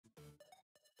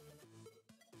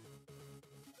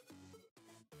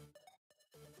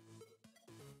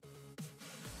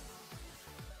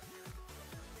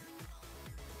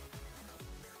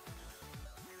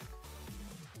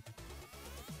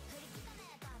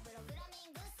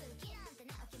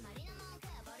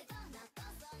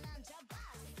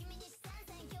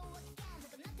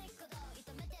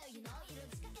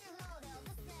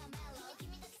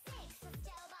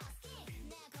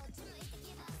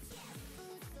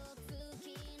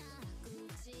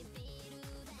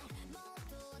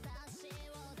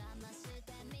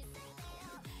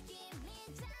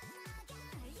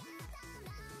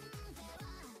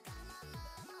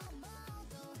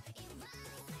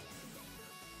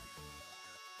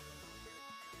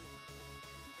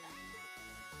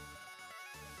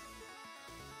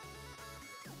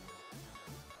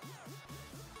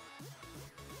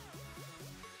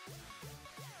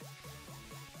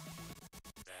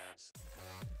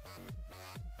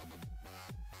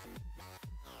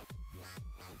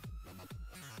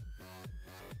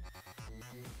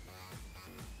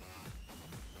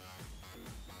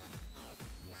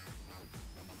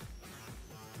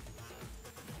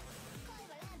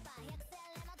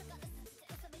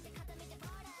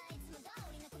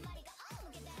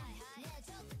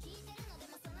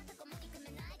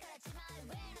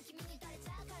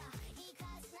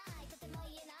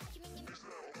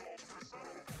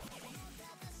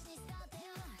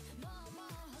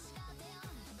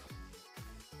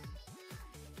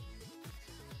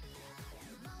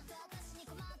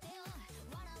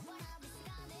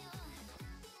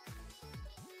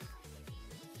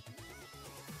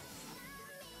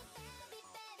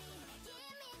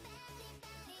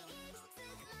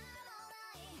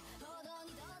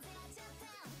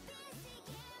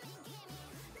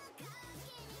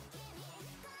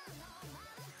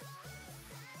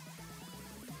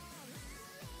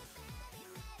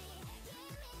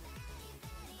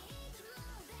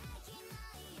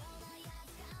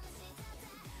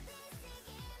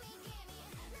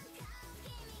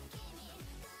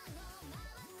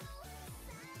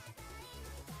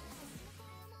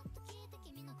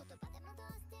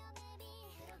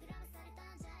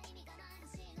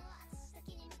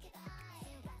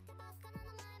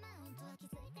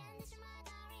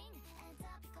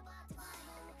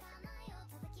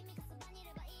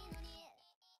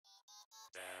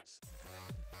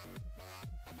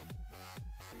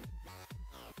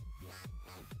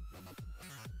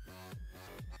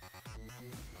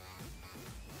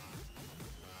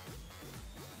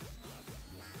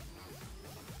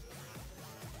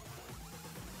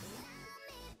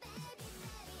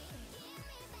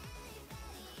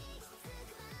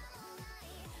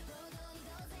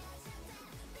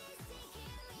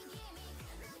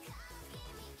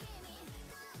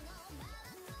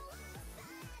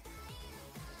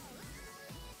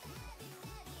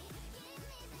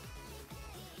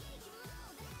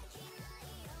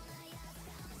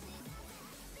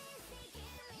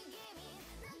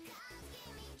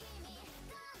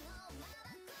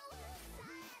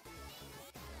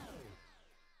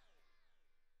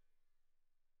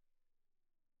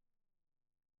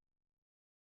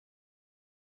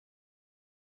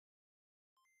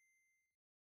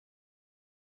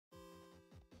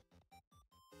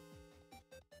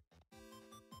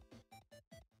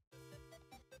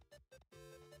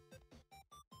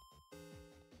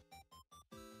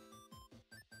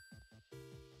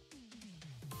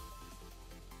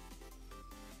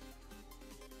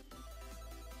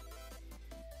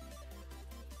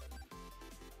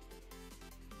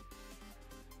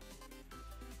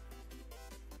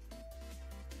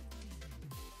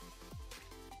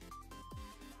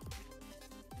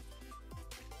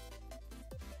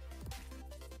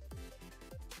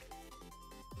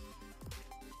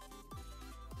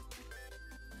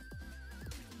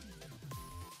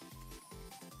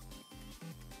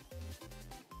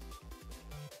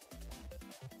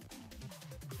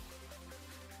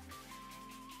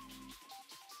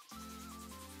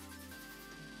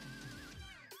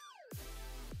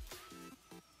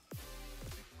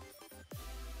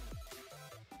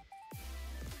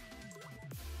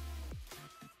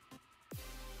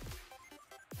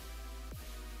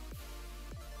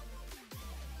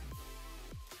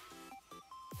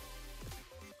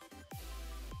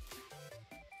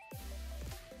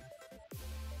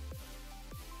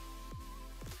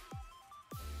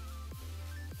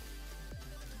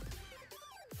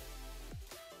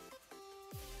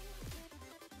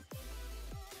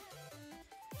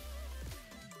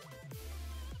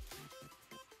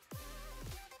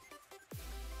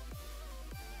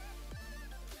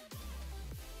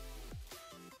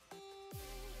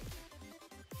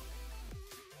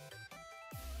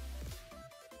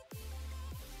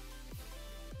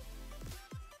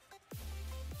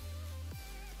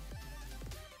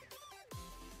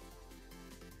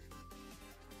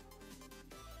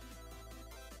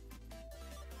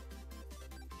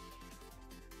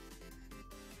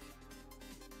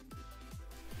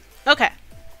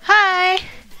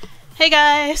Hey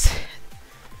guys!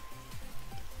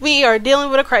 We are dealing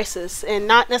with a crisis, and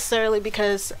not necessarily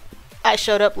because I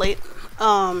showed up late.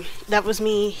 That was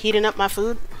me heating up my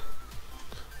food,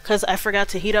 because I forgot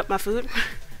to heat up my food.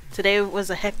 Today was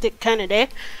a hectic kind of day.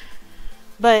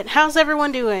 But how's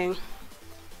everyone doing?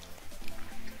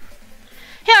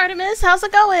 Hey Artemis, how's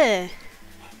it going?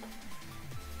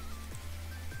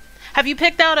 Have you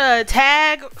picked out a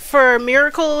tag for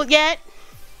Miracle yet?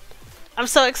 I'm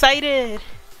so excited.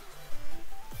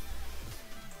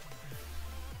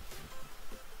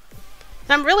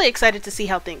 I'm really excited to see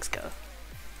how things go.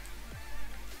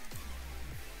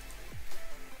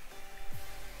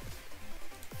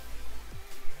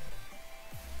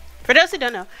 For those who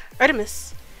don't know,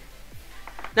 Artemis,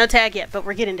 no tag yet, but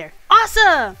we're getting there.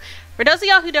 Awesome! For those of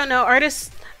y'all who don't know,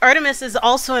 Artemis is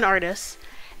also an artist,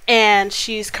 and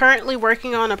she's currently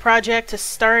working on a project to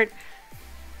start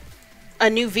a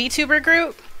new VTuber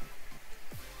group.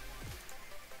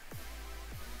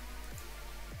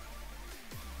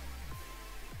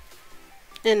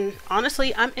 And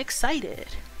honestly, I'm excited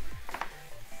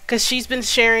because she's been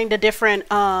sharing the different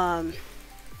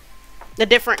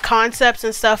concepts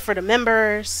and stuff for the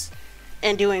members,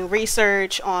 and doing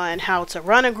research on how to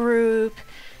run a group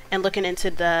and looking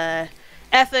into the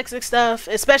ethics and stuff.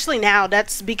 Especially now,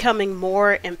 that's becoming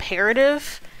more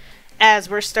imperative as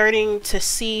we're starting to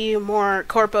see more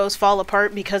corpos fall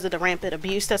apart because of the rampant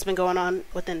abuse that's been going on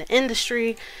within the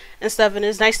industry and stuff. And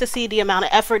it's nice to see the amount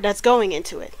of effort that's going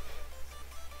into it.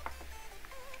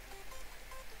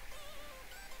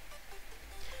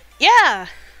 Yeah.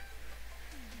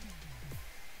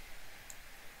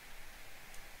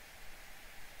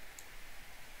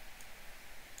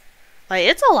 Like,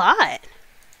 it's a lot,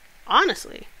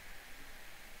 honestly.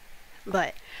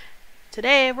 But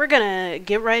today we're gonna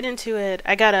get right into it.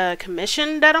 I got a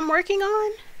commission that I'm working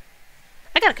on.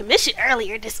 I got a commission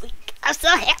earlier this week. I'm so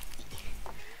happy.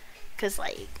 Cause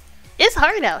like, it's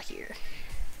hard out here.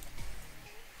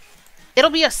 It'll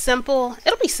be simple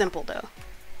though.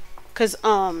 Cause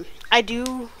I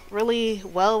do really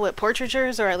well with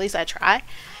portraitures, or at least I try.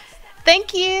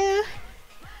 Thank you.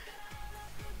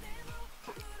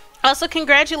 Also,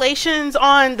 congratulations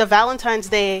on the Valentine's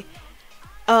Day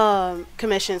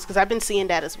commissions, because I've been seeing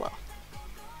that as well.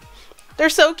 They're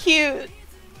so cute.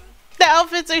 The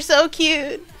outfits are so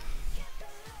cute.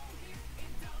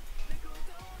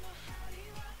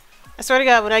 I swear to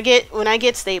God, when I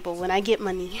get stable, when I get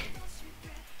money,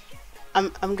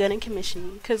 I'm gonna commission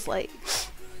you, because like,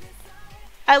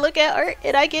 I look at art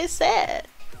and I get sad.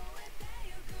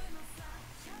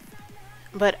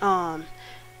 But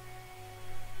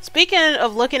speaking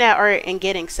of looking at art and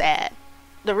getting sad,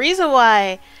 the reason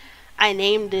why I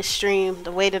named this stream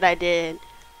the way that I did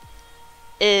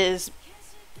is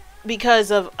because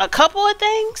of a couple of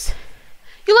things.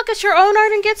 You look at your own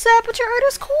art and get sad, but your art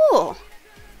is cool.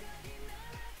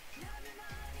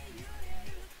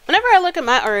 Whenever I look at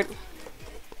my art,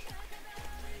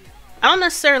 I don't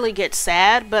necessarily get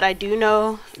sad, but I do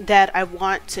know that I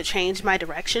want to change my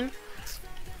direction.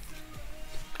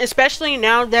 Especially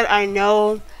now that I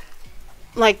know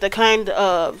like the kind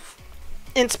of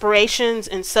inspirations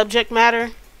and subject matter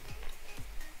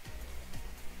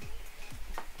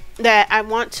that I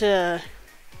want to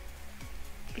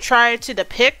try to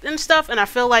depict and stuff, and I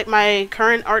feel like my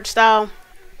current art style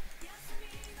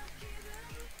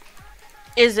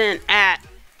isn't at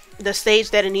the stage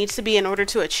that it needs to be in order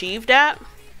to achieve that.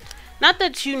 Not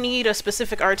that you need a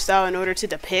specific art style in order to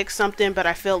depict something, but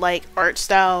I feel like art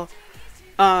style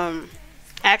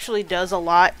actually does a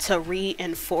lot to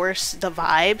reinforce the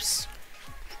vibes.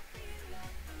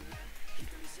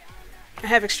 I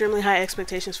have extremely high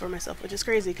expectations for myself, which is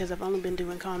crazy because I've only been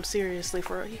doing comms seriously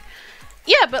for a year.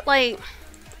 Yeah, but like,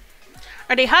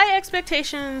 are they high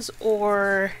expectations,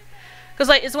 or because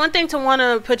like, it's one thing to want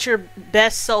to put your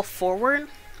best self forward,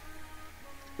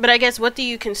 but I guess what do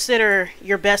you consider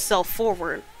your best self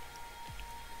forward?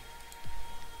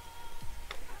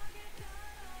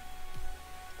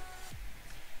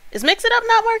 Is Mix It Up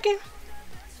not working?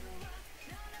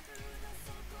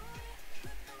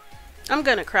 I'm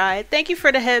gonna cry. Thank you for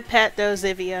the head pat though,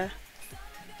 Zivia.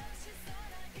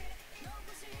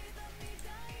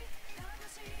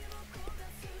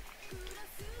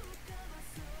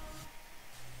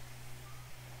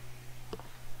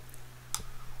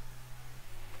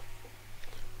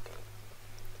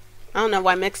 I don't know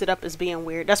why Mix It Up is being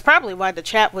weird. That's probably why the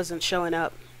chat wasn't showing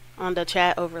up on the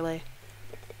chat overlay.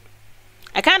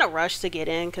 I kind of rushed to get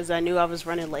in because I knew I was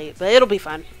running late, but it'll be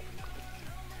fun.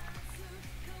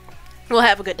 We'll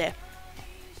have a good day.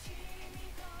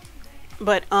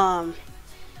 But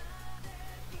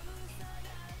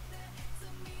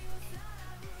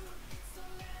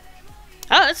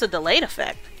Oh, it's a delayed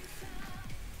effect.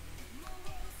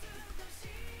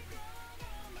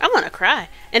 I want to cry.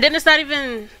 And then it's not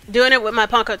even doing it with my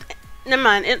Ponko. Never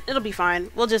mind. It'll be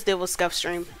fine. We'll just deal with Scuff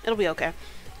Stream. It'll be okay.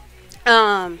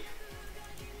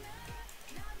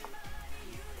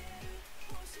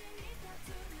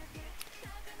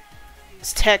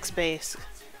 It's text-based.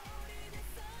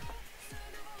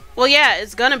 Well, yeah,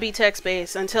 it's gonna be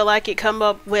text-based until I could come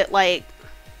up with, like...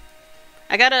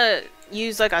 I gotta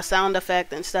use, like, a sound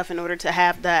effect and stuff in order to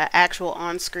have the actual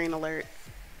on-screen alert.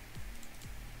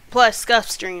 Plus, Scuff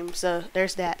Stream, so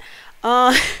there's that.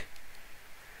 Rest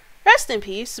in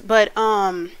peace, but,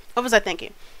 what was I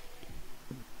thinking?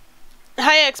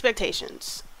 High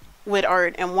expectations with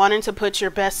art and wanting to put your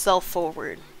best self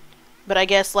forward. But I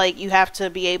guess, like, you have to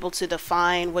be able to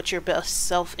define what your best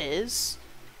self is.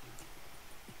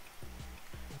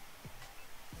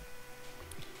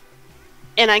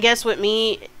 And I guess with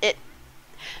me,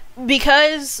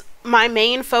 because my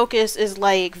main focus is,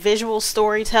 like, visual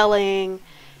storytelling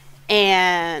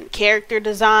and character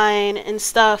design and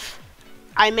stuff,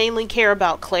 I mainly care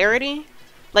about clarity.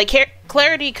 Like,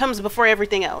 clarity comes before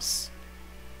everything else.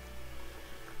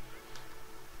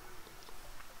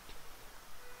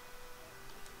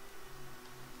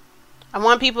 I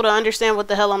want people to understand what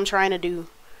the hell I'm trying to do,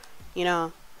 you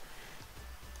know.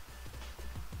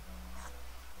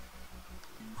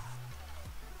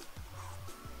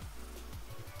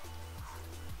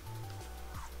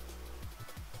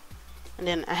 And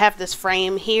then I have this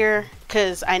frame here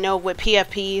because I know with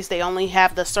PFPs they only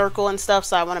have the circle and stuff,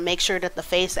 so I want to make sure that the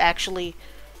face actually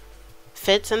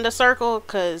fits in the circle,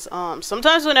 because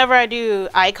sometimes whenever I do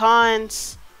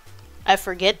icons I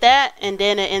forget that, and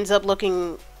then it ends up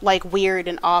looking like weird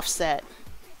and offset.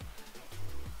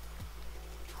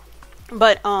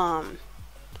 But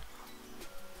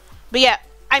yeah,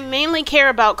 I mainly care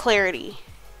about clarity.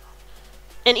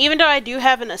 And even though I do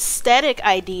have an aesthetic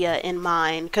idea in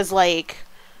mind, because, like,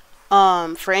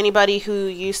 for anybody who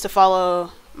used to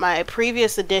follow my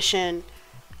previous edition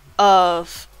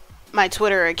of my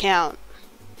Twitter account,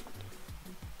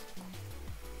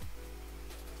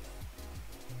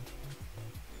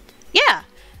 yeah,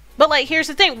 but, like, here's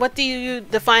the thing. What do you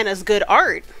define as good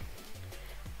art?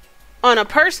 On a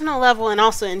personal level and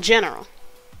also in general.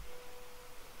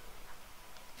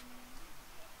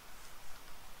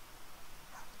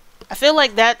 I feel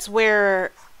like that's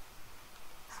where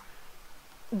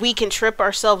we can trip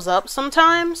ourselves up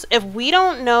sometimes. If we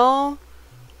don't know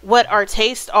what our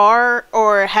tastes are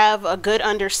or have a good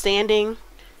understanding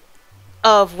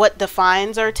of what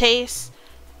defines our tastes,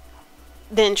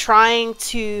 then trying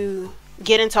to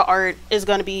get into art is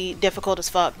going to be difficult as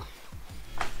fuck.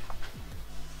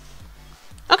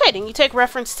 Okay, then you take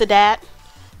reference to that,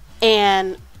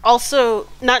 and also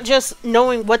not just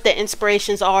knowing what the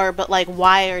inspirations are, but, like,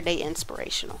 why are they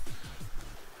inspirational?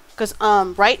 Because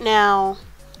right now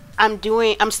I'm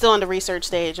still in the research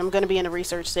stage. I'm going to be in the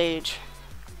research stage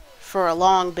for a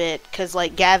long bit, because,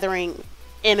 like, gathering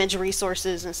image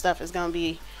resources and stuff is going to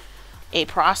be a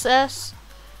process.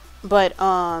 But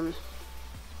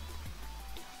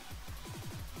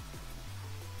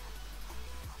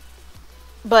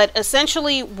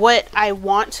essentially what I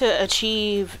want to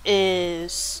achieve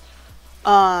is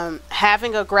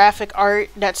having a graphic art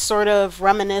that's sort of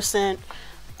reminiscent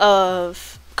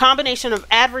of combination of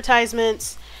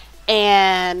advertisements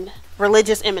and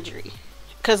religious imagery,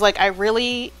 because, like, I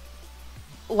really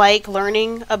like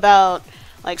learning about,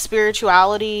 like,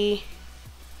 spirituality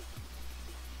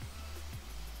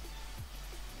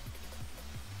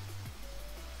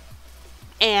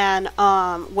and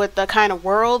with the kind of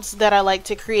worlds that I like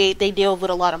to create, they deal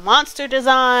with a lot of monster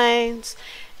designs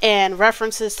and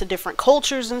references to different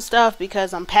cultures and stuff,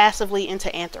 because I'm passively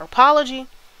into anthropology.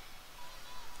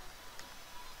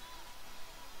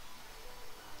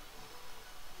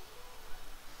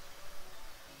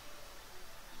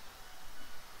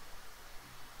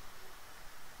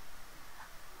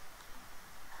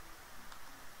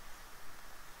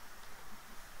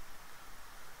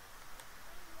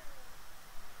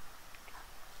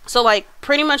 So, like,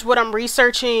 pretty much what I'm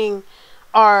researching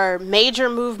are major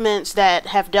movements that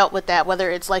have dealt with that,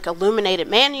 whether it's, like, illuminated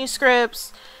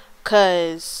manuscripts,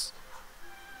 because,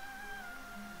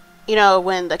 you know,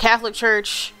 when the Catholic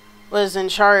Church was in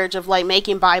charge of, like,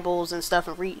 making Bibles and stuff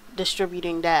and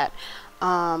redistributing that,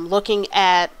 looking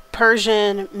at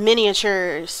Persian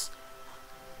miniatures,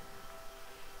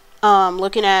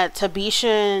 looking at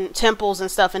Tibetan temples and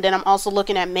stuff, and then I'm also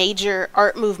looking at major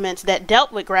art movements that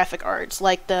dealt with graphic arts,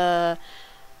 like the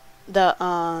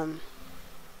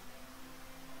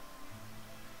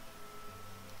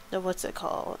what's it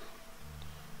called?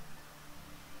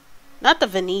 not the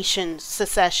Venetian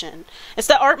secession. It's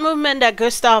the art movement that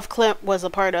Gustav Klimt was a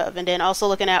part of, and then also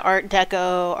looking at Art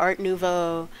Deco, Art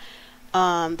Nouveau,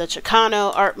 the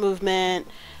Chicano art movement,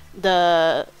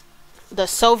 the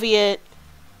Soviet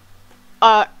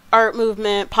art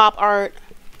movement, pop art.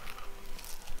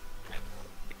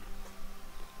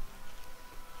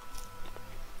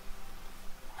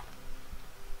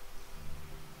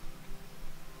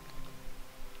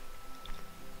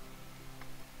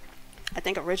 I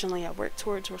think originally I worked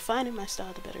towards refining my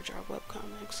style to better draw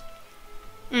webcomics.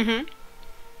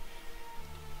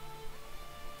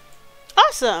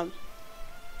 Awesome.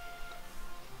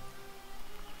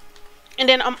 And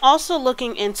then I'm also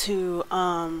looking into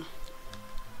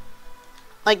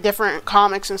like different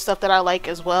comics and stuff that I like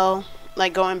as well.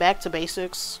 Like going back to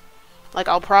basics. Like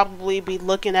I'll probably be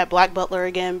looking at Black Butler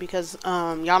again because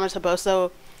Yamato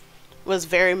Boso was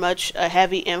very much a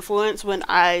heavy influence when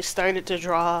I started to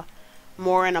draw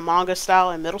more in a manga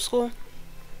style in middle school.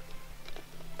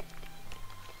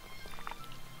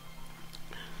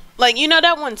 Like, you know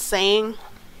that one saying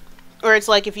where it's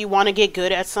like, if you want to get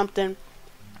good at something,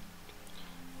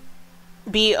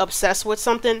 be obsessed with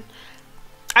something.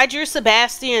 I drew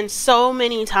Sebastian so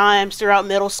many times throughout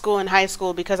middle school and high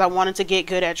school because I wanted to get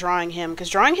good at drawing him, because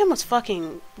drawing him was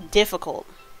fucking difficult.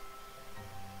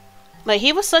 Like,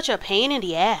 he was such a pain in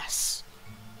the ass.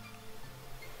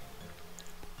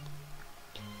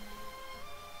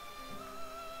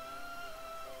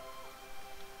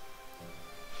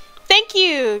 Thank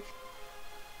you.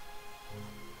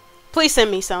 Please send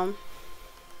me some.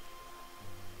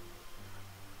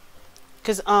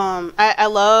 Cause I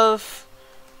love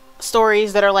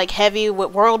stories that are like heavy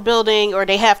with world building, or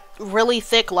they have really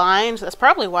thick lines. That's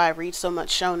probably why I read so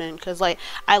much shonen, cause like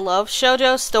I love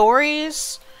shoujo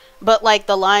stories, but like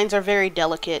the lines are very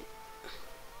delicate.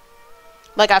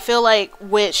 Like I feel like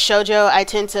with shoujo I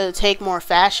tend to take more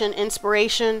fashion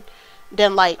inspiration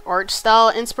than like art style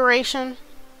inspiration.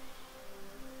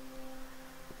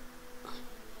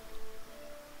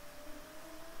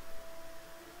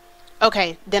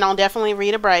 Okay, then I'll definitely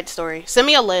read a Bride story. Send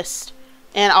me a list,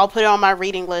 and I'll put it on my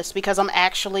reading list, because I'm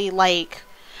actually, like...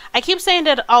 I keep saying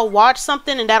that I'll watch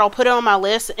something, and that I'll put it on my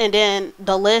list, and then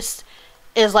the list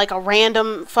is, like, a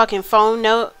random fucking phone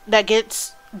note that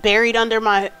gets buried under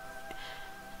my...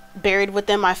 buried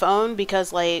within my phone,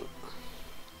 because, like...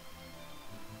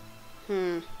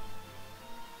 I'm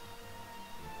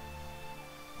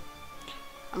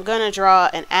gonna draw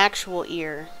an actual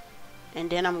ear,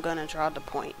 and then I'm gonna draw the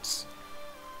points.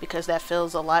 Because that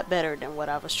feels a lot better than what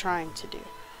I was trying to do.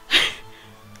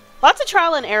 Lots of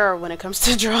trial and error when it comes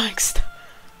to drawing stuff.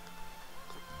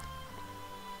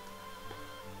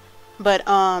 But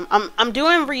I'm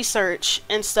doing research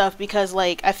and stuff because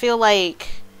like I feel like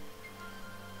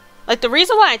the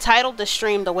reason why I titled the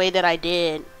stream the way that I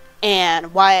did,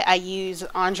 and why I use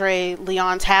Andre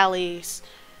Leon Talley's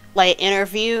like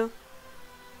interview.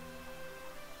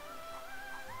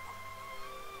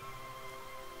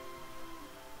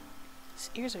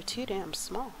 Ears are too damn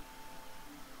small.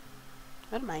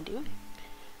 What am I doing?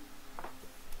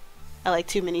 I like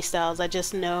too many styles. I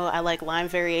just know I like line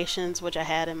variations, which I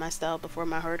had in my style before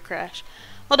my hard crash.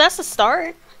 Well, that's a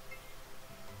start.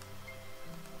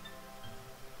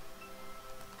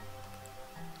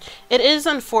 It is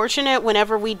unfortunate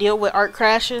whenever we deal with art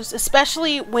crashes,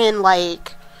 especially when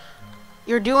like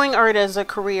you're doing art as a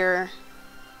career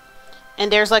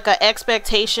and there's like an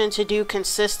expectation to do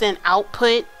consistent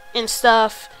output and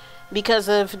stuff because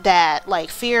of that like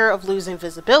fear of losing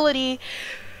visibility.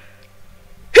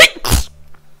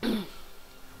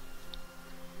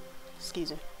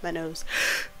 Excuse me, my nose.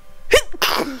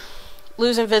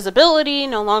 Losing visibility,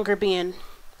 no longer being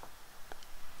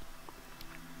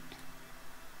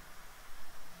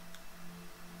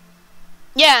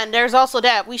yeah, and there's also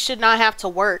that we should not have to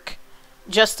work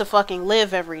just to fucking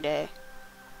live every day.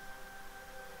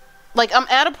 Like I'm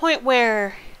at a point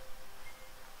where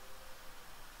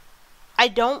I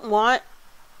don't want...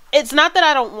 It's not that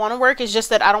I don't want to work, it's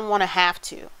just that I don't want to have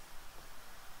to.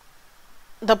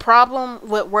 The problem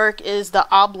with work is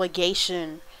the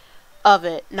obligation of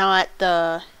it, not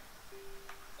the...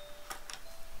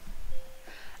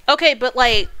 Okay, but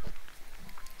like...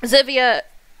 Zivia,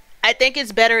 I think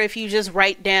it's better if you just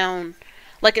write down...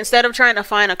 Like, instead of trying to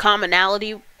find a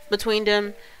commonality between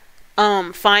them,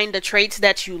 find the traits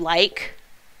that you like.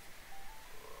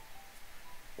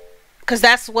 Because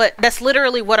that's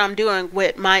literally what I'm doing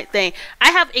with my thing.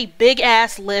 I have a big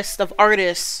ass list of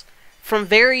artists from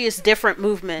various different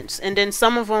movements, and then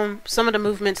some of the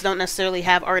movements don't necessarily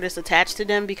have artists attached to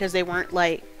them because they weren't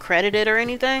like credited or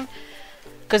anything.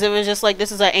 Because it was just like,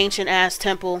 this is an ancient ass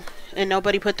temple and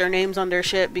nobody put their names on their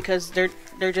shit because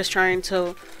they're just trying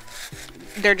to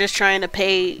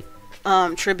pay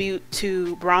tribute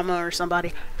to Brahma or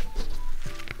somebody.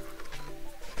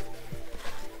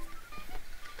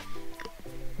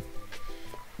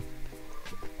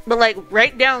 But like,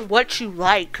 write down what you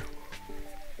like.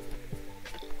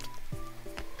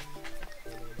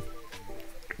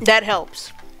 That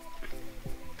helps.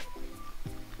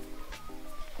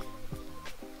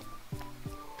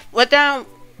 Write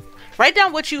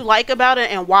down what you like about it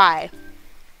and why.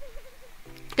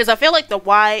 Because I feel like the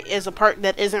why is a part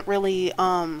that isn't really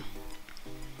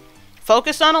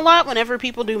focused on a lot whenever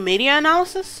people do media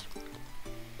analysis.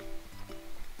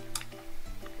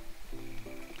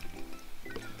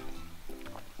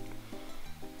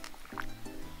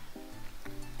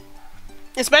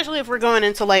 Especially if we're going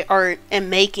into like art and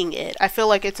making it. I feel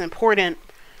like it's important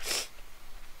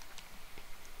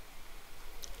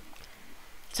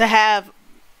to have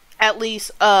at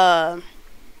least a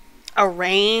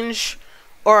range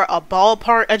or a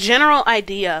ballpark, a general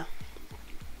idea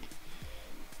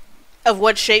of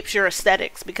what shapes your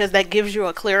aesthetics, because that gives you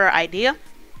a clearer idea.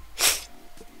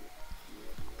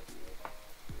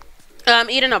 I'm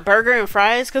eating a burger and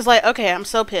fries because, like, okay, I'm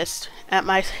so pissed at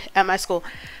my school.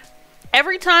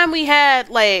 Every time we had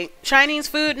like Chinese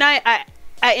food night, I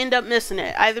end up missing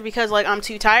it, either because like I'm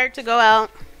too tired to go out,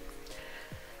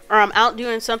 or I'm out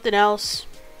doing something else.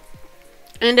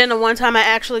 And then the one time I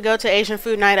actually go to Asian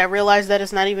food night, I realized that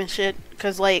it's not even shit,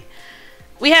 because like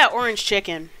we had orange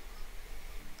chicken.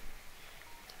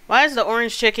 Why is the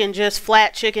orange chicken just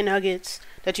flat chicken nuggets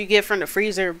that you get from the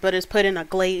freezer, but it's put in a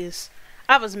glaze?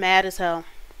 I was mad as hell.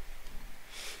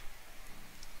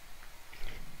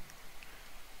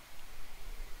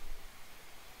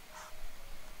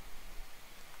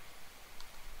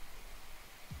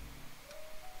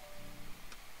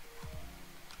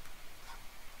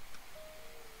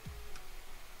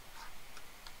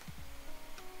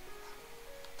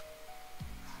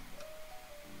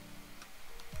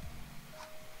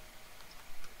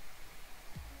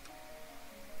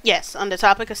 Yes, on the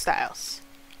topic of styles.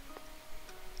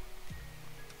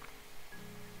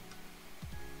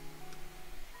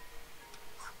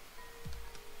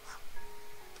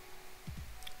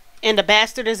 And the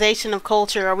bastardization of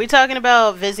culture. Are we talking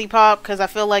about VisiPop? Because I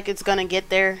feel like it's gonna get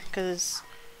there. Because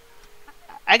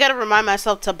I gotta remind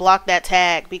myself to block that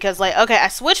tag. Because, like, okay, I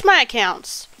switched my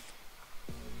accounts.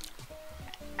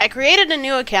 I created a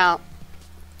new account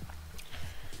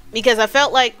because I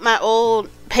felt like my old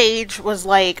page was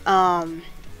like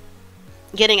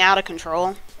getting out of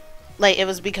control. Like, it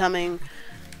was becoming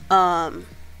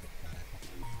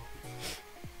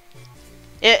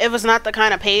it was not the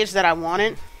kind of page that I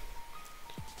wanted.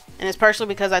 And it's partially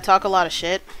because I talk a lot of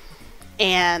shit,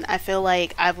 and I feel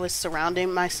like I was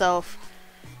surrounding myself.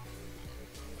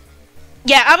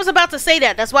 Yeah, I was about to say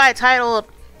that. That's why I titled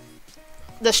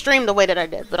the stream the way that I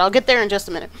did, but I'll get there in just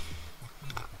a minute.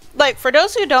 Like, for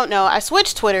those who don't know, I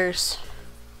switched Twitters.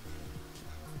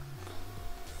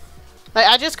 Like,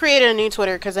 I just created a new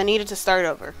Twitter because I needed to start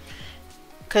over.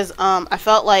 Because I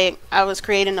felt like I was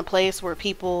creating a place where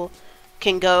people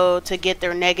can go to get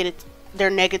their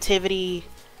negativity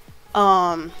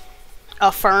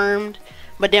affirmed.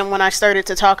 But then when I started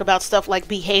to talk about stuff like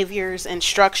behaviors and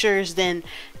structures, then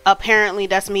apparently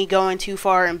that's me going too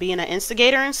far and being an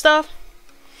instigator and stuff.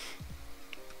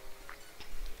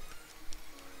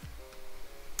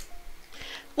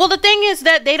 Well, the thing is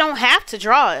that they don't have to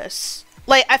draw us.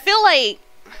 Like, I feel like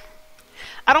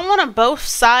I don't want to both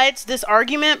sides this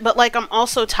argument, but like I'm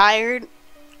also tired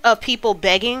of people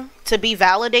begging to be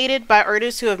validated by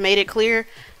artists who have made it clear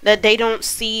that they don't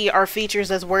see our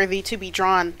features as worthy to be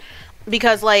drawn.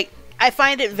 Because, like, I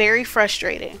find it very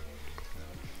frustrating.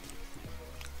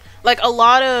 Like,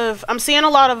 I'm seeing a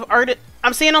lot of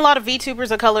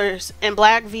VTubers of colors, and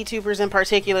black VTubers in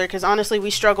particular, because honestly we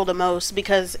struggle the most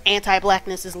because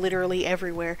anti-blackness is literally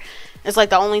everywhere. It's like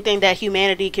the only thing that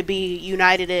humanity could be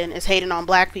united in is hating on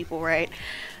black people, right?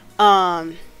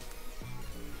 I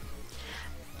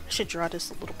should draw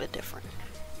this a little bit different.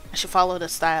 I should follow the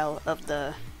style of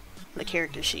the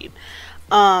character sheet.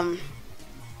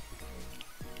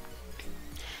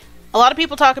 A lot of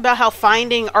people talk about how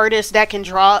finding artists that can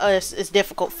draw us is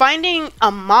difficult. Finding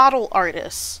a model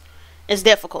artist is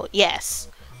difficult, yes.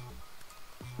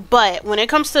 But when it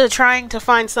comes to trying to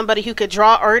find somebody who could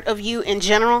draw art of you in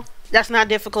general, that's not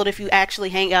difficult if you actually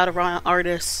hang out around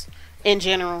artists in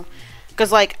general.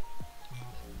 Because, like,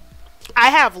 I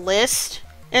have lists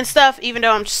and stuff, even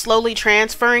though I'm slowly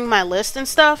transferring my list and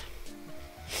stuff.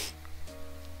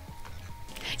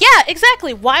 Yeah,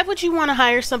 exactly. Why would you want to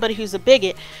hire somebody who's a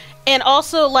bigot? And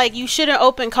also, like, you shouldn't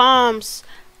open comms.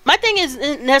 My thing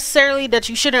isn't necessarily that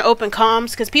you shouldn't open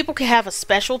comms, because people can have a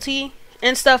specialty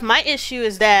and stuff. My issue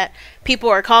is that people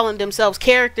are calling themselves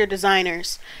character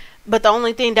designers, but the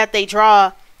only thing that they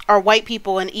draw are white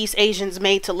people and East Asians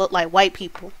made to look like white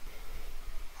people.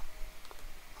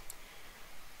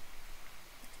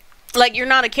 Like, you're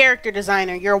not a character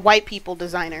designer, you're a white people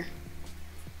designer.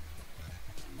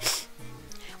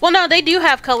 Well, no, they do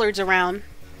have coloreds around.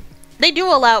 They do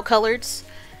allow coloreds,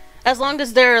 as long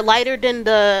as they're lighter than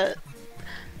the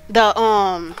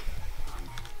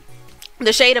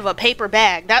shade of a paper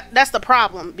bag. That's the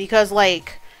problem, because,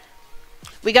 like,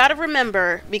 we gotta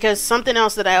remember, because something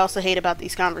else that I also hate about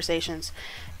these conversations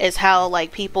is how,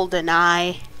 like, people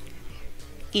deny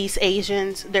East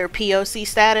Asians their POC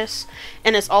status.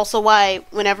 And it's also why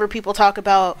whenever people talk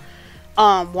about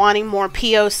wanting more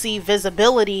POC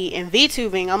visibility in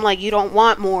VTubing, I'm like, you don't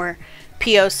want more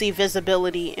POC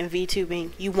visibility in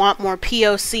VTubing. You want more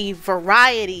POC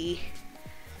variety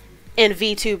in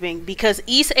VTubing, because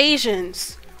East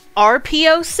Asians are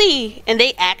POC and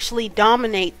they actually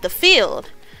dominate the field.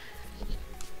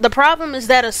 The problem is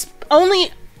that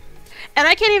only, and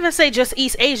I can't even say just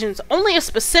East Asians, only a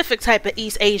specific type of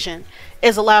East Asian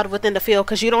is allowed within the field,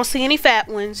 because you don't see any fat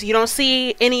ones, you don't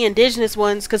see any indigenous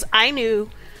ones, because I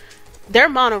knew they're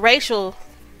monoracial,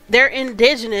 they're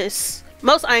indigenous.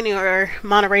 Most I knew are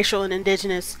monoracial and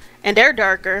indigenous, and they're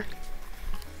darker.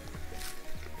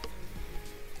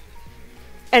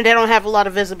 And they don't have a lot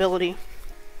of visibility.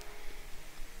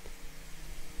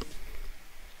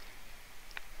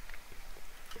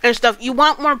 And stuff. You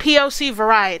want more POC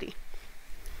variety.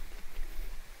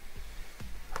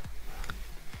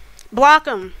 Block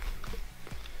them.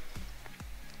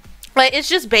 Like, it's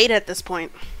just bait at this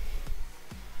point.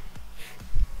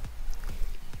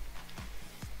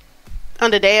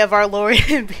 On the day of our Lord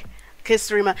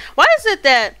History Month. Why is it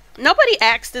that nobody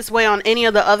acts this way on any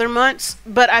of the other months?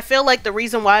 But I feel like the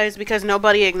reason why is because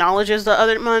nobody acknowledges the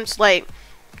other months. Like,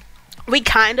 we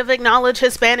kind of acknowledge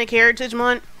Hispanic Heritage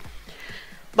Month,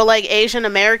 but like Asian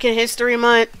American History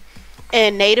Month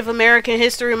and Native American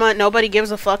History Month, nobody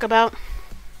gives a fuck about.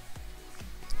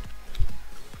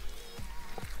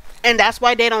 And that's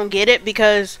why they don't get it,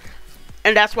 because,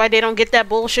 and that's why they don't get that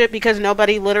bullshit, because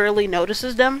nobody literally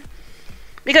notices them.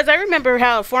 Because I remember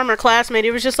how a former classmate,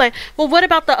 he was just like, well, what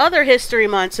about the other history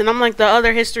months? And I'm like, the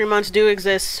other history months do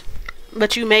exist,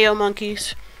 but you mayo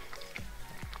monkeys.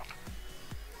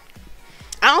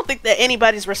 I don't think that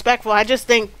anybody's respectful. I just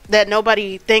think that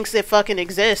nobody thinks it fucking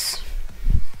exists.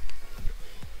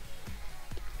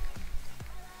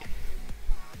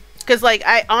 Because, like,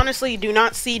 I honestly do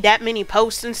not see that many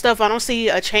posts and stuff. I don't see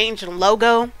a change in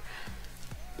logo.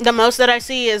 The most that I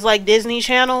see is, like, Disney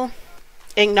Channel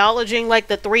acknowledging, like,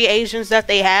 the 3 Asians that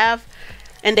they have,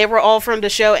 and they were all from the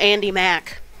show Andy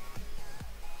Mack.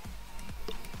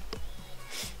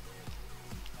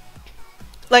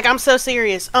 Like, I'm so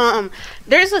serious.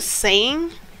 There's a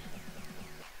saying,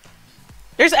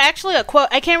 there's actually a quote,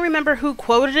 I can't remember who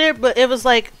quoted it, but it was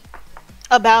like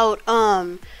about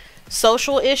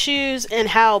social issues and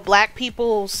how black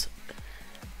people's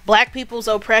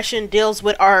oppression deals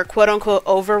with our quote-unquote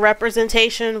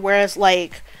overrepresentation, whereas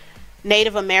like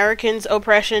Native Americans'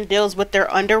 oppression deals with their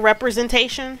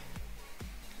underrepresentation.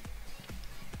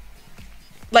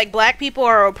 Like, black people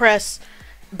are oppressed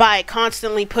by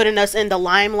constantly putting us in the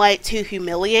limelight to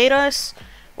humiliate us,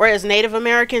 whereas Native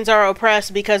Americans are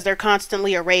oppressed because they're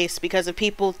constantly erased, because if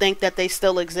people think that they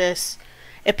still exist,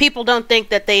 if people don't think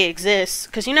that they exist,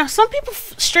 because, you know, some people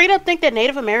straight up think that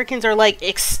Native Americans are like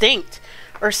extinct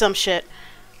or some shit.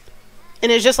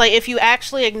 And it's just like, if you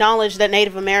actually acknowledge that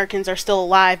Native Americans are still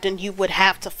alive, then you would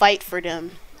have to fight for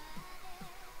them.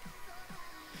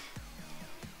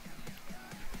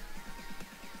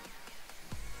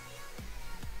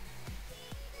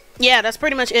 Yeah, that's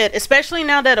pretty much it. Especially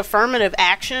now that affirmative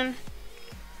action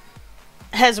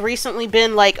has recently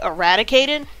been, like,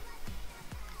 eradicated.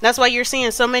 That's why you're seeing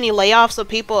so many layoffs of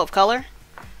people of color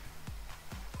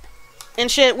and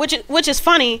shit, which is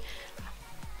funny.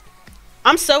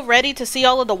 I'm so ready to see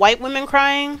all of the white women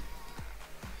crying.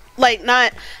 Like,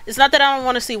 it's not that I don't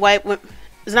want to see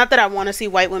it's not that I want to see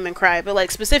white women cry, but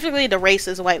like specifically the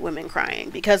racist white women crying,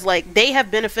 because like they have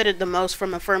benefited the most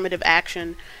from affirmative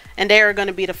action, and they are going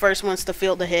to be the first ones to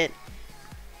feel the hit.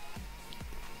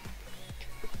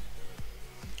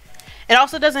 It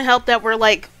also doesn't help that we're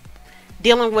like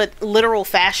dealing with literal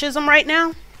fascism right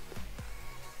now.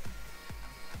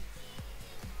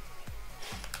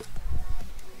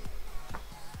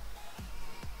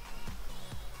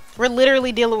 We're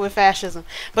literally dealing with fascism.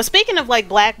 But speaking of like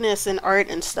blackness and art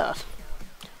and stuff,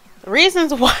 The reason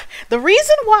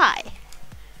why.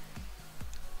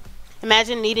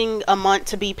 Imagine needing a month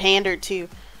to be pandered to.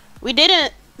 We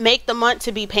didn't make the month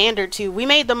to be pandered to. We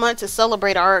made the month to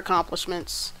celebrate our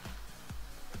accomplishments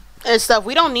and stuff.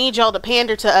 We don't need y'all to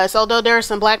pander to us, although there are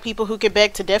some black people who could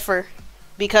beg to differ,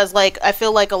 because like I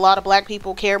feel like a lot of black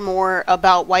people care more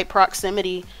about white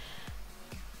proximity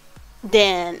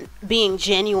than being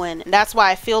genuine. And that's why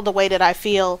I feel the way that I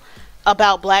feel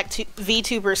about black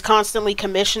VTubers constantly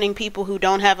commissioning people who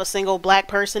don't have a single black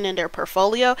person in their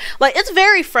portfolio. Like, it's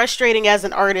very frustrating as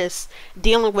an artist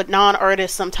dealing with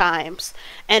non-artists sometimes,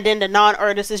 and then the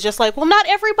non-artist is just like, well, not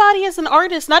everybody is an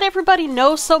artist, not everybody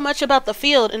knows so much about the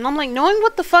field. And I'm like, knowing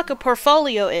what the fuck a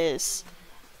portfolio is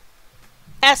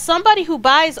as somebody who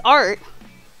buys art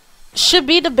should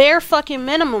be the bare fucking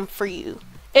minimum for you.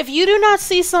 If you do not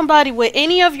see somebody with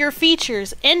any of your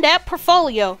features in that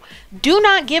portfolio, do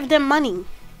not give them money.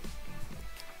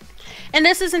 And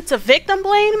this isn't to victim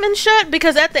blame and shit,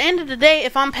 because at the end of the day,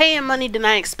 if I'm paying money, then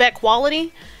I expect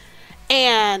quality.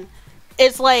 And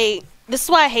it's like, this is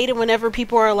why I hate it whenever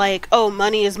people are like, oh,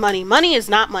 money is money. Money is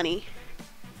not money.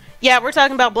 Yeah, we're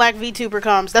talking about black VTuber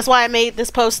comms. That's why I made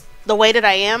this post the way that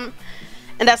I am.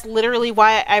 And that's literally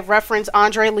why I reference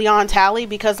Andre Leon Talley,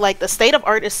 because like the state of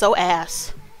art is so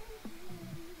ass.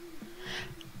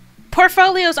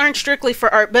 Portfolios aren't strictly for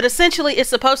art, but essentially it's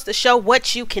supposed to show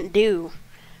what you can do.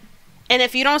 And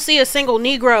if you don't see a single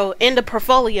Negro in the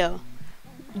portfolio,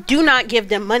 do not give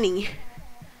them money.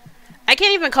 I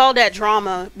can't even call that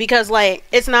drama, because like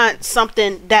it's not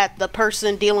something that the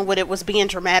person dealing with it was being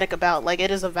dramatic about. Like, it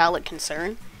is a valid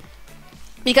concern.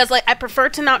 Because like I prefer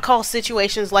to not call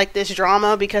situations like this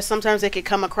drama, because sometimes it could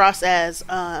come across as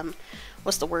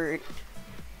what's the word?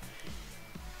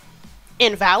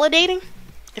 Invalidating.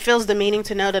 It feels demeaning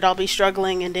to know that I'll be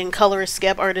struggling and then colorist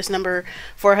skep artist number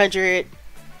 400.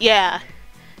 Yeah.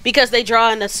 Because they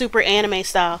draw in a super anime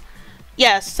style.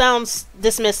 Yeah, sounds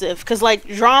dismissive. Because like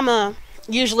drama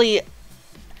usually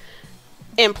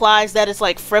implies that it's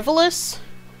like frivolous.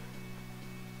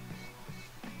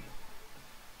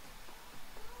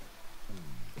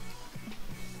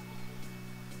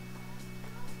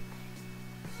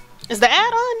 Is the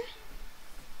ad on?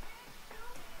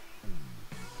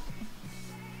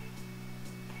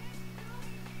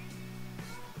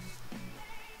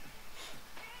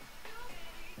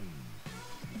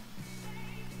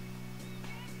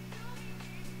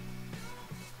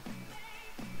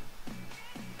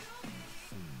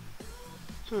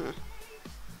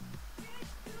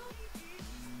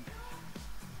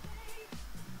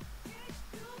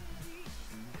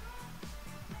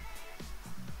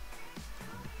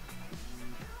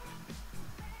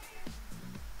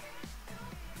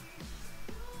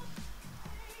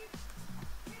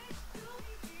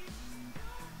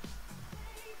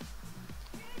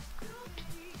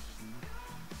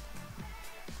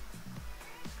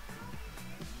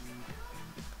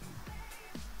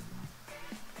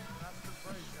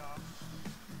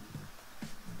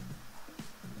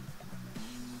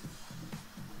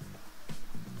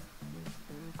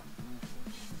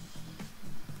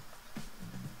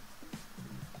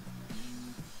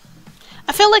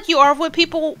 I feel like you are what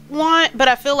people want, but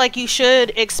I feel like you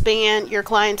should expand your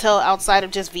clientele outside of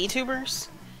just VTubers.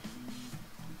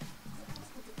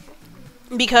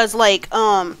 Because like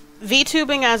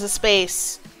VTubing as a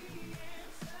space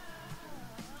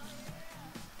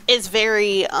is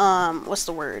very what's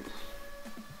the word?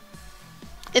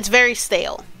 It's very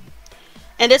stale.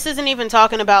 And this isn't even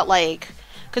talking about like,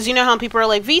 because you know how people are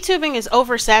like, VTubing is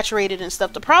oversaturated and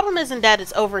stuff. The problem isn't that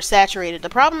it's oversaturated. The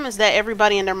problem is that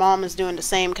everybody and their mom is doing the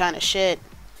same kind of shit.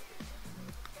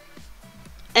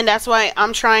 And that's why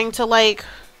I'm trying to like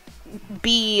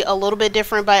be a little bit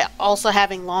different by also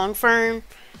having long form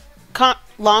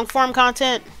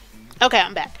content. Okay,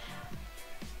 I'm back.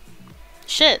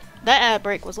 Shit, that ad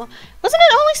break was long. Wasn't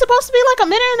it only supposed to be like a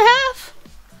minute and a half?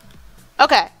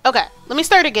 Okay, let me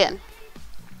start again.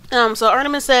 So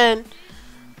Artemis said,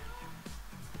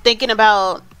 thinking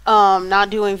about not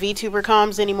doing VTuber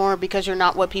comms anymore because you're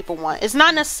not what people want. It's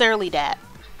not necessarily that.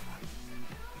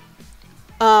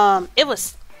 It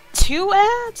was 2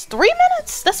 ads? 3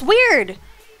 minutes? That's weird.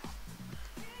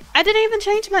 I didn't even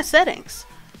change my settings.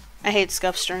 I hate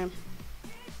Scuff Stream.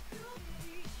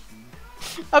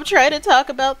 I'm trying to talk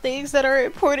about things that are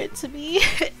important to me,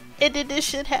 and then this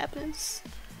shit happens.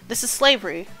 This is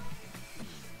slavery.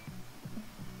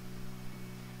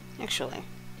 Actually.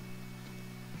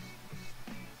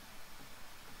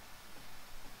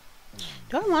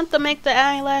 Do I want to make the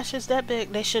eyelashes that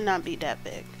big? They should not be that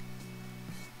big.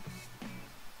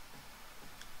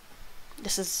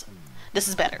 This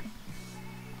is better.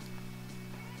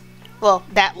 Well,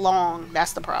 that long.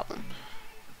 That's the problem.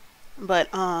 But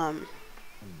what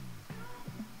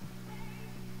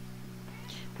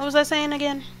was I saying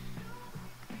again?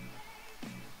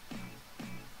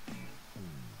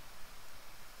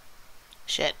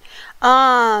 Shit.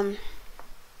 Talking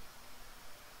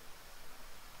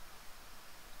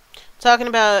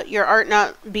about your art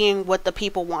not being what the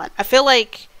people want. I feel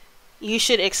like you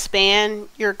should expand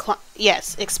your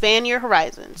expand your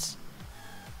horizons,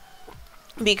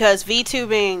 because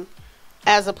VTubing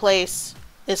as a place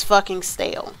is fucking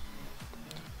stale.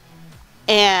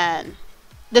 And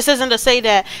this isn't to say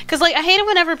that, because like I hate it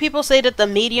whenever people say that the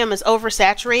medium is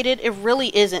oversaturated. It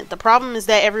really isn't. The problem is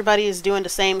that everybody is doing the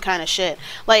same kind of shit.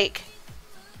 Like,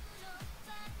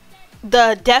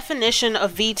 the definition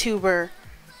of VTuber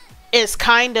is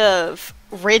kind of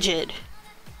rigid.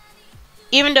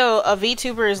 Even though a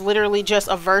VTuber is literally just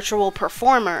a virtual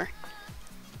performer,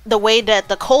 the way that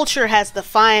the culture has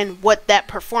defined what that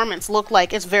performance looked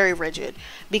like is very rigid.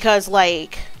 Because,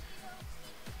 like,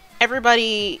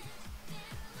 everybody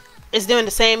is doing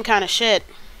the same kind of shit.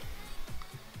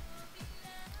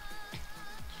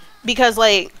 Because,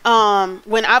 like,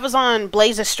 when I was on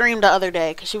Blaze's stream the other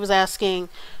day, because she was asking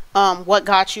what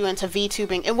got you into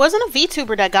VTubing, it wasn't a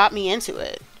VTuber that got me into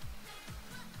it.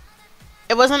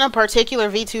 It wasn't a particular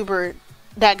VTuber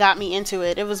that got me into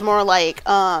it. It was more like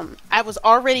I was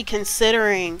already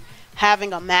considering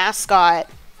having a mascot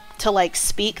to like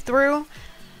speak through,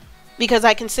 because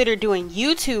I considered doing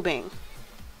YouTubing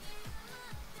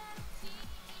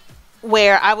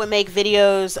where I would make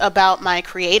videos about my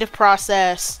creative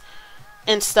process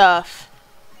and stuff.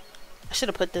 I should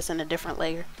have put this in a different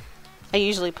layer. I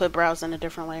usually put browse in a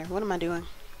different layer. What am I doing?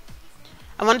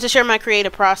 I wanted to share my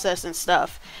creative process and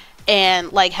stuff.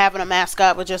 And like having a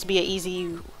mascot would just be an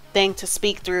easy thing to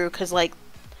speak through, because like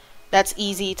that's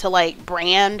easy to like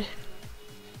brand.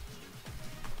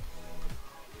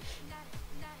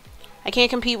 I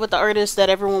can't compete with the artists that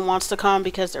everyone wants to come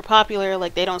because they're popular.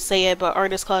 Like, they don't say it, but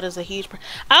Artist Cloud is a huge...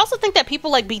 I also think that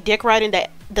people like be dick riding the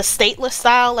stateless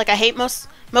style. Like, I hate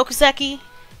Mokuseki.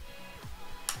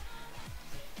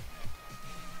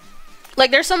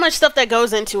 Like, there's so much stuff that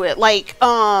goes into it. Like,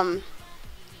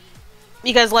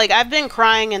 because like I've been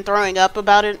crying and throwing up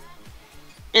about it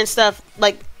and stuff.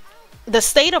 Like, the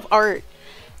state of art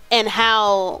and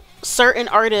how certain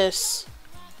artists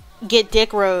get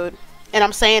dick rode. And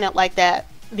I'm saying it like that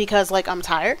because, like, I'm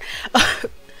tired.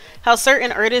 How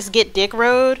certain artists get dick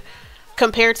rode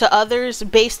compared to others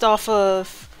based off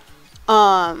of,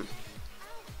 how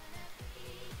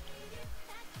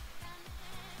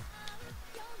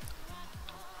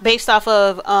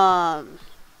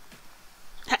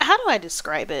do I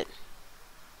describe it?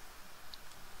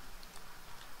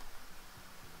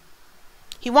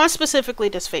 He wants specifically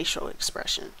this facial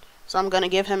expression. So I'm going to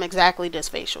give him exactly this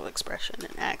facial expression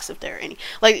and ask if there are any.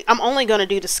 Like, I'm only going to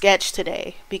do the sketch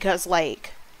today because,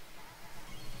 like,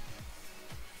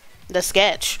 the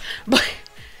sketch.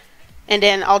 And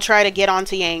then I'll try to get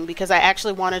onto Yang because I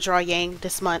actually want to draw Yang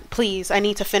this month. Please, I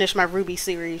need to finish my Ruby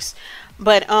series.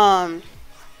 But,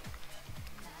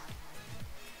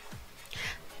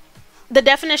 the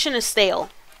definition is stale.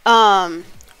 I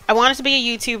wanted to be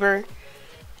a YouTuber.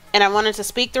 And I wanted to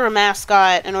speak through a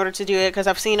mascot in order to do it, because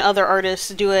I've seen other artists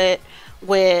do it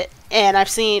with, and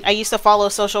I used to follow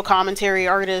social commentary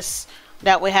artists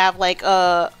that would have like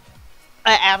an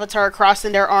avatar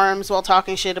crossing their arms while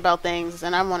talking shit about things,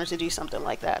 and I wanted to do something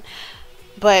like that.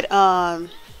 But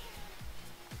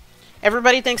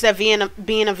everybody thinks that being a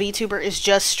VTuber is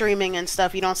just streaming and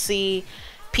stuff. You don't see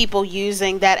people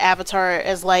using that avatar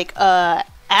as like a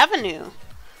avenue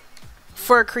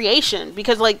for creation,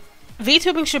 because like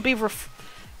VTubing should be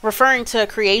referring to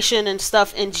creation and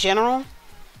stuff in general,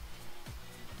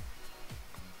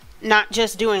 not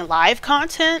just doing live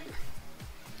content.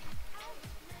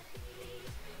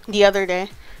 The other day,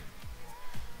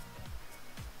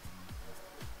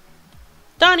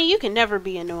 Donnie, you can never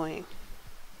be annoying.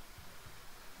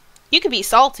 You can be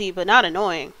salty, but not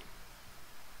annoying.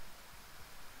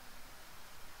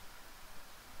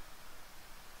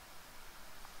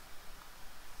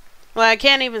 Well, I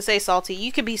can't even say salty.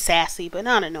 You could be sassy, but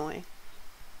not annoying.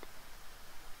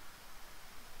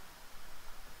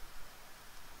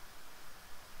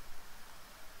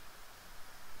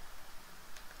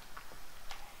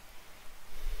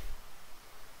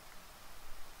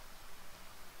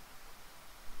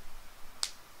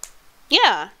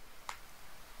 Yeah.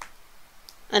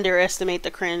 Underestimate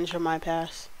the cringe of my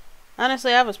past.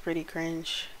 Honestly, I was pretty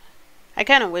cringe. I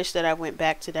kind of wish that I went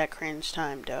back to that cringe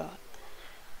time, though.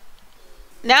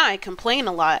 Now I complain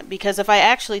a lot because if I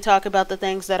actually talk about the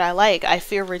things that I like, I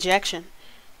fear rejection.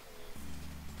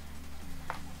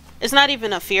 it's not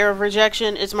even a fear of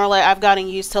rejection. It's more like I've gotten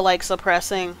used to like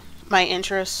suppressing my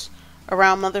interests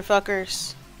around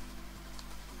motherfuckers.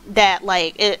 That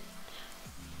like it,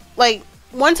 like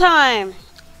one time,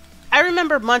 I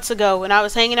remember months ago when I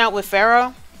was hanging out with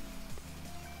Pharaoh,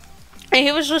 and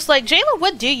he was just like, "Jayla,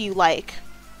 what do you like?"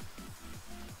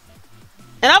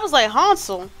 And I was like,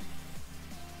 "Hansel."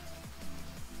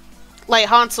 Like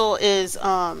Hansel is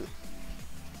I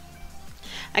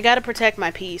gotta protect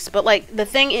my peace. But like the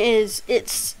thing is,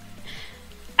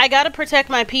 I gotta protect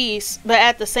my peace, but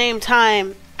at the same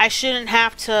time, I shouldn't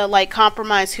have to like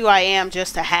compromise who I am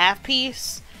just to have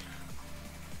peace.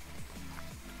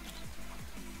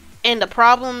 And the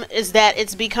problem is that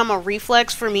it's become a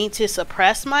reflex for me to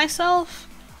suppress myself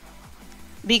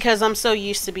because I'm so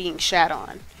used to being shat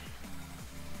on.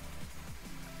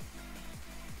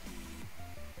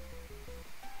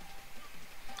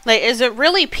 Like, is it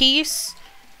really peace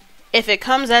if it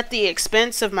comes at the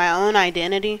expense of my own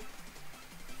identity?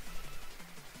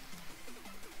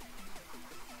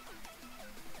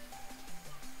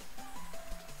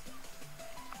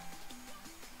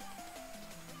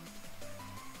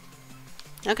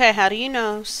 Okay, how do you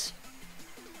nose?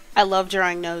 I love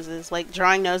drawing noses. Like,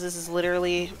 drawing noses is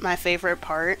literally my favorite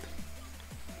part.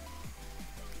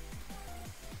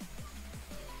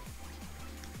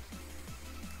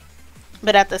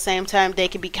 But at the same time, they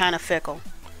can be kind of fickle.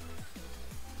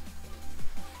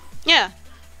 Yeah,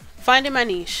 finding my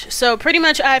niche. So pretty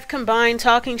much I've combined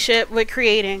talking shit with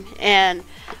creating.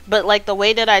 But like the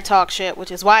way that I talk shit, which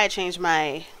is why I changed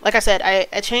my, like I said,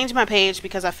 I changed my page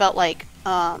because I felt like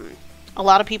a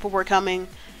lot of people were coming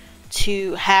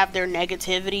to have their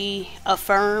negativity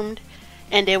affirmed,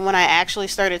 and then when I actually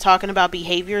started talking about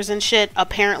behaviors and shit,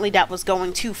 apparently that was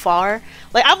going too far.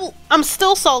 Like I'm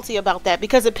still salty about that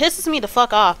because it pisses me the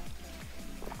fuck off.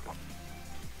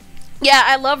 Yeah,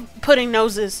 I love putting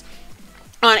noses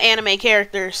on anime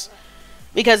characters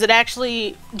because it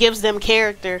actually gives them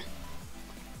character.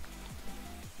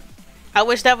 I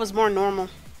wish that was more normal.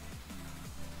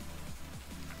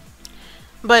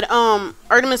 But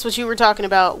Artemis, what you were talking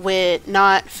about with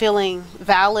not feeling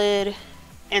valid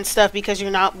and stuff because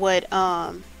you're not what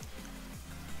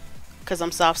because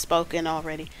I'm soft spoken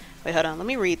already. Wait, hold on, let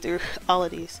me read through all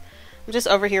of these. I'm just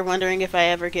over here wondering if I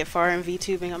ever get far in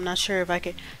VTubing. I'm not sure if I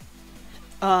could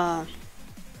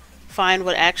find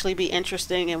what actually be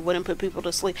interesting and wouldn't put people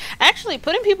to sleep. Actually,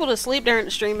 putting people to sleep during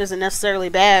the stream isn't necessarily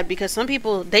bad because some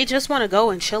people, they just want to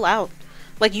go and chill out.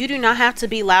 Like, you do not have to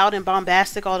be loud and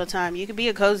bombastic all the time. You can be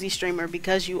a cozy streamer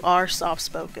because you are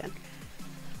soft-spoken.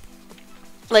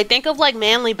 Like, think of, like,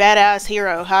 Manly Badass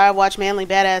Hero. How I watch Manly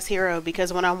Badass Hero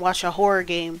because when I watch a horror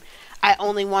game, I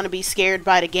only want to be scared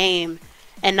by the game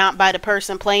and not by the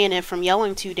person playing it from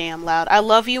yelling too damn loud. I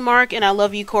love you, Mark, and I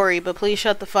love you, Corey, but please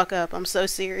shut the fuck up. I'm so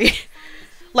serious.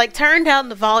 Like, turn down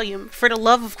the volume, for the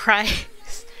love of Christ.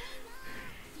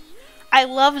 I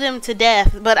love them to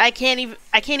death, but I can't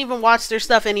even watch their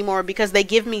stuff anymore because they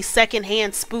give me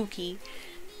secondhand spooky.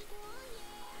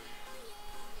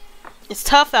 It's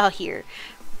tough out here.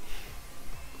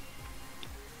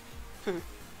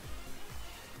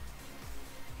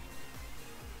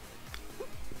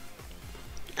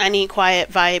 I need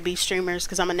quiet vibey streamers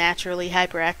because I'm a naturally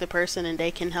hyperactive person and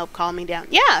they can help calm me down.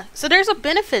 Yeah, so there's a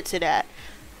benefit to that.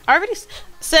 I already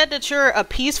said that you're a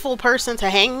peaceful person to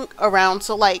hang around,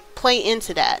 so like play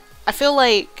into that. I feel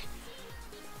like,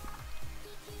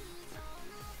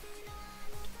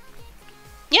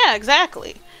 yeah,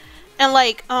 exactly. And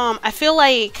like I feel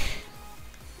like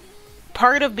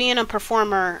part of being a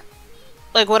performer,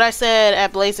 like what I said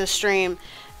at Blaze's stream,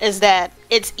 is that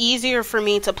it's easier for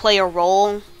me to play a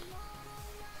role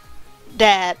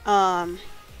that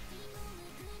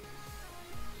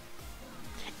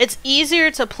it's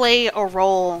easier to play a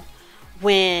role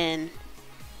when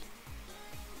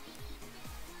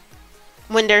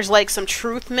there's like some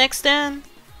truth mixed in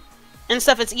and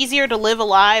stuff. It's easier to live a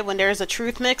lie when there's a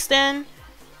truth mixed in.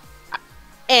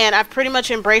 And I've pretty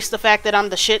much embraced the fact that I'm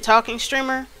the shit talking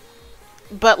streamer,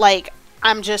 but like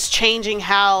I'm just changing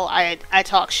how I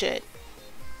talk shit.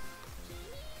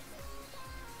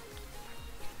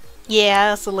 Yeah, I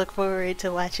also look forward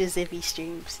to watching Zippy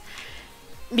streams.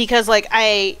 Because like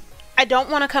I don't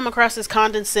want to come across as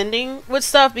condescending with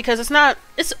stuff because it's not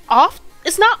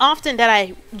often that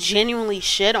I genuinely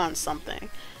shit on something.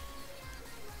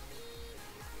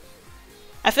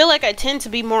 I feel like I tend to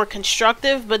be more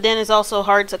constructive, but then it's also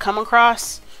hard to come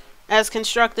across as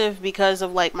constructive because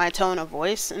of like my tone of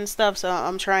voice and stuff, so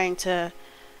I'm trying to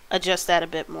adjust that a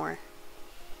bit more.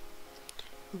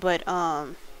 But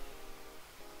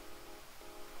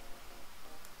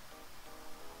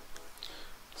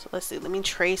So let's see, let me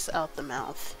trace out the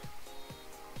mouth.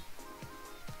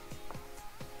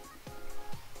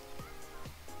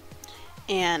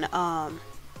 And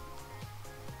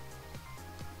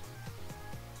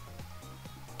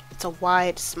it's a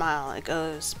wide smile. It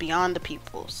goes beyond the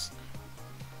pupils.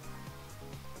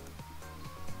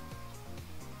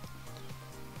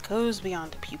 Goes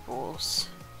beyond the pupils.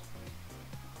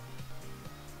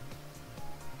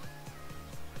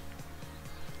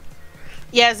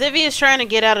 Yeah, Zivy is trying to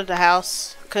get out of the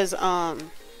house. Cause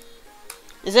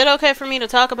is it okay for me to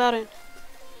talk about it?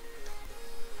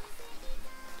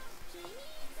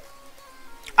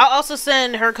 I'll also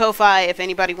send her Ko-Fi if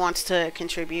anybody wants to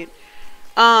contribute.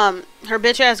 Her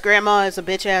bitch ass grandma is a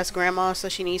bitch ass grandma, so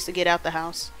she needs to get out the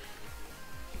house.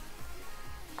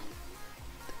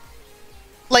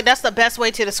 Like, that's the best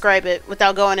way to describe it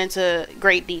without going into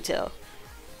great detail.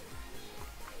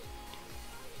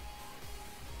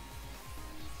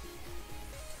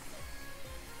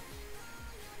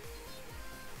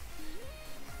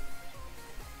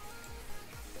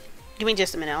 Give me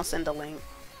just a minute, I'll send the link.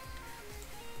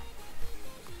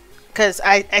 Because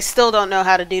I still don't know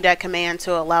how to do that command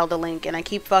to allow the link, and I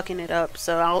keep fucking it up,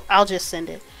 so I'll just send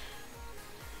it.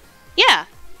 Yeah,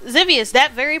 Zivy is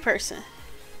that very person.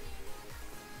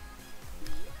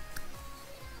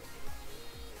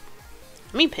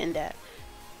 Let me pin that.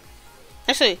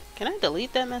 Actually, can I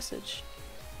delete that message?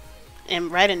 And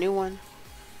write a new one?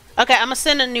 Okay, I'm gonna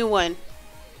send a new one.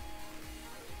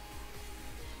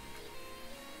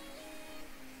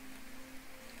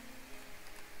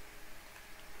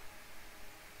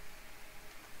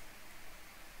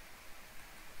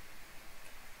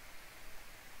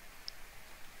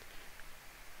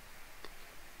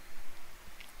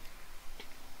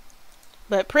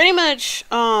 But pretty much,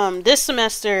 this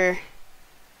semester,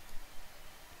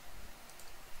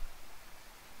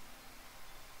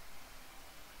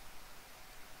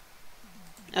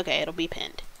 okay, it'll be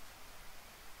pinned.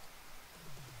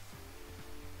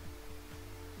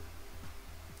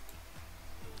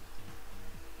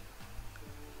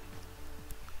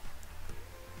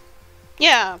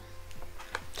 Yeah.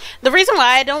 The reason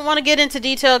why I don't want to get into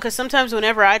detail, because sometimes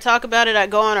whenever I talk about it, I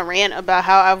go on a rant about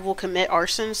how I will commit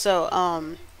arson. So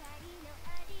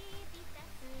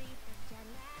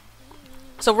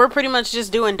we're pretty much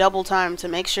just doing double time to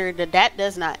make sure that that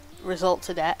does not resort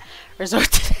to that.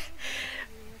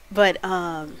 But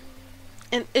and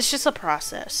it's just a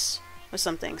process with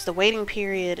some things. The waiting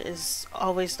period is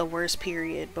always the worst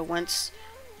period, but once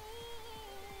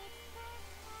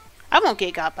I won't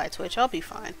get got by Twitch, I'll be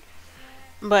fine.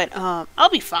 But I'll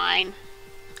be fine.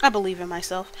 I believe in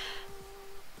myself.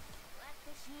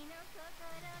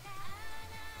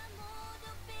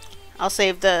 I'll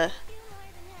say,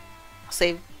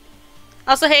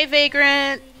 hey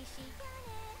Vagrant,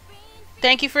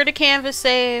 thank you for the canvas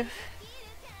save.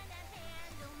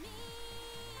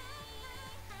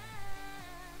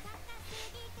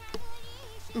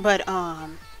 But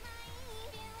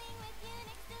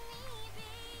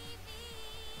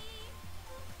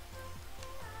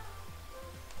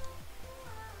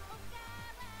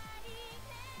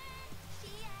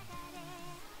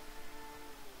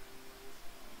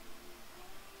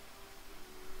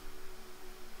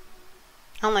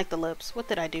I don't like the lips. What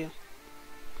did I do?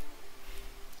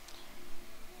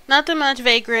 Nothing much,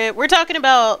 Vagrant. We're talking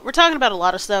about a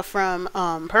lot of stuff, from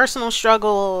personal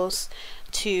struggles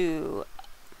to,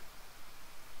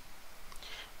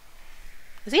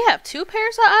 does he have 2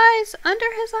 pairs of eyes under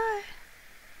his eye?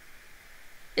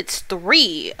 It's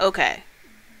 3. Okay.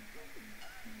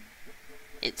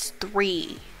 It's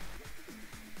 3.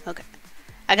 Okay.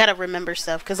 I gotta remember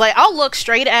stuff, because like I'll look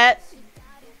straight at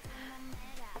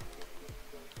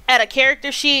a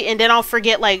character sheet and then I'll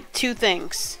forget like 2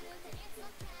 things.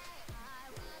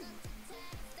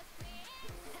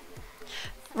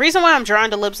 Reason why I'm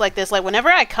drawing the lips like this, like whenever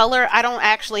I color, I don't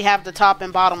actually have the top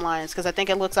and bottom lines because I think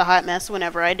it looks a hot mess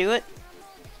whenever I do it.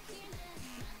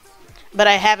 But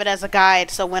I have it as a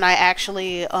guide, so when I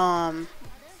actually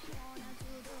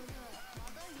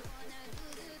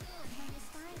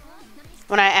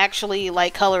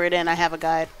like color it in, I have a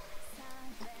guide.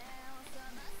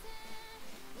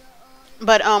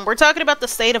 But we're talking about the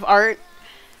state of art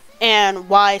and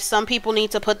why some people need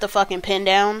to put the fucking pen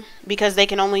down because they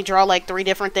can only draw like 3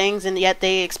 different things and yet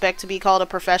they expect to be called a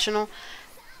professional.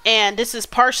 And this is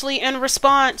partially in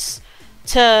response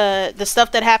to the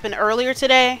stuff that happened earlier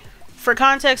today. For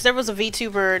context, there was a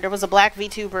black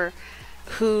VTuber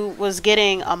who was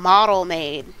getting a model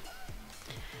made,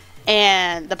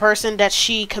 and the person that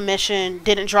she commissioned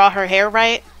didn't draw her hair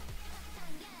right.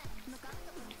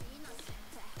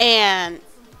 And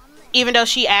even though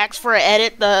she asked for an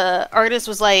edit, the artist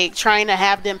was like trying to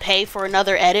have them pay for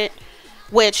another edit,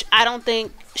 which I don't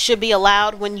think should be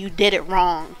allowed when you did it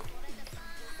wrong.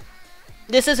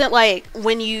 This isn't like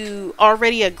when you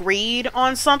already agreed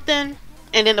on something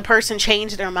and then the person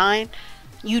changed their mind.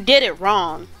 You did it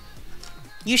wrong.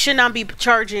 You should not be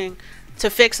charging to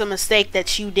fix a mistake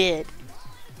that you did,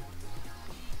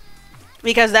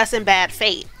 because that's in bad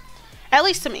faith, at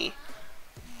least to me.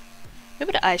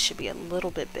 Maybe the eyes should be a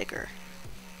little bit bigger.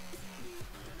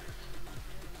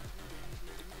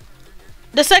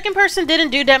 The second person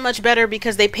didn't do that much better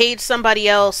because they paid somebody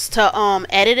else to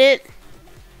edit it.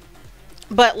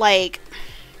 But like,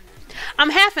 I'm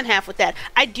half and half with that.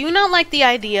 I do not like the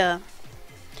idea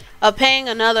of paying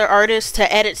another artist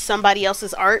to edit somebody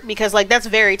else's art, because like that's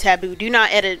very taboo. Do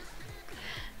not edit.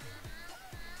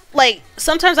 Like,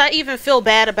 sometimes I even feel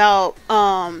bad about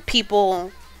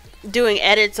people doing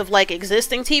edits of like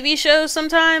existing TV shows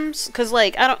sometimes, because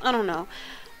like I don't know.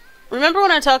 Remember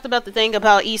when I talked about the thing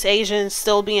about East Asians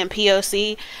still being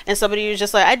POC, and somebody was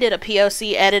just like, I did a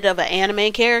POC edit of an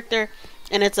anime character,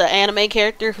 and it's an anime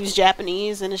character who's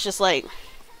Japanese, and it's just like,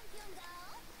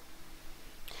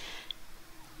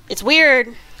 it's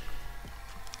weird.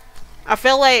 I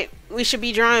feel like we should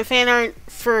be drawing fan art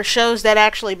for shows that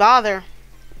actually bother.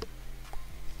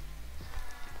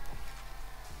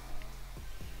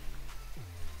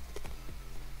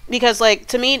 Because like,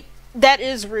 to me, that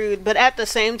is rude, but at the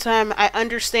same time, I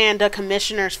understand the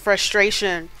commissioner's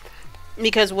frustration,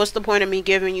 because what's the point of me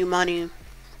giving you money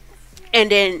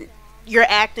and then you're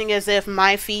acting as if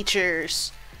my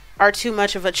features are too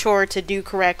much of a chore to do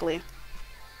correctly?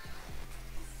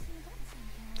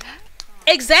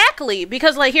 Exactly,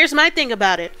 because like, here's my thing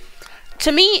about it.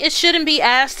 To me, it shouldn't be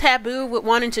as taboo with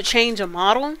wanting to change a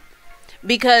model,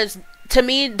 because to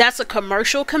me, that's a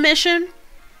commercial commission.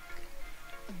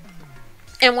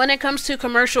 And when it comes to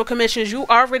commercial commissions, you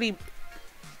already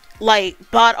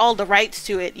like bought all the rights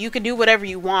to it. You can do whatever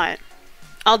you want.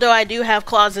 Although I do have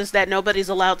clauses that nobody's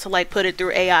allowed to like put it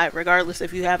through AI, regardless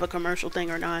if you have a commercial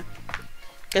thing or not.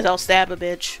 Because I'll stab a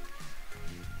bitch.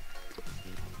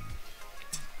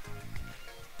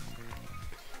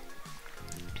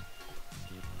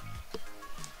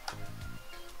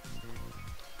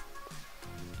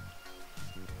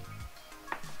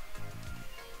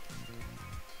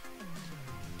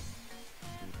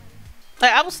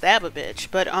 Like, I will stab a bitch,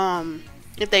 but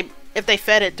if they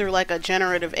fed it through like a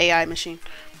generative AI machine.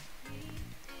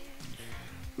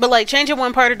 But like, changing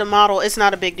one part of the model, it's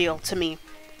not a big deal to me.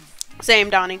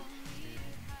 Same, Donnie.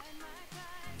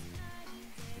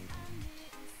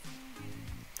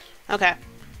 Okay,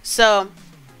 so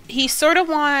he sort of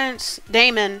wants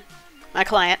Damon, my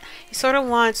client, he sort of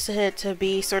wants it to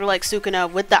be sort of like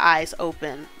Sukuna with the eyes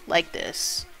open like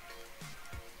this.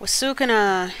 With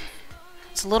Sukuna,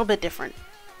 it's a little bit different.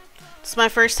 It's my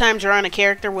first time drawing a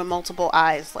character with multiple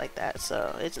eyes like that,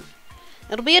 so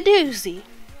it'll be a doozy.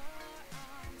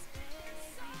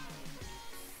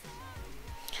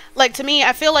 Like, to me,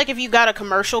 I feel like if you got a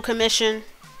commercial commission,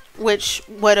 which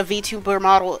what a VTuber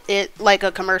model, it like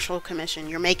a commercial commission,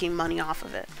 you're making money off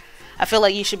of it. I feel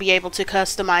like you should be able to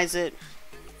customize it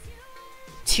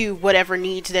to whatever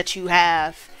needs that you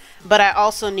have. But I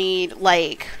also need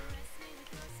like,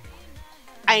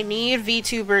 I need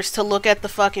VTubers to look at the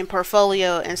fucking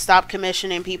portfolio and stop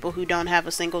commissioning people who don't have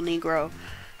a single Negro.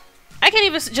 I can't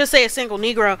even just say a single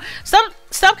Negro.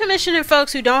 Stop commissioning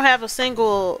folks who don't have a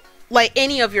single, like,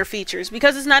 any of your features.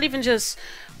 Because it's not even just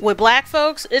with black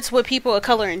folks, it's with people of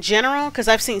color in general. Because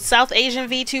I've seen South Asian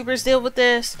VTubers deal with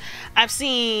this. I've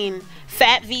seen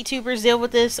fat VTubers deal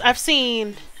with this. I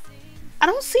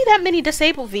don't see that many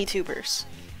disabled VTubers.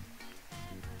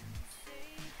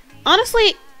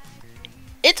 Honestly,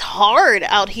 it's hard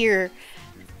out here.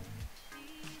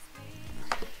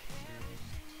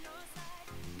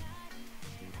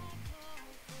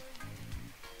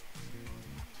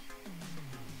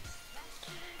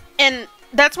 And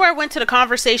that's where I went to the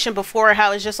conversation before,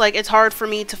 how it's just like, it's hard for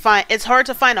me to find, it's hard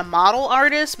to find a model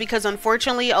artist, because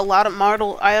unfortunately a lot of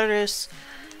model artists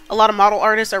are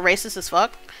racist as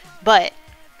fuck. But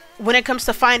when it comes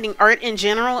to finding art in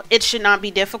general, it should not be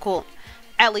difficult.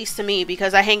 At least to me,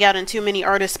 because I hang out in too many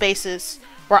artist spaces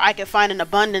where I can find an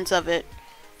abundance of it.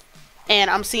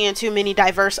 And I'm seeing too many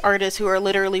diverse artists who are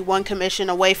literally one commission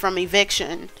away from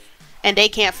eviction. And they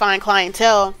can't find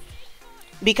clientele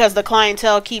because the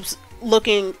clientele keeps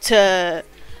looking to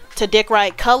dick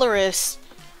ride colorists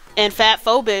and fat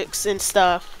phobics and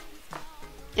stuff.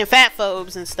 And fat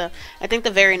phobes and stuff. I think the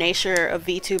very nature of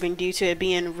VTubing, due to it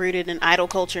being rooted in idol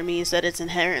culture, means that it's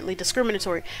inherently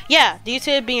discriminatory. Yeah, due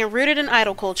to it being rooted in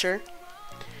idol culture,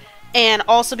 and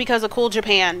also because of Cool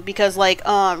Japan, because like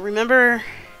remember,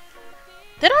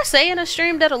 did I say in a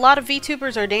stream that a lot of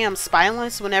VTubers are damn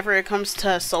spineless whenever it comes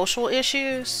to social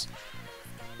issues?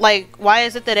 Like, why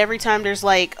is it that every time there's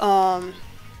like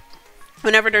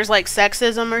whenever there's like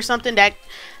sexism or something,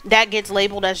 that gets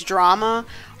labeled as drama,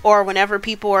 or whenever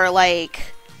people are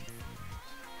like,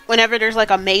 whenever there's like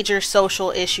a major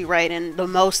social issue, right, and the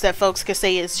most that folks could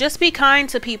say is just be kind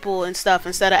to people and stuff,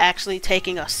 instead of actually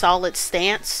taking a solid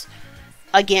stance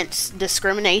against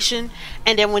discrimination.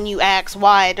 And then when you ask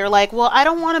why, they're like, well, I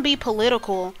don't want to be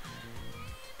political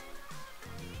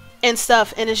and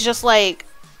stuff. And it's just like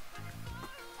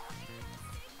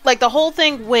the whole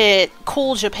thing with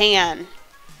Cool Japan.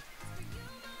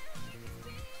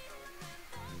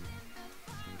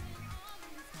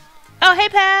 Oh, hey,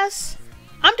 Pass.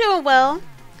 I'm doing well.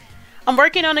 I'm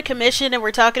working on a commission and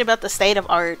we're talking about the state of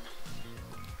art.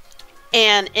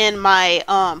 And in my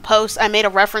post, I made a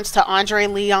reference to Andre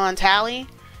Leon Talley.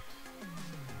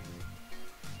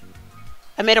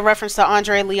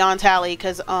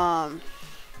 Because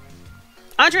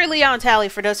Andre Leon Talley,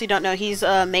 for those who don't know, he's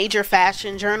a major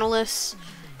fashion journalist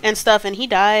and stuff, and he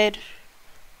died,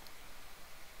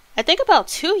 I think, about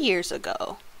 2 years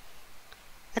ago.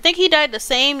 I think he died the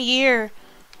same year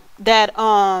that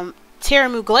Terry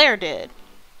Mugler did.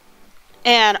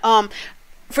 And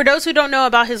for those who don't know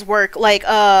about his work, like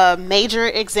a major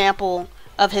example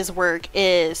of his work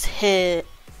is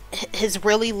his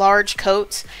really large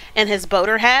coats and his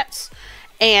boater hats.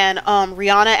 And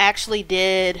Rihanna actually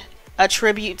did a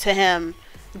tribute to him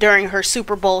during her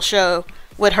Super Bowl show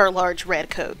with her large red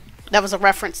coat. That was a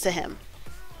reference to him.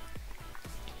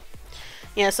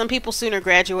 Yeah, some people sooner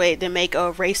graduate than make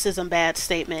a racism bad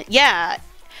statement. Yeah,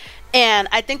 and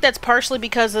I think that's partially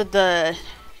because of the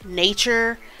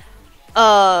nature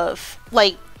of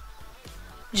like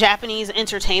Japanese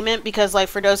entertainment, because like,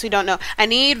 for those who don't know, I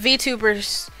need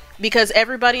VTubers, because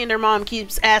everybody and their mom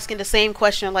keeps asking the same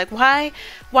question, like why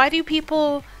do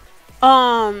people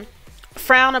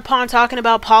frown upon talking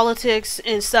about politics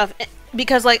and stuff?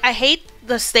 Because like, I hate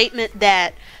the statement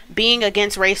that being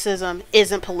against racism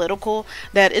isn't political,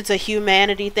 that it's a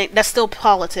humanity thing. That's still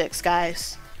politics,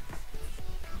 guys.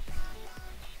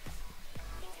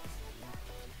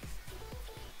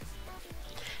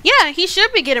 Yeah, he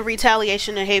should be getting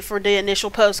retaliation and hate for the initial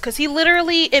post, because he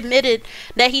literally admitted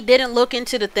that he didn't look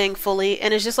into the thing fully,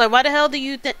 and it's just like, why the hell do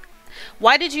you think,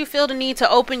 why did you feel the need to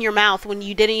open your mouth when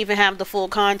you didn't even have the full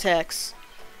context?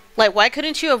 Like, why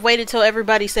couldn't you have waited till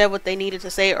everybody said what they needed to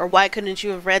say, or why couldn't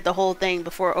you have read the whole thing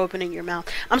before opening your mouth?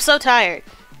 I'm so tired.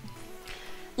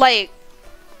 Like,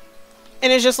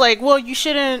 and it's just like, well, you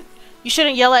shouldn't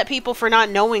yell at people for not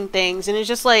knowing things. And it's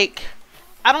just like,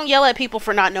 I don't yell at people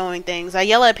for not knowing things. I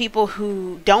yell at people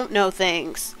who don't know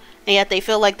things, and yet they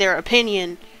feel like their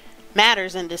opinion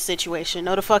matters in this situation.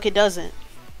 No, the fuck it doesn't.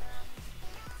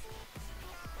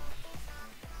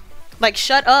 Like,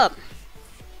 shut up.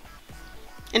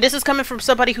 And this is coming from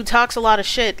somebody who talks a lot of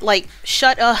shit. Like,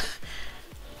 shut up.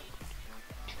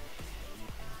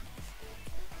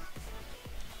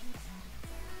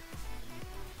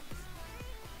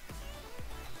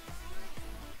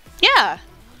 Yeah.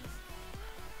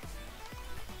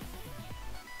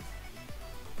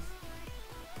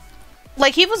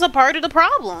 Like, he was a part of the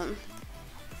problem.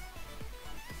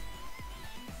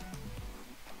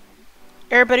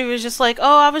 Everybody was just like,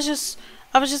 oh, I was just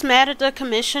mad at the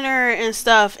commissioner and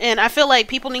stuff. And I feel like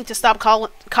people need to stop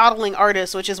coddling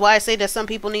artists, which is why I say that some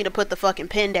people need to put the fucking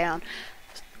pen down.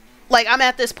 Like, I'm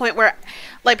at this point where,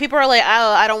 like, people are like,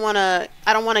 oh, I don't want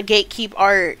to gatekeep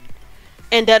art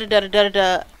and da da da da da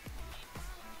da.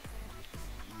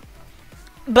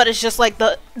 But it's just like,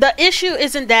 the issue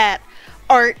isn't that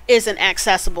art isn't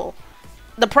accessible.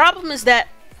 The problem is that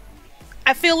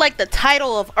I feel like the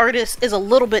title of artist is a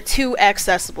little bit too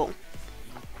accessible.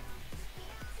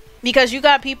 Because you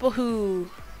got people who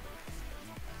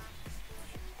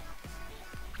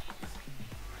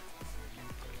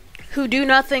do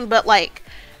nothing but like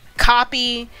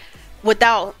copy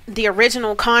without the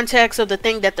original context of the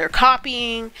thing that they're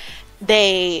copying.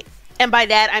 And by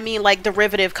that I mean like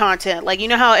derivative content. Like, you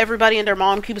know how everybody and their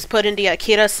mom keeps putting the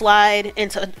Akira slide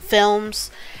into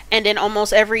films, and then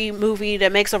almost every movie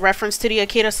that makes a reference to the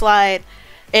Akira slide,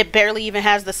 it barely even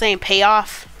has the same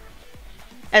payoff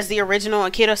as the original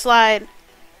Akira slide.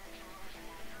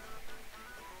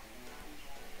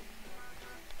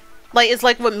 Like, it's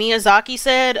like what Miyazaki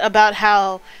said about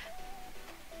how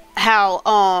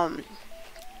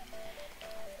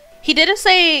he didn't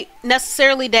say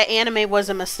necessarily that anime was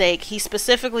a mistake. He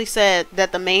specifically said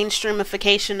that the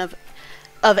mainstreamification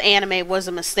of anime was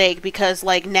a mistake, because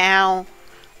like now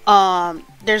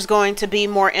There's going to be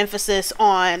more emphasis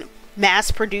on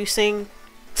mass producing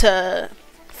to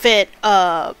fit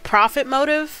a profit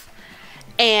motive,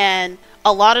 and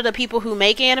a lot of the people who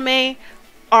make anime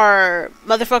are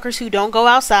motherfuckers who don't go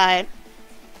outside.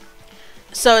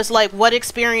 So it's like, what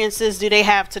experiences do they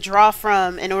have to draw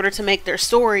from in order to make their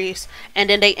stories? And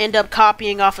then they end up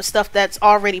copying off of stuff that's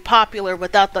already popular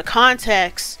without the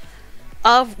context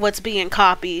of what's being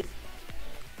copied.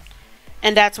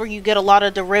 And that's where you get a lot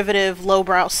of derivative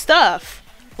lowbrow stuff.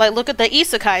 Like, look at the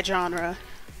isekai genre.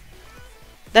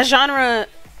 That genre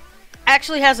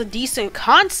actually has a decent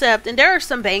concept, and there are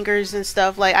some bangers and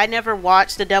stuff. Like, I never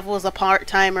watched The Devil is a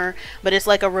Part-Timer, but it's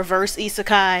like a reverse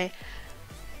isekai.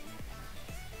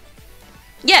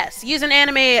 Yes, using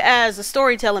anime as a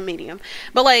storytelling medium.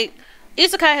 But like,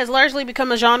 isekai has largely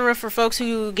become a genre for folks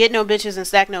who get no bitches and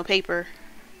stack no paper.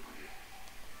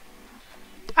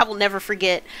 I will never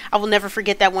forget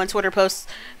that one Twitter post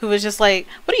who was just like,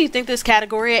 what do you think this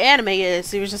category of anime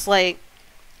is? He was just like,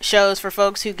 shows for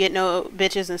folks who get no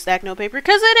bitches and stack no paper.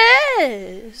 Because it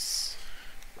is.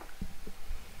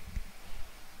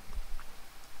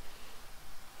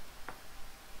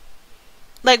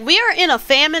 Like, we are in a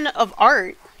famine of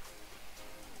art.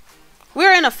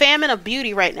 We're in a famine of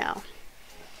beauty right now.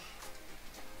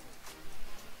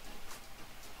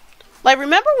 Like,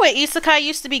 remember when isekai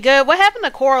used to be good? What happened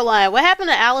to Coraline? What happened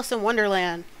to Alice in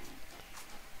Wonderland?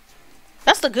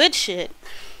 That's the good shit.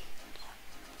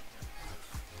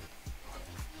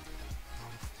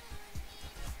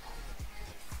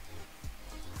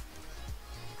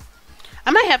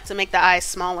 I might have to make the eyes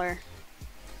smaller.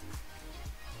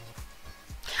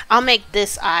 I'll make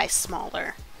this eye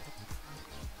smaller.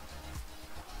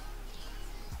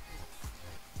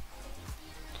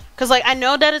 Cause like, I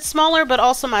know that it's smaller, but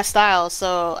also my style,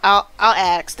 so I'll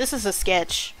ask. This is a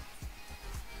sketch.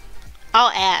 I'll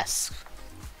ask.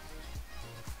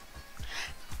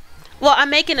 Well, I'm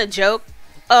making a joke.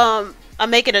 I'm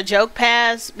making a joke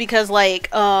pass because like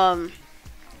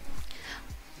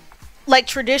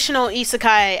traditional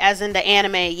isekai, as in the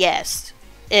anime, yes,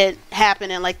 it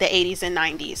happened in like the 80s and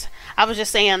 90s. I was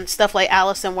just saying stuff like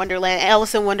Alice in Wonderland.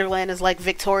 Alice in Wonderland is like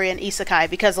Victorian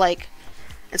isekai because like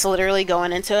it's literally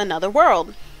going into another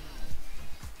world.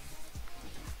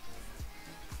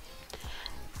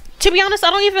 To be honest, I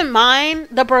don't even mind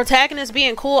the protagonist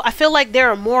being cool. I feel like there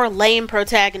are more lame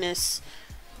protagonists.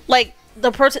 Like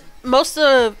most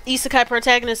of isekai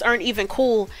protagonists aren't even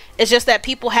cool. It's just that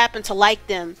people happen to like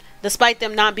them despite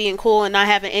them not being cool and not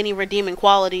having any redeeming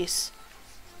qualities.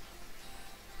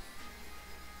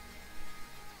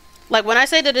 Like, when I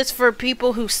say that it's for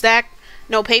people who stack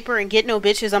no paper and get no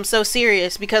bitches, I'm so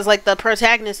serious, because like the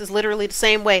protagonist is literally the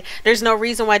same way. There's no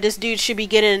reason why this dude should be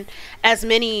getting as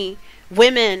many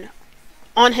women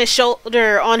on his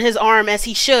shoulder, on his arm as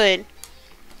he should,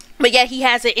 but yet he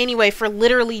has it anyway for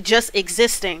literally just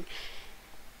existing.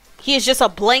 He is just a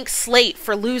blank slate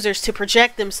for losers to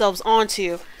project themselves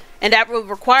onto, and that would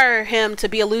require him to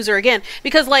be a loser again.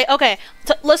 Because like, okay,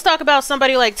 let's talk about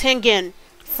somebody like Tengen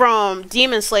from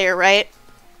Demon Slayer, right?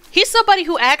 He's somebody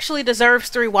who actually deserves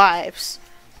 3 wives.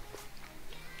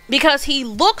 Because he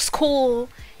looks cool.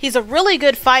 He's a really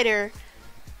good fighter.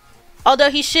 Although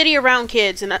he's shitty around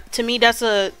kids. And to me, that's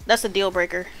a deal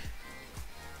breaker.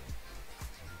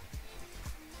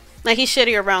 Like, he's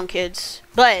shitty around kids.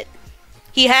 But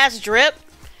he has drip.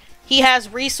 He has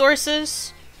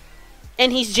resources.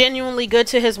 And he's genuinely good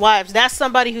to his wives. That's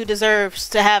somebody who deserves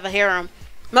to have a harem.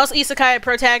 Most isekai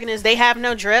protagonists, they have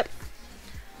no drip.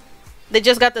 They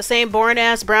just got the same boring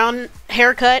ass brown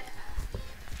haircut.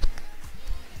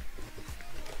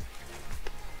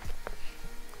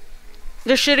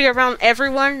 They're shitty around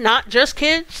everyone, not just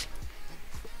kids.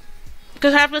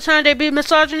 Because half the time they be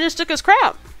misogynistic as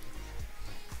crap.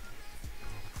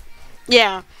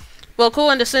 Yeah. Well,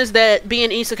 cool in the sense that being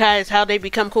isekai is how they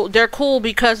become cool. They're cool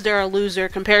because they're a loser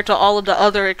compared to all of the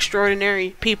other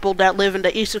extraordinary people that live in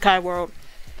the isekai world.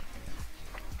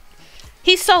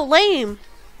 He's so lame.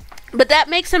 But that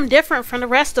makes him different from the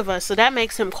rest of us, so that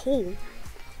makes him cool.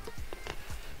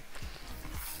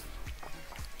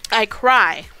 I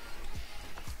cry.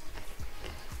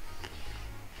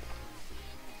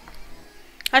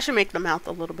 I should make the mouth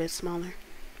a little bit smaller.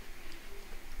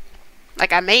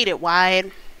 Like, I made it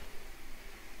wide.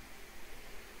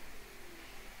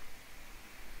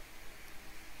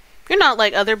 You're not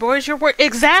like other boys, you're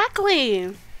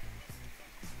exactly.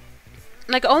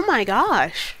 Like, oh my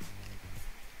gosh.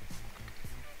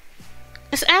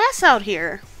 It's ass out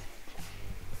here.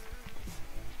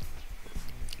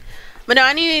 But no,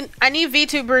 I need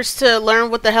VTubers to learn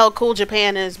what the hell Cool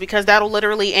Japan is, because that'll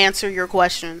literally answer your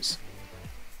questions.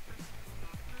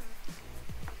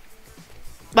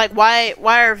 Like, why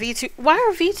are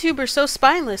VTubers so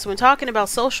spineless when talking about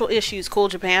social issues? Cool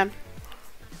Japan.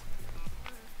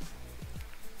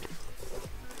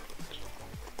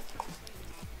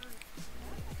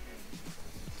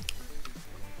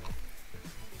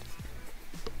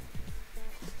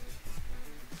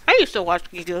 I used to watch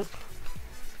Giga.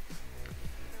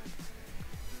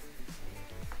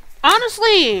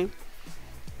 Honestly,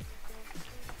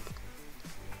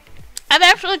 I've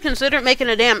actually considered making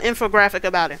a damn infographic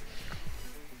about it.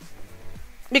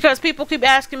 Because people keep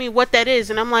asking me what that is,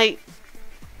 and I'm like,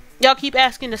 y'all keep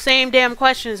asking the same damn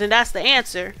questions, and that's the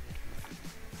answer.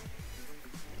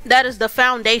 That is the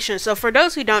foundation. So for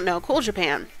those who don't know, Cool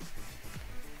Japan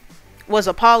was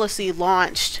a policy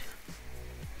launched.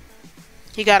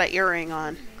 He got an earring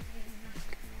on.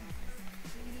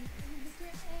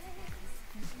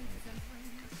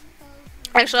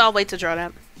 Actually, I'll wait to draw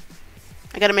that.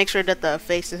 I gotta make sure that the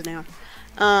face is down.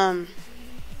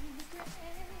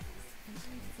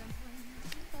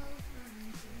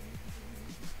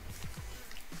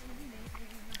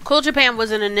 Cool Japan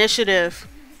was an initiative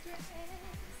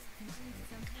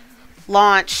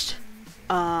launched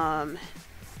after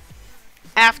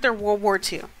World War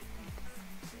II.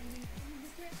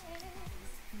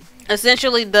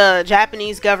 Essentially, the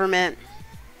Japanese government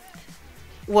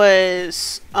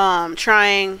was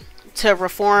trying to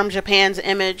reform Japan's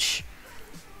image,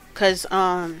 because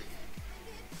a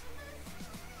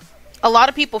lot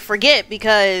of people forget,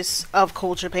 because of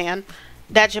Cool Japan,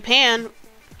 that Japan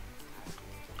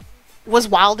was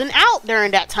wilding out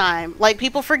during that time. Like,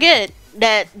 people forget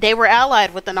that they were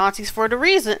allied with the Nazis for a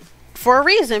reason,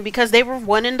 because they were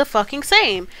one and the fucking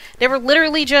same. They were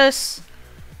literally just,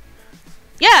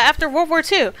 yeah, after World War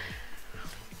II.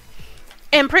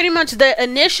 And pretty much the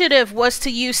initiative was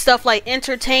to use stuff like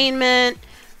entertainment,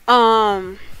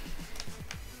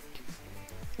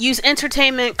 use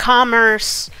entertainment,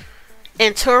 commerce,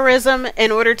 and tourism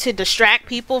in order to distract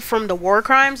people from the war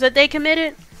crimes that they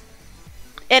committed.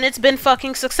 And it's been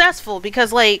fucking successful,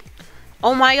 because, like,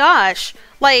 oh my gosh,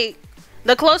 like,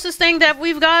 the closest thing that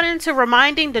we've gotten to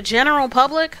reminding the general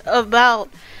public about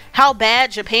how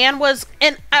bad Japan was.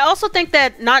 And I also think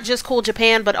that not just Cool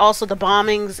Japan, but also the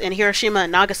bombings in Hiroshima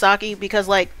and Nagasaki, because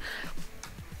like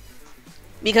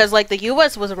the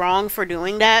US was wrong for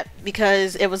doing that,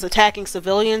 because it was attacking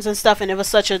civilians and stuff, and it was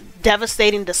such a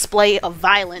devastating display of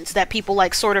violence that people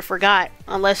like sort of forgot,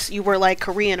 unless you were like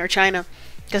Korean or China,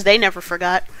 because they never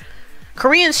forgot.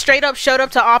 Koreans straight up showed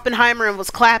up to Oppenheimer and was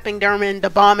clapping during the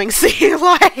bombing scene.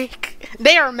 Like,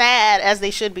 they are mad, as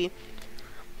they should be.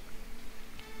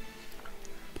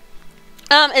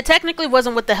 It technically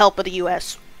wasn't with the help of the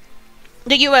US.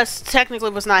 The US technically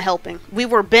was not helping. We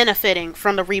were benefiting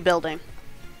from the rebuilding.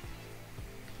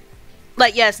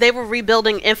 Like, yes, they were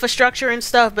rebuilding infrastructure and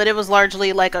stuff, but it was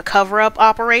largely like a cover-up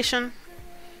operation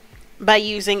by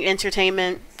using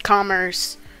entertainment,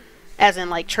 commerce, as in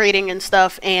like trading and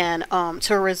stuff, and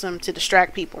tourism to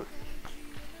distract people.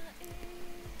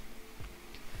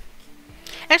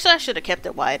 Actually, I should have kept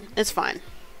it wide. It's fine.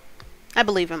 I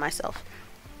believe in myself.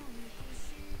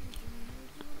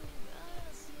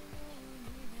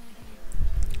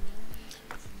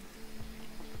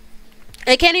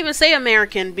 I can't even say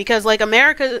American, because like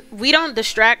America, we don't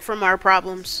distract from our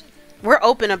problems. We're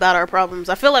open about our problems.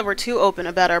 I feel like we're too open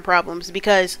about our problems,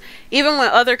 because even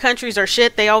when other countries are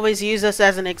shit, they always use us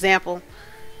as an example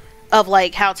of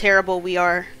like how terrible we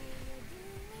are.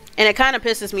 And it kind of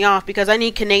pisses me off, because I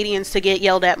need Canadians to get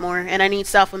yelled at more, and I need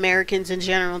South Americans in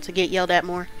general to get yelled at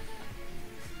more.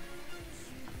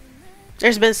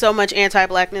 There's been so much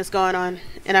anti-blackness going on,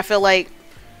 and I feel like,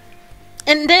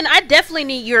 and then I definitely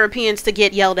need Europeans to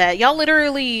get yelled at. Y'all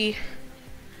literally,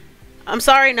 I'm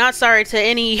sorry, not sorry to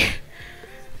any.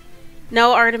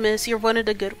 No, Artemis, you're one of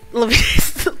the good. Let me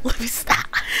stop.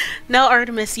 No,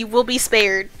 Artemis, you will be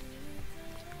spared.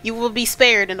 You will be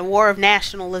spared in the war of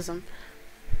nationalism.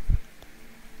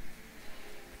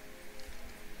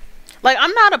 Like,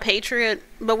 I'm not a patriot,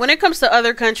 but when it comes to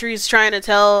other countries trying to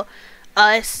tell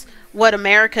us what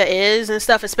America is and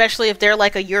stuff, especially if they're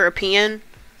like a European,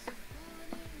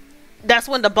 that's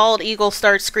when the bald eagle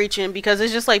starts screeching, because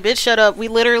it's just like, bitch, shut up. We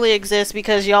literally exist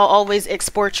because y'all always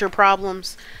export your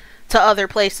problems to other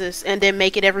places and then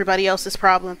make it everybody else's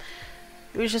problem.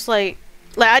 It was just like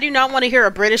I do not want to hear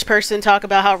a British person talk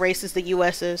about how racist the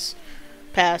US is.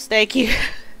 Pass. Thank you.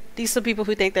 These are people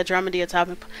who think that Dramedy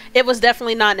Atomic. It was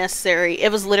definitely not necessary.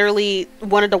 It was literally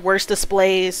one of the worst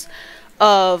displays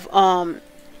of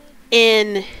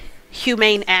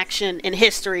inhumane action in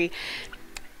history.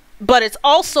 But it's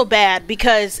also bad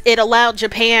because it allowed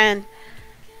Japan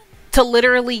to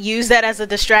literally use that as a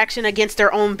distraction against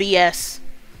their own BS.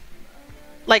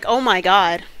 Like, oh my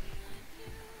god.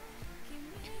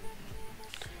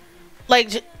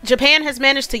 Like, Japan has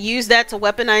managed to use that to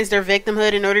weaponize their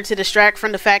victimhood in order to distract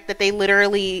from the fact that they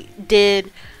literally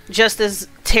did just as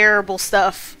terrible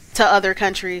stuff to other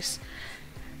countries.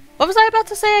 What was I about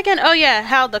to say again? Oh yeah,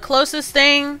 how the closest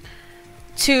thing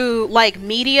to, like,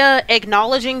 media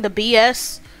acknowledging the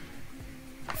BS,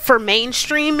 for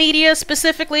mainstream media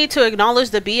specifically to acknowledge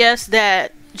the BS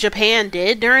that Japan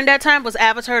did during that time, was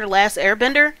Avatar: The Last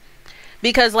Airbender.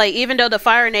 Because, like, even though the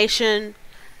Fire Nation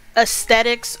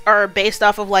aesthetics are based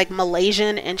off of, like,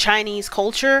 Malaysian and Chinese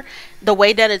culture, the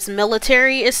way that its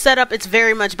military is set up, it's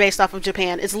very much based off of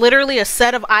Japan. It's literally a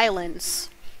set of islands.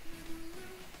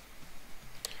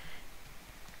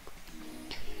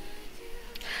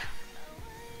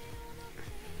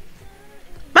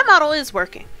 My model is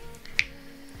working.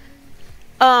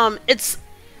 It's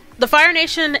the Fire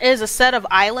Nation is a set of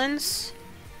islands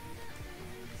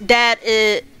that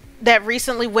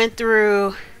recently went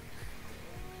through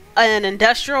an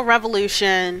industrial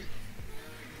revolution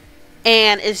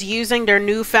and is using their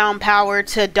newfound power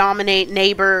to dominate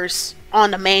neighbors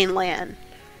on the mainland.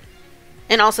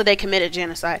 And also they committed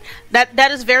genocide.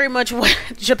 That is very much what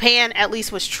Japan at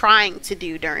least was trying to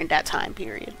do during that time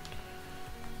period.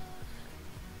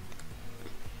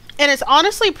 And it's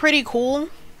honestly pretty cool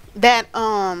that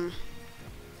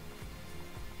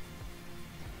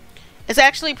it's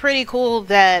actually pretty cool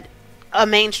that a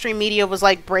mainstream media was,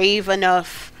 like, brave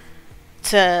enough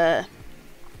to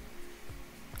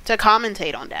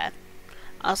commentate on that.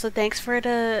 Also, thanks for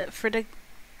the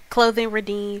clothing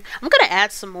redeem. I'm gonna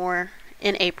add some more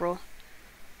in April.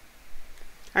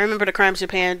 I remember the crimes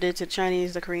Japan did to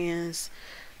Chinese, the Koreans,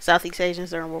 Southeast Asians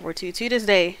during World War II. To this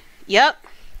day. Yup.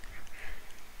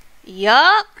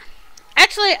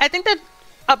 Actually, I think that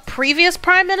a previous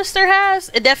prime minister has.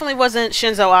 It definitely wasn't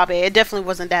Shinzo Abe. It definitely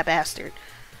wasn't that bastard.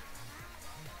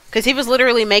 Because he was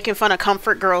literally making fun of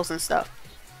comfort girls and stuff.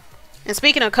 And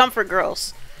speaking of comfort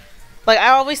girls, like, I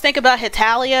always think about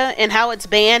Hetalia and how it's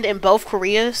banned in both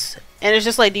Koreas. And it's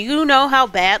just like, do you know how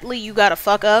badly you gotta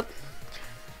fuck up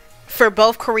for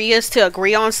both Koreas to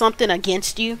agree on something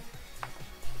against you?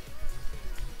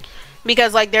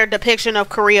 Because, like, their depiction of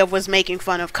Korea was making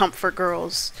fun of comfort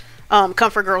girls.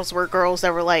 Comfort girls were girls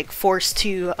that were, like, forced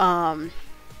to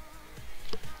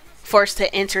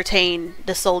entertain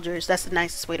the soldiers. That's the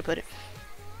nicest way to put it.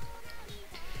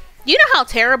 You know how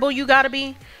terrible you gotta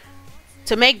be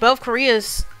to make both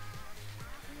Koreas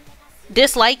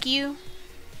dislike you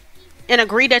and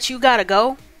agree that you gotta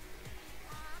go?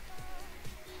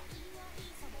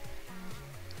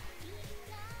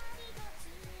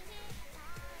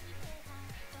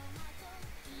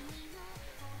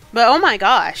 But oh my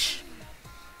gosh.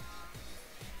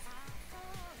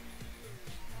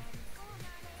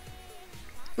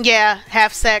 Yeah,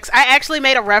 have sex. I actually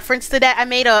made a reference to that. I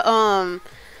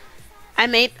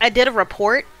did a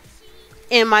report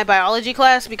in my biology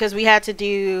class because we had to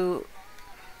do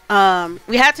a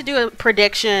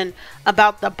prediction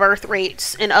about the birth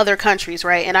rates in other countries,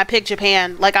 right? And I picked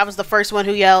Japan. Like, I was the first one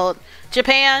who yelled,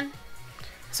 Japan.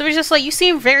 So it's just like, you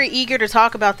seem very eager to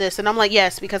talk about this. And I'm like,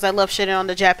 yes, because I love shitting on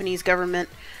the Japanese government.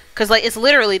 Because, like, it's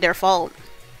literally their fault.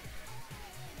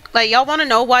 Like, y'all want to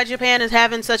know why Japan is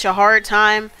having such a hard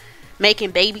time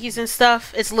making babies and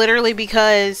stuff? It's literally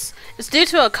because it's due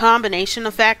to a combination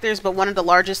of factors, but one of the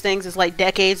largest things is, like,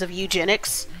 decades of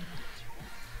eugenics.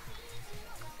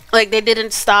 Like, they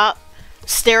didn't stop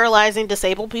sterilizing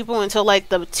disabled people until, like,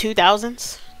 the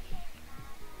 2000s.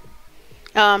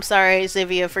 Oh, I'm sorry,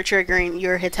 Zivia, for triggering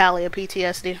your Hetalia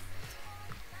PTSD.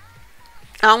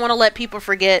 I don't want to let people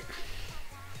forget.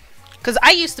 Because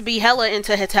I used to be hella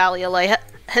into Hetalia. Like,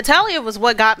 Hetalia was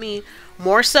what got me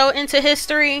more so into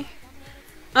history.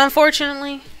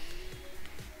 Unfortunately.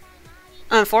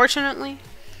 And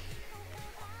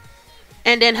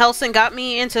then Helsing got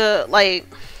me into, like...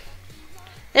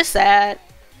 It's sad.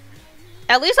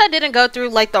 At least I didn't go through,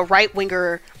 like, the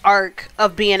right-winger arc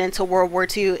of being into World War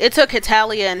II. It took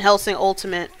Hetalia and Helsing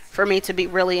Ultimate for me to be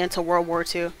really into World War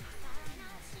II.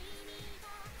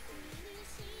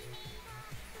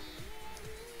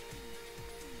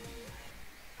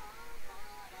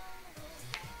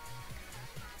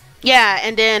 Yeah,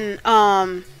 and then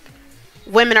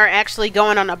women are actually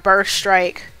going on a birth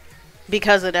strike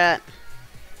because of that.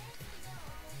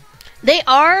 They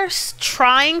are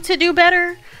trying to do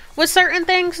better with certain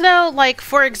things, though. Like,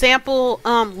 for example,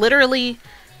 literally,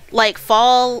 like,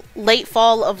 late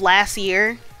fall of last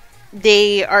year,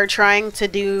 they are trying to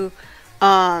do,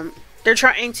 they're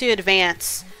trying to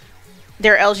advance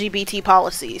their LGBT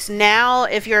policies. Now,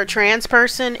 if you're a trans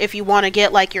person, if you want to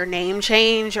get like your name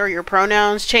changed or your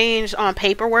pronouns changed on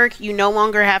paperwork, you no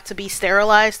longer have to be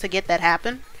sterilized to get that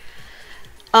happen.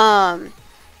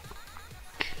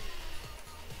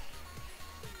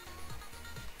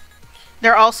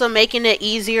 They're also making it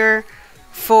easier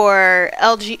for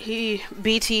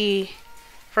LGBT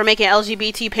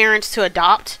parents to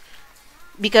adopt,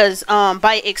 because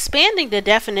by expanding the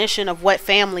definition of what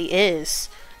family is,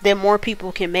 then more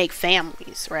people can make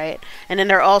families, right? And then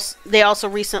they also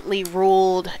recently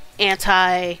ruled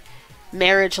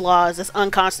anti-marriage laws as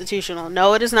unconstitutional.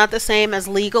 No, it is not the same as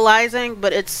legalizing,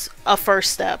 but it's a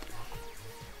first step.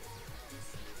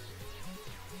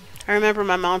 I remember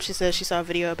my mom, she said she saw a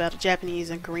video about a Japanese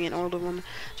and Korean older woman.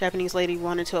 Japanese lady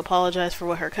wanted to apologize for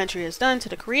what her country has done to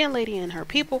the Korean lady and her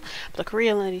people. But the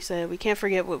Korean lady said, we can't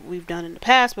forget what we've done in the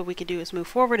past, but we can do is move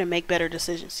forward and make better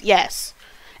decisions. Yes.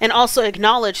 And also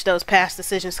acknowledge those past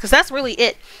decisions, because that's really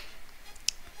it.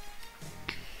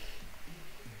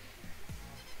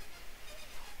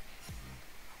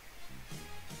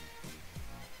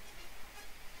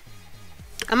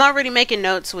 I'm already making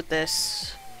notes with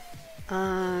this.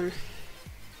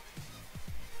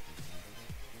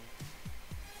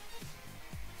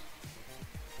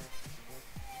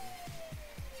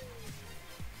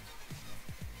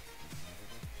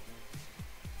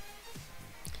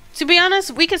 To be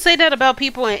honest, we could say that about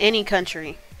people in any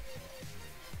country.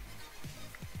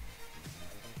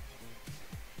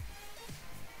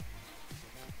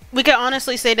 We could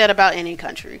honestly say that about any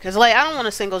country. Because, like, I don't want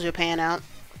to single Japan out.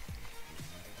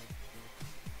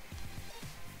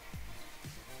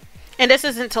 And this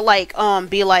isn't to, like,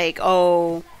 be like,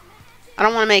 oh, I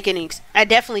don't want to make any... I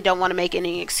definitely don't want to make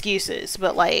any excuses.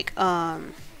 But, like, how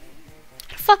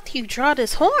the fuck do you draw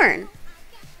this horn?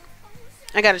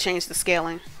 I gotta change the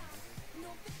scaling.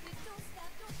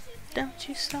 Don't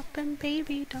you stop and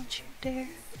baby, don't you dare.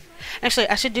 Actually,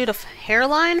 I should do the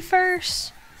hairline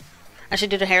first.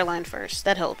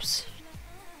 That helps.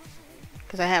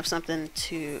 Because I have something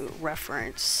to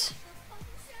reference.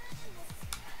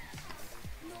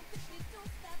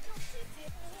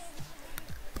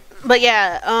 But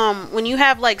yeah, when you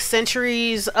have like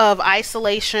centuries of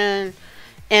isolation,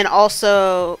 and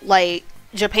also like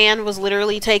Japan was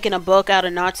literally taking a book out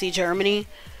of Nazi Germany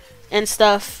and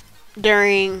stuff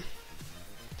during...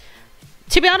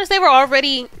 To be honest, they were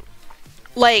already...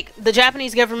 Like, the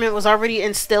Japanese government was already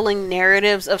instilling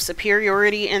narratives of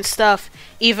superiority and stuff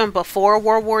even before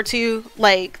World War II.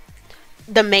 Like,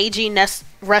 the Meiji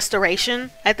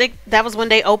Restoration. I think that was when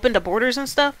they opened the borders and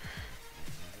stuff.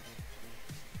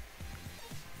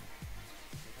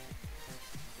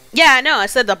 Yeah, I know. I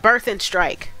said the birthing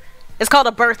strike. It's called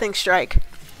a birthing strike.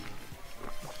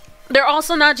 They're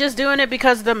also not just doing it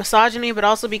because of the misogyny, but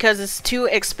also because it's too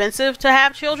expensive to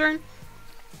have children.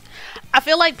 I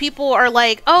feel like people are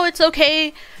like, oh, it's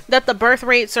okay that the birth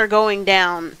rates are going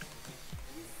down.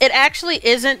 It actually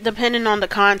isn't, depending on the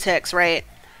context, right?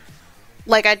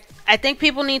 Like, I think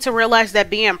people need to realize that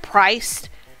being priced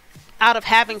out of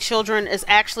having children is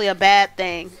actually a bad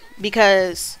thing,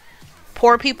 because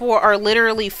poor people are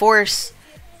literally forced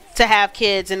to have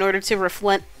kids in order to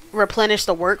replenish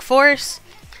the workforce.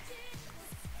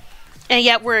 And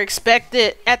yet we're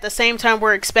expected, at the same time,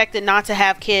 we're expected not to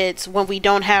have kids when we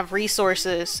don't have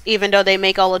resources, even though they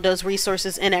make all of those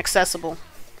resources inaccessible.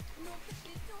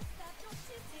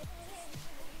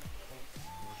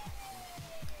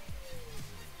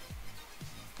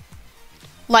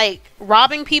 Like,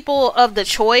 robbing people of the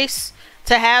choice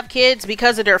to have kids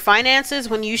because of their finances,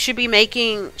 when you should be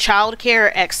making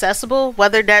childcare accessible,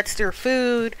 whether that's through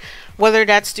food, whether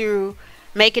that's through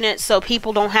making it so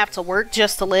people don't have to work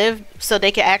just to live, so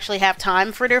they can actually have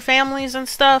time for their families and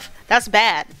stuff. That's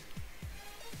bad.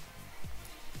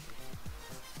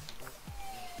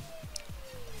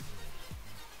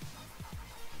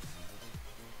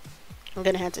 I'm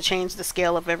gonna have to change the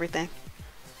scale of everything.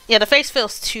 Yeah, the face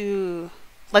feels too...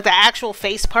 Like, the actual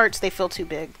face parts, they feel too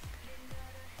big.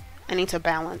 I need to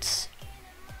balance.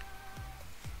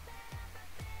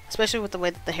 Especially with the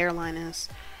way that the hairline is.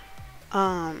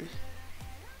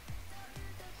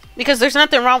 Because there's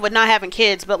nothing wrong with not having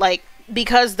kids, but like,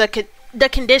 because the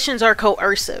conditions are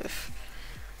coercive.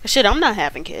 Shit, I'm not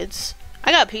having kids.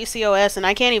 I got PCOS and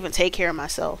I can't even take care of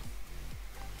myself.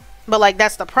 But like,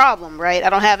 that's the problem, right? I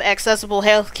don't have accessible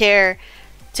health care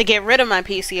to get rid of my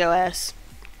PCOS.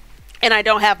 And I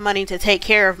don't have money to take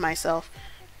care of myself.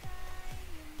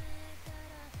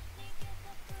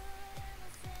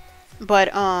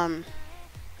 But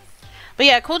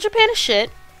yeah, Cool Japan is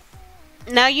shit.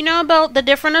 Now you know about the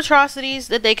different atrocities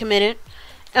that they committed.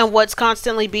 and what's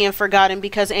constantly being forgotten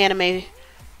because anime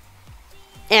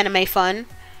fun.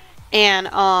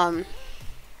 And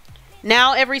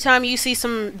now every time you see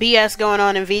some BS going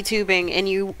on in VTubing and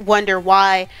you wonder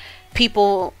why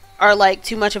people are like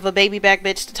too much of a baby back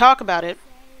bitch to talk about it,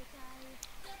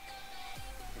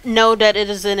 know that it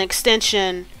is an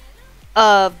extension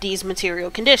of these material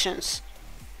conditions.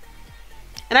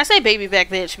 And I say baby back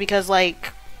bitch because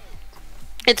like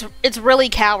it's really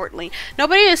cowardly.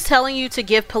 Nobody is telling you to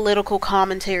give political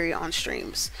commentary on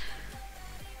streams.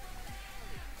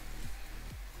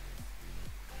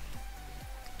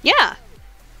 Yeah.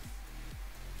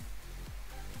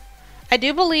 I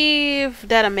do believe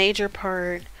that a major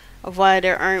part of why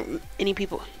there aren't any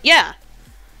people... Yeah.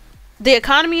 The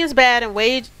economy is bad and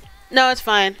wage... No, it's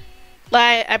fine.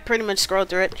 I pretty much scrolled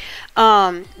through it.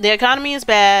 The economy is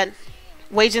bad.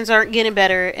 Wages aren't getting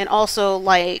better. And also,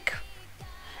 like...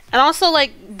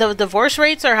 the divorce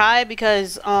rates are high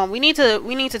because we need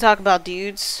to talk about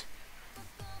dudes.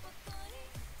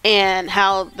 And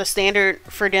how the standard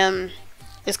for them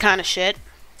is kind of shit.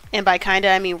 And by kinda,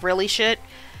 I mean really shit.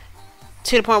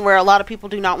 To the point where a lot of people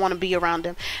do not want to be around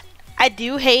them. I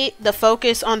do hate the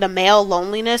focus on the male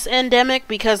loneliness endemic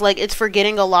because like it's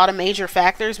forgetting a lot of major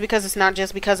factors, because it's not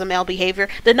just because of male behavior.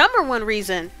 The number one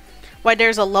reason why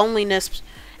there's a loneliness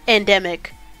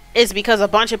endemic is because a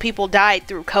bunch of people died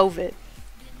through COVID.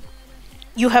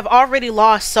 You have already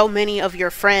lost so many of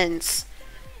your friends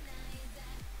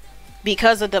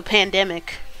because of the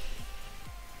pandemic.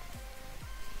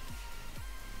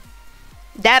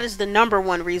 That is the number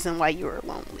one reason why you are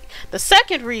lonely. The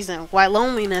second reason why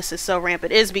loneliness is so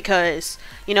rampant is because,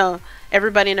 you know,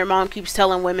 everybody and their mom keeps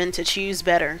telling women to choose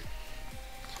better.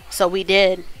 So we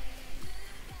did.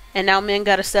 And now men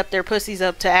gotta step their pussies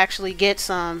up to actually get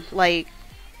some. Like,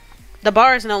 the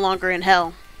bar is no longer in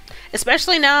hell.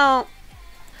 Especially now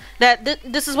that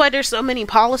this is why there's so many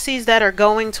policies that are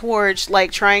going towards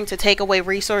like trying to take away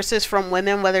resources from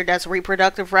women, whether that's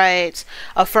reproductive rights,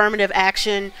 affirmative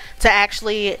action, to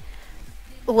actually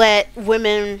let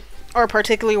women, or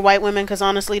particularly white women, because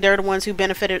honestly they're the ones who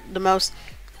benefited the most,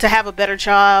 to have a better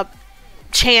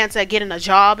chance at getting a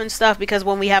job and stuff, because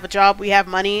when we have a job we have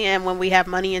money, and when we have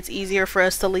money it's easier for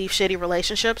us to leave shitty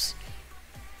relationships.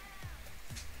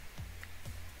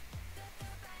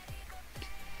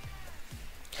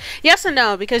 Yes and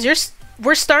no, because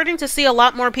we're starting to see a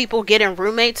lot more people getting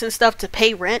roommates and stuff to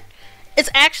pay rent. It's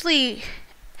actually,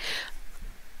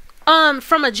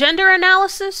 from a gender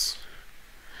analysis,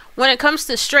 when it comes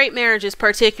to straight marriages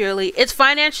particularly, it's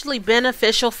financially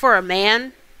beneficial for a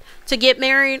man to get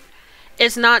married.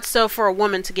 It's not so for a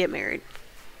woman to get married.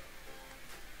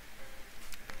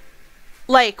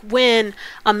 Like, when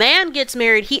a man gets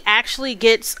married, he actually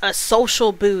gets a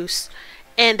social boost.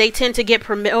 And they tend to get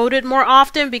promoted more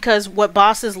often, because what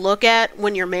bosses look at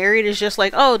when you're married is just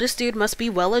like, oh, this dude must be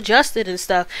well adjusted and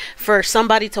stuff, for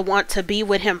somebody to want to be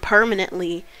with him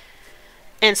permanently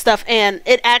and stuff. And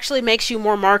it actually makes you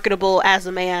more marketable as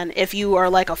a man if you are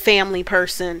like a family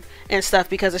person and stuff,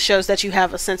 because it shows that you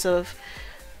have a sense of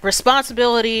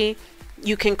responsibility,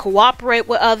 you can cooperate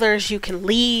with others, you can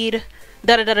lead,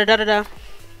 da da da da da da.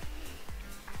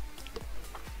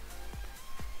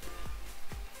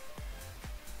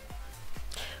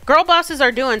 Girl bosses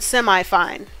are doing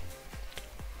semi-fine.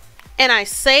 And I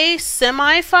say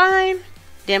semi-fine.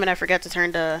 Damn it, I forgot to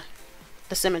turn the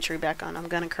symmetry back on. I'm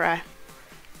gonna cry.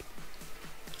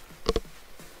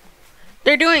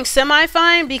 They're doing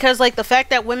semi-fine because, like, the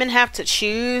fact that women have to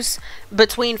choose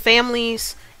between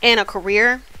families and a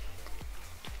career,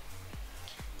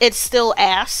 it's still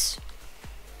ass.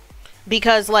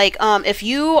 Because, like, if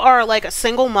you are, like, a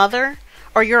single mother,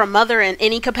 or you're a mother in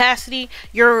any capacity,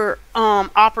 your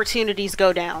opportunities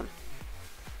go down.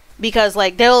 Because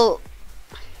like they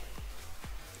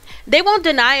won't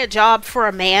deny a job for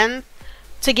a man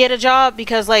to get a job,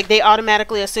 because like they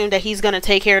automatically assume that he's going to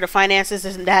take care of the finances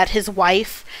and that his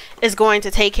wife is going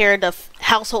to take care of the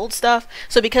household stuff.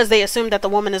 So because they assume that the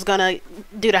woman is going to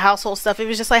do the household stuff, it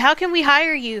was just like, how can we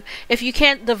hire you if you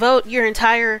can't devote your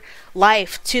entire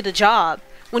life to the job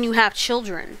when you have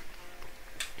children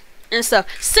and stuff?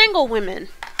 Single women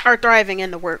are thriving in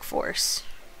the workforce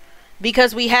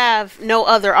because we have no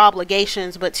other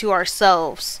obligations but to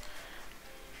ourselves.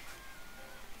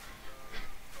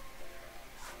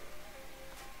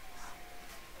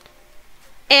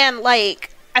 And like,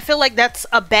 I feel like that's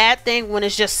a bad thing when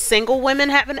it's just single women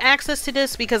having access to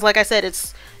this, because like I said,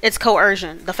 it's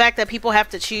coercion. The fact that people have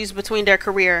to choose between their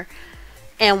career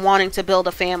and wanting to build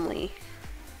a family,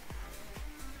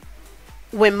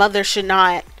 when mothers should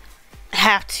not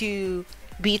have to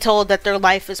be told that their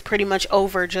life is pretty much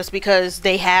over just because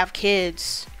they have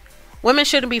kids. Women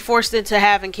shouldn't be forced into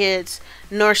having kids,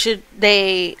 nor should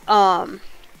they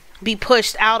be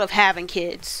pushed out of having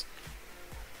kids.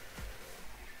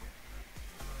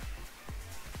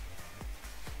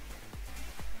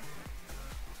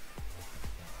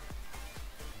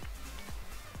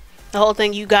 The whole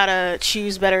thing, you gotta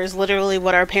choose better, is literally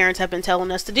what our parents have been telling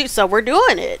us to do. So we're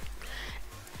doing it.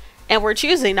 And we're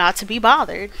choosing not to be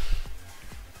bothered.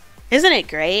 Isn't it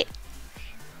great?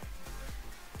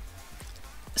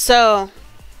 So,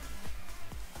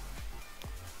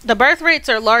 the birth rates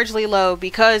are largely low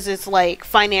because it's like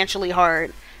financially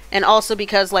hard. And also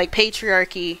because like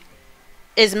patriarchy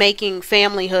is making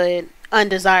familyhood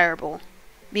undesirable.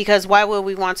 Because why would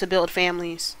we want to build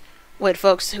families with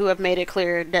folks who have made it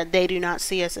clear that they do not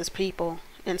see us as people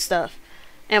and stuff?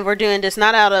 And we're doing this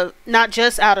not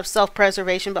just out of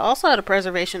self-preservation, but also out of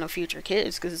preservation of future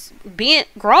kids, because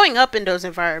growing up in those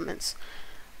environments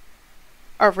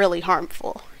are really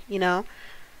harmful, you know?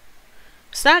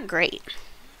 It's not great.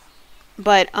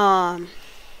 But I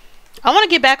want to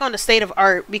get back on the state of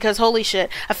art, because holy shit,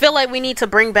 I feel like we need to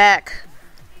bring back,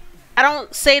 I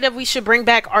don't say that we should bring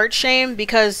back art shame,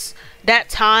 because that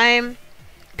time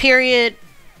period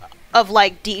of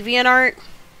like deviant art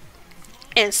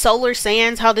and Solar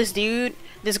Sands, how this dude,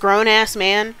 this grown-ass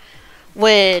man,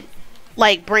 would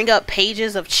like bring up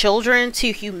pages of children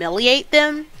to humiliate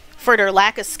them for their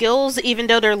lack of skills, even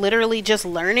though they're literally just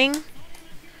learning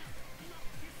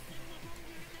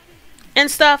and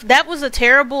stuff. That was a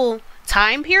terrible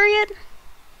time period.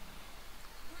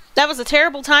 That was a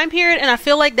terrible time period, and I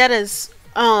feel like that has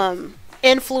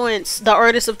influenced the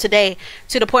artists of today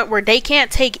to the point where they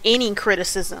can't take any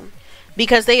criticism,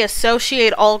 because they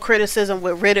associate all criticism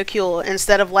with ridicule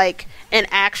instead of like an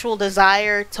actual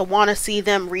desire to want to see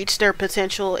them reach their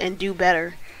potential and do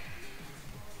better.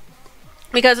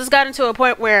 Because it's gotten to a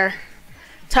point where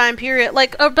time period,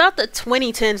 like about the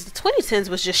 2010s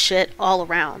was just shit all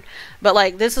around. But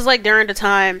like this is like during the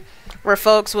time where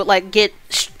folks would like get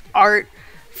art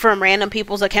from random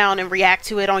people's account and react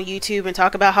to it on YouTube and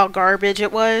talk about how garbage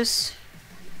it was.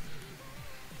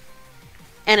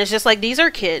 And it's just like, these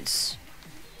are kids.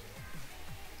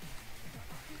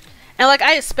 And like,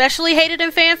 I especially hate it in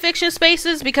fan fiction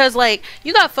spaces, because like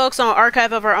you got folks on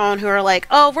Archive of Our Own who are like,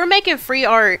 oh, we're making free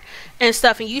art and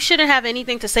stuff, and you shouldn't have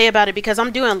anything to say about it because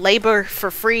I'm doing labor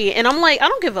for free. And I'm like, I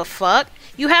don't give a fuck.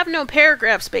 You have no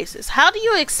paragraph spaces. How do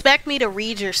you expect me to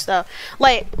read your stuff?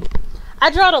 Like, I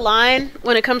draw the line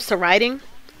when it comes to writing.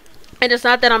 And it's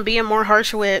not that I'm being more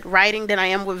harsh with writing than I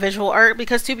am with visual art,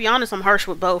 because to be honest, I'm harsh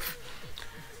with both.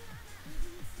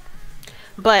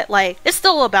 But like, it's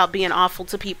still about being awful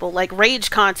to people. Like, rage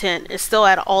content is still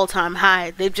at an all-time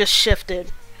high. They've just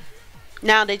shifted.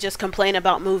 Now they just complain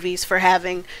about movies for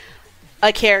having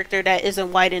a character that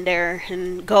isn't white in there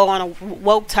and go on a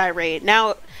woke tirade.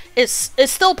 Now it's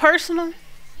still personal,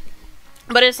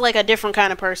 but it's like a different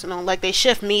kind of personal. Like, they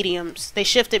shift mediums. They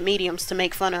shifted mediums to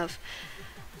make fun of.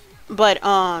 But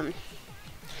I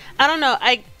don't know.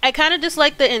 I kind of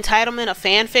dislike the entitlement of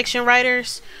fan fiction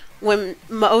writers, when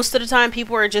most of the time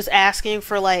people are just asking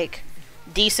for like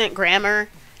decent grammar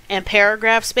and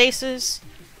paragraph spaces,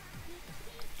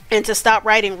 and to stop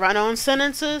writing run-on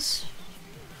sentences,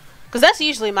 because that's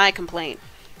usually my complaint.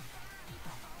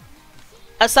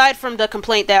 Aside from the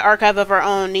complaint that Archive of Our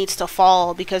Own needs to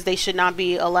fall because they should not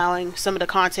be allowing some of the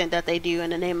content that they do in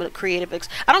the name of creative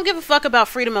I don't give a fuck about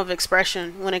freedom of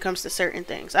expression when it comes to certain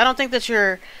things. I don't think that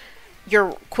your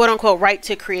quote-unquote right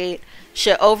to create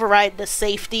should override the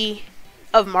safety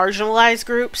of marginalized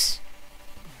groups.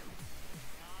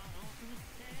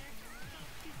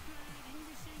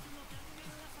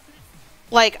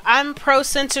 Like, I'm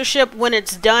pro-censorship when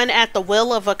it's done at the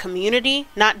will of a community,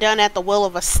 not done at the will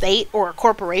of a state or a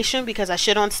corporation, because I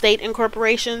shit on states and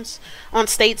corporations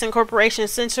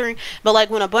censoring. But like,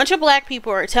 when a bunch of black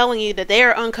people are telling you that they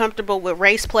are uncomfortable with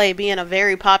race play being a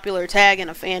very popular tag in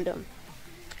a fandom,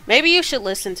 maybe you should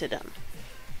listen to them.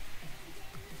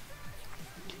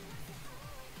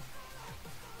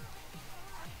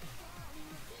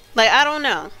 Like, I don't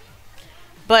know.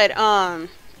 But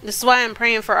this is why I'm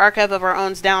praying for Archive of Our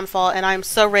Own's downfall, and I'm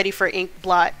so ready for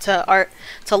Inkblot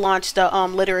to launch the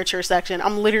literature section.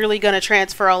 I'm literally gonna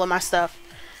transfer all of my stuff.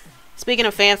 Speaking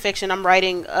of fan fiction, I'm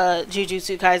writing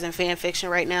Jujutsu Kaisen fan fiction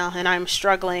right now, and I'm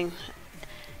struggling.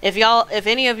 If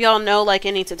any of y'all know like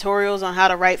any tutorials on how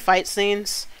to write fight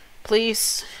scenes,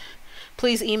 please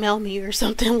email me or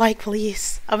something. Like,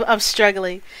 please. I'm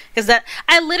struggling, because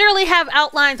I literally have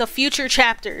outlines of future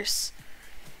chapters.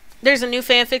 There's a new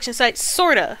fan fiction site,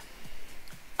 sorta.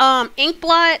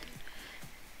 Inkblot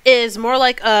is more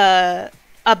like a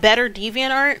better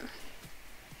DeviantArt,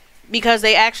 because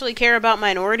they actually care about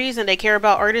minorities and they care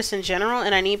about artists in general,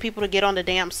 and I need people to get on the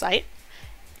damn site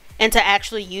and to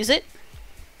actually use it.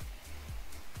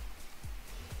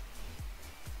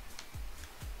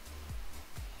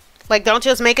 Like, don't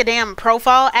just make a damn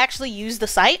profile, actually use the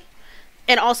site,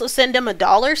 and also send them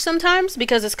 $1 sometimes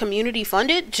because it's community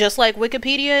funded, just like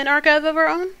Wikipedia and Archive of Our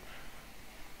Own.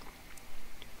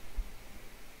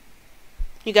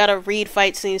 You gotta read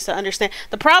fight scenes to understand.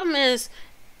 The problem is,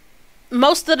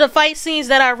 most of the fight scenes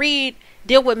that I read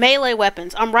deal with melee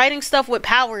weapons. I'm writing stuff with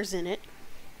powers in it.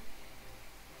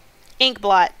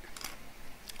 Inkblot.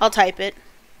 I'll type it.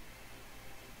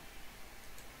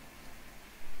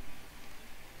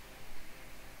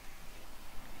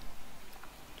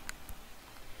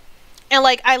 And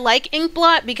like, I like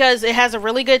Inkblot because it has a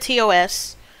really good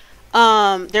TOS.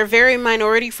 They're very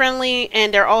minority friendly,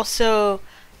 and they're also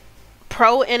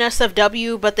pro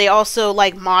NSFW, but they also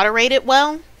like moderate it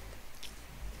well.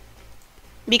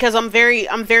 Because I'm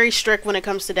very strict when it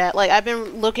comes to that. Like, I've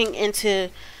been looking into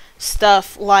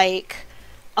stuff like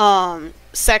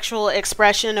sexual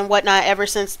expression and whatnot ever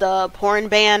since the porn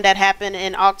ban that happened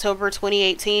in October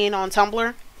 2018 on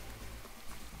Tumblr.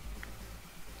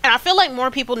 And I feel like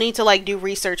more people need to like do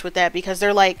research with that, because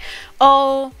they're like,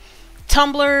 oh,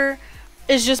 Tumblr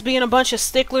is just being a bunch of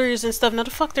sticklers and stuff. No, the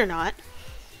fuck they're not.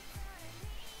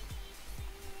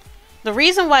 The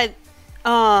reason why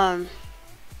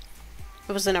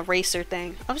it was an eraser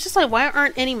thing, I was just like, why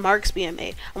aren't any marks being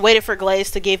made? I'm waiting for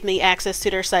Glaze to give me access to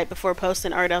their site before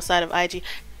posting art outside of IG.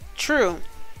 True.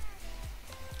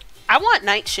 I want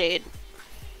Nightshade,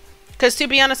 because to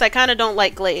be honest, I kind of don't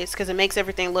like Glaze because it makes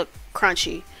everything look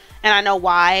crunchy, and I know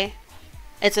why.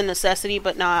 It's a necessity,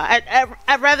 but nah,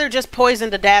 I'd rather just poison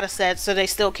the data set so they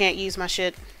still can't use my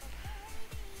shit.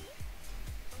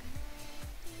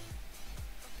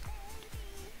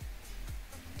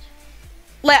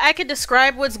 Like, I could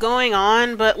describe what's going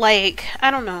on, but like, I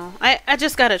don't know. I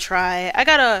just gotta try. I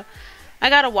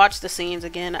gotta watch the scenes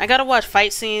again. I gotta watch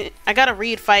fight scene. I gotta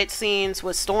read fight scenes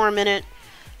with Storm in it,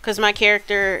 because my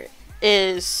character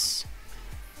is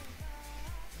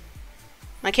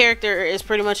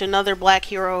pretty much another black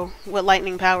hero with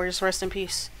lightning powers. Rest in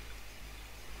peace.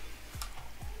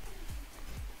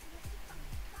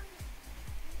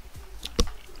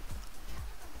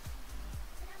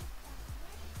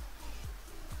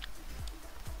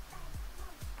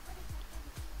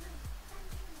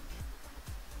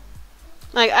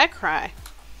 Like, I cry.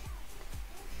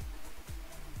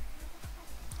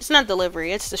 It's not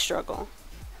delivery, it's the struggle.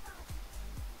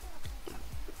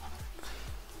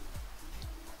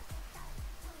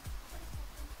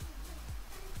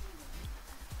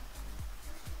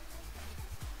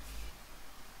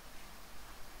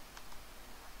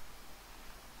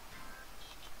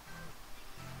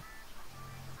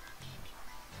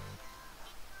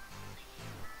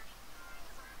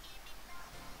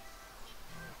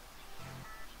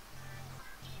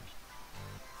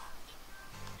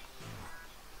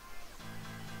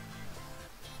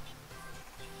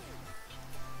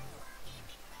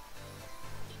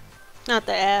 Not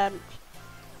the ad.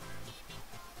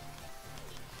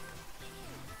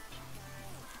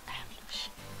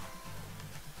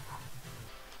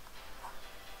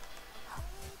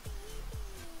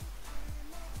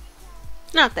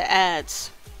 Not the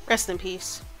ads. Rest in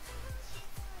peace.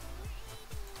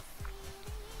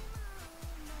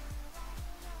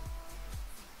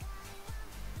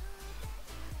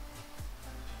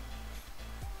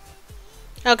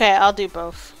 Okay, I'll do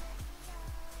both.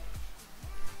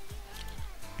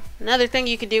 Another thing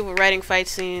you could do with writing fight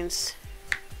scenes,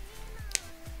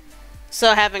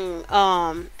 so having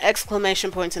exclamation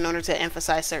points in order to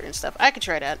emphasize certain stuff. I could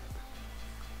try that.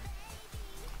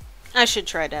 I should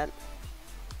try that.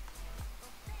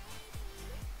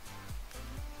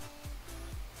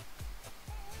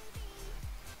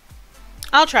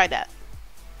 I'll try that.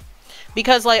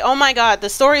 Because, like, oh my god, the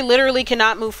story literally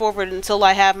cannot move forward until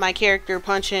I have my character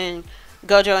punching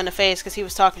Gojo in the face because he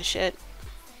was talking shit.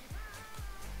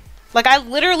 Like, I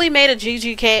literally made a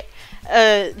Jujutsu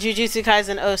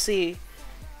Kaisen OC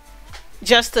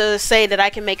just to say that I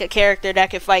can make a character that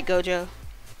can fight Gojo.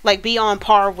 Like, be on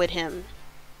par with him.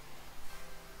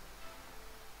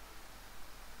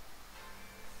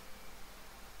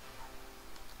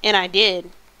 And I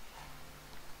did.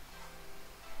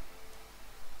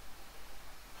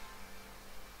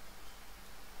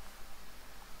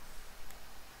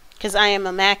 Because I am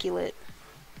immaculate.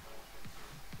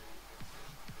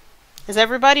 Is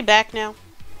everybody back now?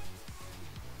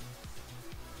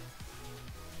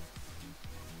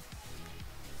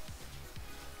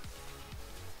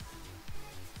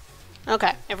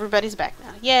 Okay, everybody's back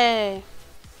now. Yay.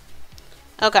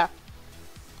 Okay.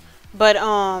 But,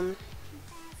 I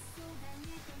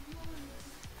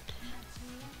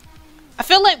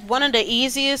feel like one of the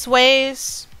easiest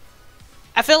ways,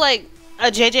 I feel like a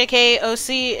JJK OC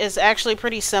is actually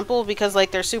pretty simple because,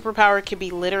 like, their superpower could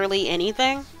be literally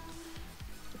anything.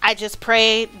 I just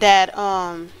pray that,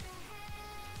 I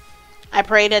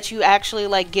pray that you actually,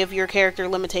 like, give your character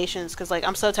limitations, because, like,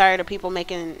 I'm so tired of people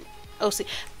making OC.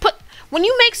 When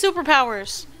you make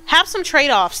superpowers, have some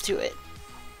trade-offs to it.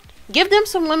 Give them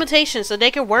some limitations so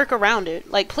they can work around it.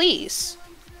 Like, please.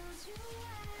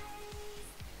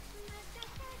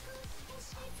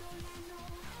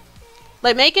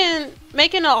 Like, making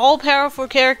an all-powerful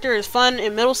character is fun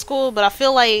in middle school, but I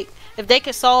feel like if they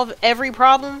could solve every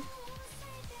problem,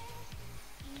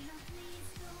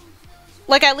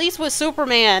 like, at least with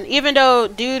Superman, even though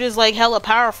dude is, like, hella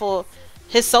powerful,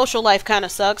 his social life kind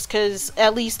of sucks, because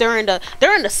at least during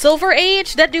the Silver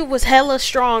Age, that dude was hella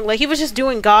strong. Like, he was just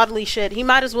doing godly shit. He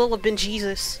might as well have been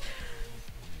Jesus.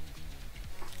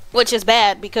 Which is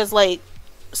bad, because, like,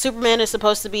 Superman is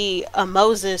supposed to be a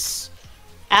Moses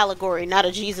allegory, not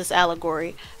a Jesus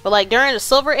allegory. But, like, during the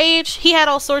Silver Age, he had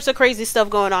all sorts of crazy stuff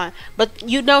going on. But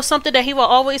you know something that he will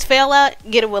always fail at?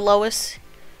 Get it with Lois.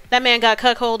 That man got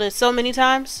cuckolded so many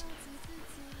times.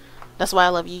 That's why I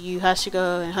love Yu Yu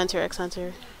Hachigo and Hunter x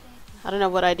Hunter. I don't know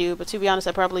what I do, but to be honest,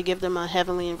 I probably give them a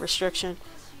heavenly restriction.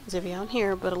 As if I'm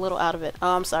here, but a little out of it.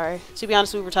 Oh, I'm sorry. To be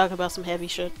honest, we were talking about some heavy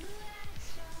shit.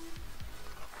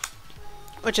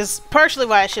 Which is partially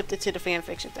why I shifted to the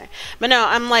fanfiction thing. But no,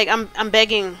 I'm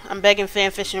begging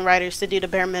fanfiction writers to do the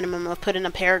bare minimum of putting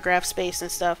a paragraph space and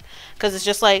stuff. Because it's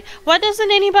just like, why doesn't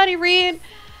anybody read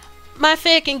my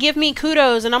fic and give me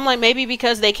kudos? And I'm like, maybe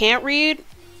because they can't read,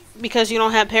 because you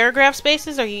don't have paragraph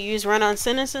spaces, or you use run-on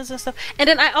sentences and stuff. And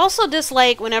then I also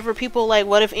dislike whenever people like,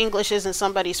 what if English isn't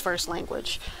somebody's first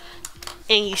language?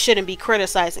 And you shouldn't be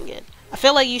criticizing it. I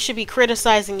feel like you should be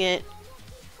criticizing it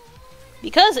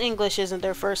because English isn't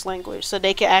their first language, so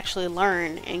they can actually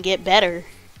learn and get better,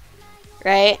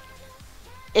 right?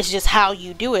 It's just how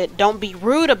you do it. Don't be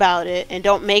rude about it, and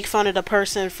don't make fun of the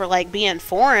person for, like, being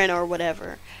foreign or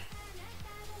whatever.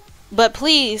 But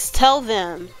please tell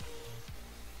them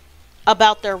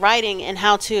about their writing and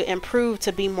how to improve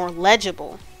to be more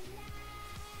legible.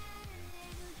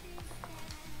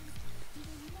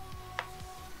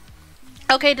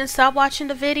 Okay, then stop watching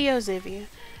the videos, Ivy.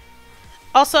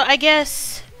 Also, I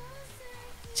guess,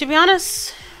 to be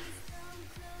honest,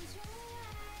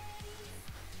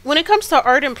 when it comes to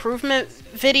art improvement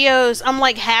videos, I'm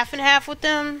like half and half with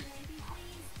them.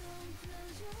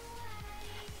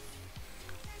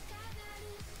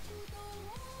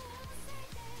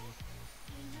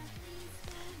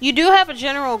 You do have a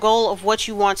general goal of what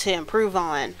you want to improve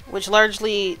on, which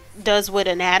largely does with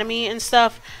anatomy and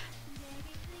stuff.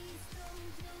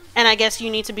 And I guess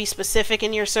you need to be specific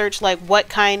in your search, like what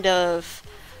kind of...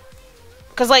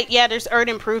 Because, like, yeah, there's art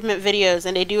improvement videos,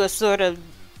 and they do a sort of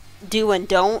do and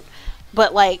don't.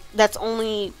 But, like, that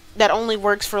only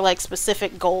works for, like,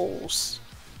 specific goals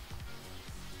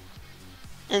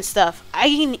and stuff.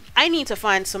 I need to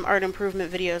find some art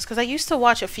improvement videos, because I used to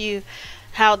watch a few...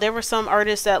 How there were some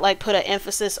artists that, like, put an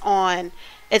emphasis on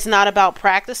it's not about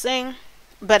practicing,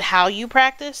 but how you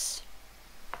practice.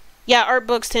 Yeah, art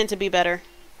books tend to be better.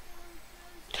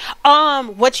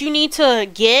 What you need to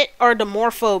get are the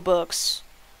morpho books.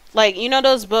 Like, you know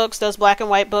those books, those black and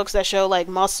white books that show, like,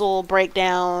 muscle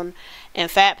breakdown and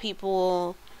fat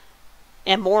people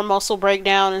and more muscle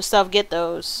breakdown and stuff? Get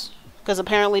those. Because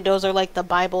apparently those are, like, the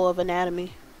Bible of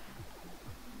anatomy.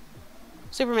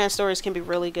 Superman stories can be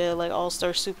really good, like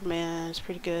All-Star Superman is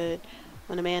pretty good.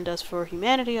 When a Man Does for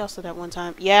Humanity, also that one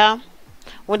time. Yeah.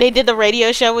 When they did the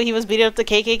radio show where he was beating up the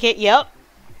KKK. Yep.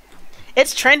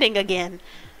 It's trending again.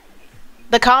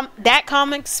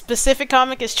 That specific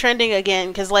comic is trending again,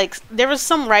 because, like, there was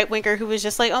some right-winger who was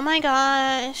just like, oh my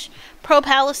gosh,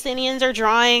 pro-Palestinians are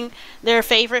drawing their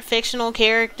favorite fictional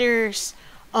characters,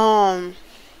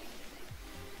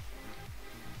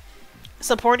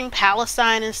 supporting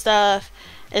Palestine and stuff.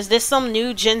 Is this some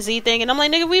new Gen Z thing? And I'm like,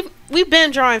 nigga, we've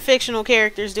been drawing fictional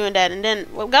characters doing that. And then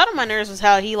what got on my nerves was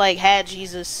how he, like, had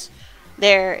Jesus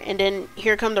there, and then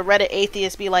here come the Reddit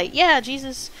atheists be like, yeah,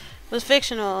 Jesus was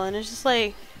fictional. And it's just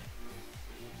like,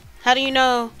 how do you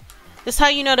know? This is how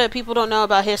you know that people don't know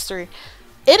about history.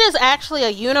 It is actually a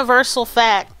universal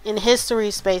fact in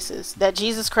history spaces that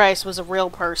Jesus Christ was a real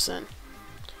person.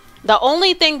 The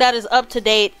only thing that is up to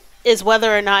date is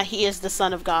whether or not he is the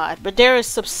Son of God. But there is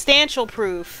substantial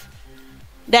proof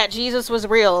that Jesus was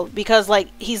real, because like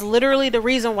he's literally the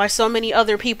reason why so many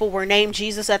other people were named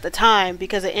Jesus at the time,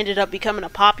 because it ended up becoming a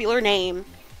popular name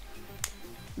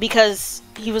because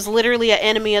he was literally an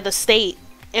enemy of the state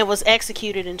and was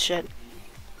executed and shit.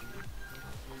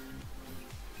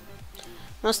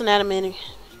 Most anatomy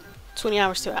 20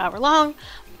 hours to an hour long.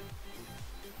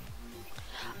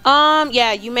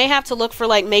 Yeah, you may have to look for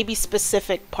like maybe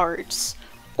specific parts,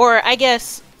 or I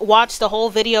guess watch the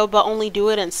whole video but only do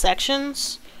it in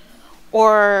sections,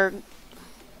 or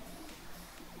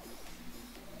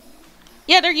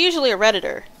yeah, they're usually a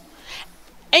Redditor.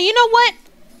 And you know what?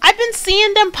 I've been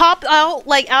seeing them pop out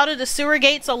like out of the sewer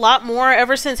gates a lot more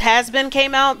ever since Has-Been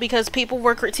came out, because people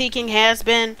were critiquing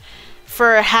Has-Been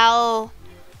for how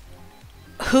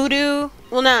voodoo,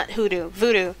 well not hoodoo,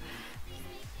 voodoo,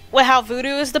 well, how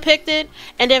voodoo is depicted.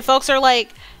 And then folks are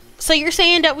like, so you're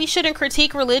saying that we shouldn't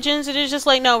critique religions? And it's just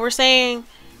like, no, we're saying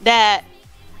that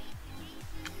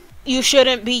you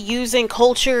shouldn't be using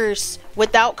cultures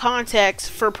without context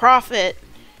for profit.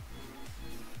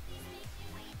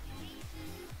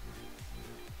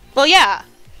 Well, yeah.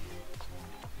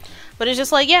 But it's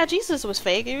just like, yeah, Jesus was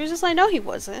fake. It was just like, no, he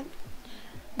wasn't.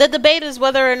 The debate is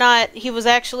whether or not he was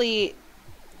actually,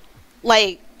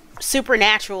 like,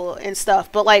 supernatural and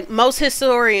stuff. But, like, most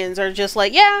historians are just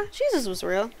like, yeah, Jesus was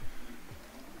real.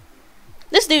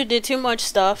 This dude did too much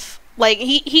stuff. Like,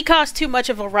 he caused too much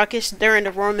of a ruckus during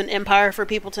the Roman Empire for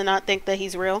people to not think that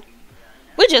he's real.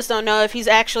 We just don't know if he's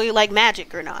actually, like,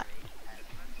 magic or not.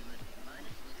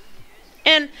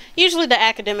 And usually the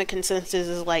academic consensus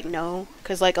is like no,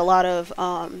 because like a lot of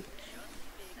I'm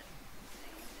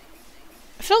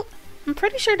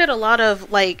pretty sure that a lot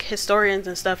of like historians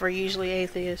and stuff are usually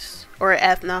atheists or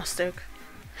agnostic.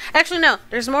 Actually no,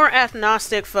 there's more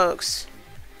agnostic folks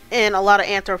in a lot of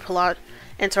anthropology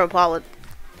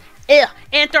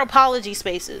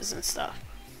spaces and stuff.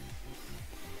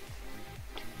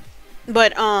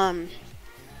 But no,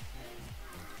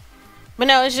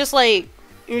 it's just like,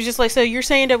 it was just like, so you're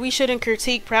saying that we shouldn't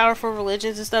critique powerful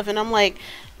religions and stuff, and I'm like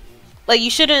you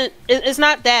shouldn't, it's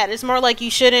not that, it's more like you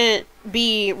shouldn't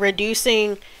be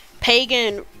reducing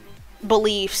pagan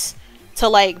beliefs to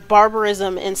like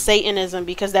barbarism and Satanism,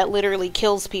 because that literally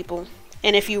kills people.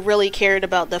 And if you really cared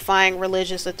about defying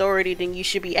religious authority, then you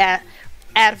should be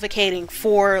advocating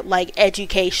for like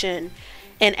education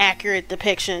and accurate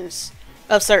depictions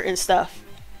of certain stuff.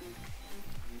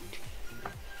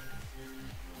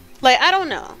 Like, I don't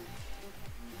know.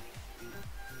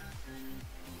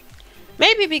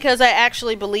 Maybe because I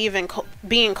actually believe in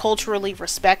being culturally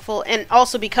respectful, and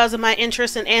also because of my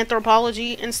interest in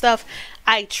anthropology and stuff,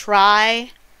 I try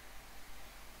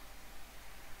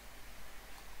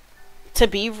to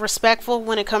be respectful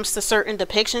when it comes to certain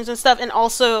depictions and stuff. And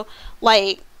also,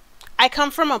 like, I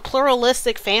come from a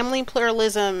pluralistic family.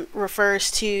 Pluralism refers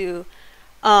to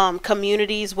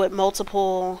communities with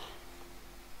multiple...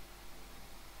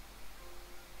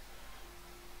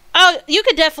 Oh, you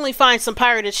could definitely find some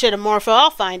pirated shit in Morpho. I'll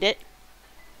find it.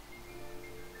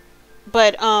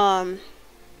 But no,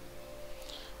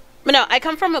 I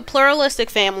come from a pluralistic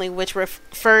family, which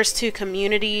refers to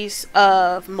communities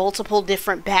of multiple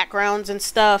different backgrounds and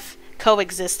stuff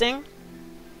coexisting.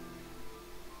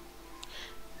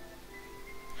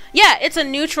 Yeah, it's a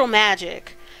neutral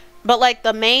magic. But, like,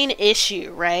 the main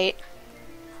issue, right?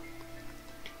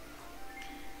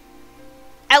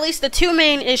 At least the two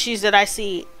main issues that I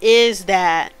see is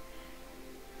that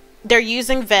they're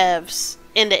using vevs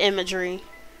in the imagery.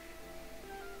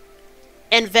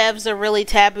 And vevs are really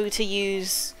taboo to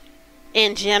use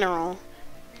in general,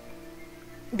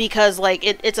 because like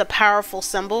it's a powerful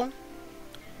symbol,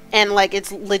 and like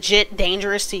it's legit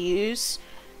dangerous to use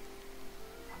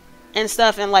and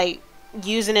stuff, and like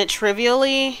using it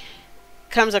trivially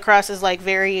comes across as like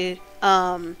very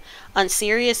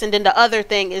unserious. And then the other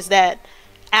thing is that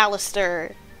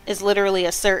Alistair is literally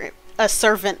a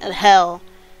servant of hell,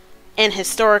 and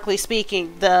historically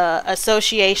speaking, the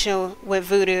association with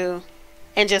voodoo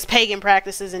and just pagan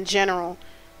practices in general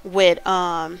with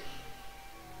yeah,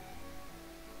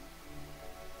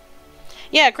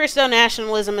 Christo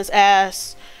nationalism is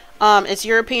ass. It's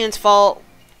Europeans' fault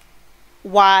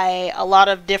why a lot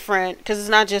of different, because it's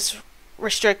not just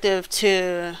restrictive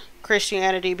to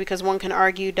Christianity, because one can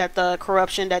argue that the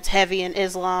corruption that's heavy in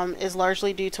Islam is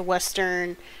largely due to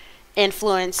Western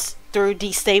influence through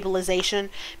destabilization.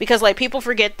 Because like people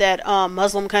forget that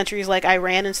Muslim countries like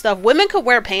Iran and stuff, women could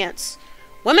wear pants,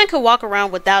 women could walk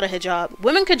around without a hijab,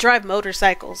 women could drive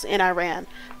motorcycles in Iran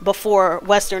before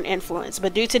Western influence.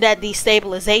 But due to that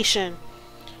destabilization,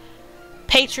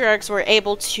 patriarchs were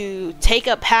able to take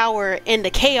up power in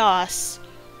the chaos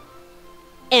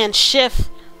and shift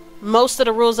most of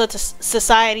the rules of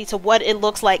society to what it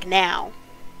looks like now.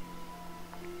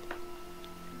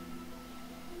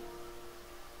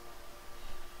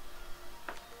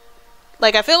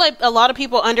 Like, I feel like a lot of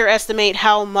people underestimate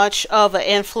how much of an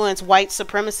influence white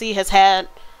supremacy has had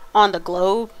on the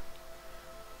globe.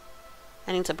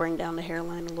 I need to bring down the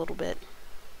hairline a little bit.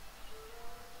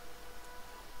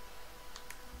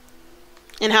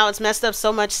 And how it's messed up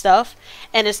so much stuff.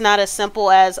 And it's not as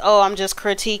simple as, oh, I'm just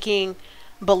critiquing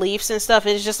beliefs and stuff.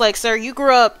 It's just like, sir, you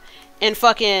grew up in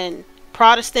fucking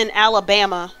Protestant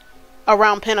Alabama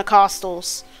around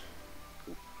Pentecostals.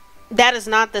 That is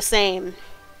not the same.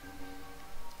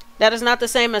 That is not the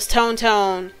same as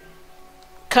Tone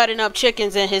cutting up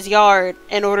chickens in his yard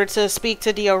in order to speak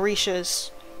to the Orishas.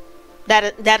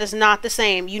 That is not the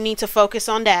same. You need to focus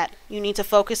on that. You need to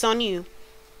focus on you.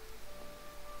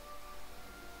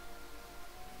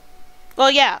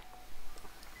 Well, yeah.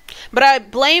 But I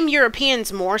blame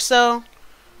Europeans more so.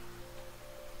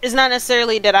 It's not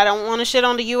necessarily that I don't want to shit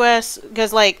on the US,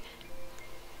 because, like,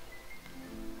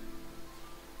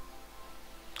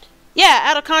 yeah,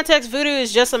 out of context, voodoo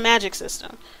is just a magic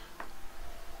system.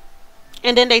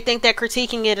 And then they think that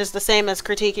critiquing it is the same as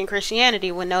critiquing Christianity,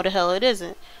 when no, the hell it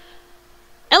isn't.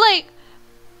 And, like,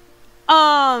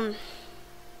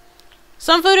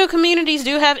 some voodoo communities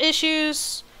do have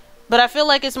issues, but I feel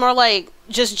like it's more like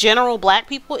just general black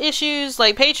people issues,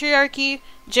 like patriarchy,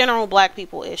 general black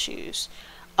people issues.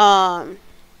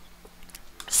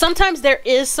 Sometimes there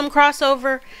is some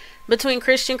crossover between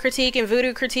Christian critique and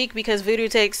voodoo critique, because voodoo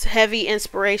takes heavy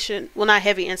inspiration. Well, not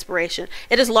heavy inspiration.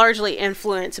 It is largely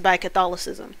influenced by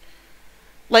Catholicism.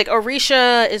 Like,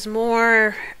 Orisha is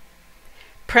more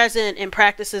present in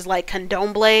practices like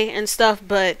candomblé and stuff,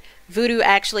 but voodoo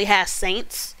actually has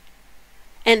saints.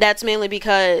 And that's mainly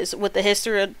because with the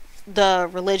history of the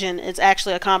religion, it's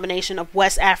actually a combination of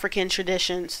West African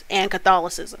traditions and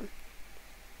Catholicism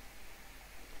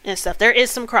and stuff. There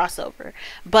is some crossover,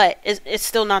 but it's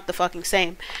still not the fucking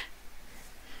same.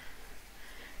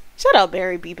 Shout out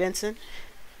Barry B. Benson.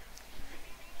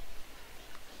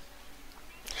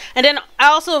 And then I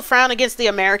also frown against the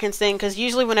Americans thing, because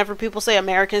usually whenever people say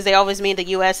Americans, they always mean the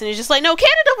US, and it's just like, no,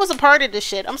 Canada was a part of this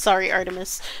shit. I'm sorry,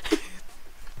 Artemis.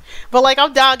 But, like,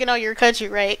 I'm dogging on your country,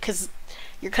 right? Because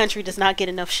your country does not get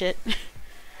enough shit.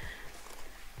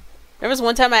 There was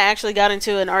one time I actually got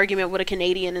into an argument with a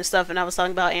Canadian and stuff, and I was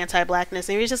talking about anti-blackness,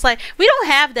 and he was just like, we don't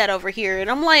have that over here.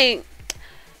 And I'm like,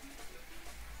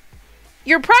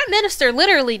 your prime minister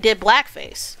literally did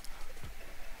blackface.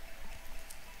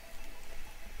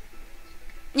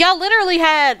 Y'all literally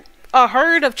had a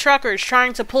herd of truckers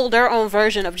trying to pull their own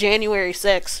version of January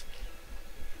 6th.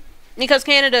 Because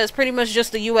Canada is pretty much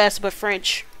just the US but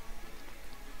French.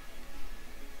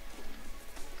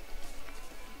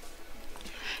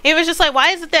 It was just like, why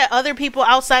is it that other people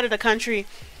outside of the country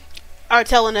are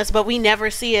telling us, but we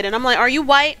never see it? And I'm like, are you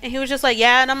white? And he was just like,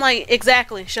 yeah. And I'm like,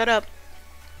 exactly. Shut up.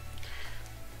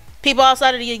 People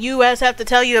outside of the US have to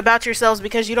tell you about yourselves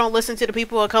because you don't listen to the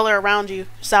people of color around you,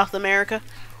 South America.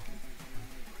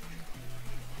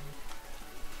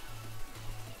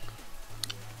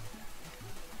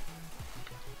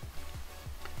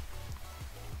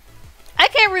 I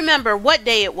can't remember what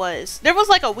day it was. There was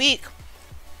like a week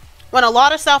when a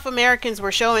lot of South Americans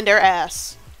were showing their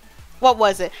ass. What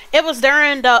was it? It was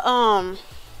during the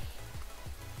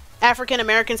African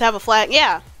Americans have a flag.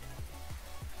 Yeah.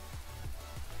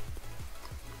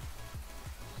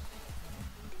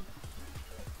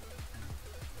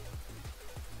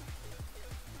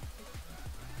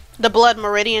 The Blood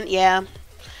Meridian, yeah.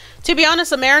 To be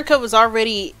honest, America was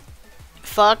already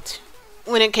fucked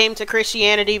when it came to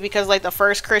Christianity, because like the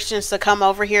first Christians to come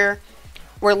over here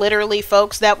were literally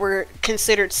folks that were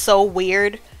considered so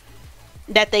weird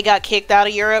that they got kicked out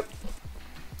of Europe,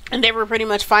 and they were pretty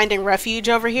much finding refuge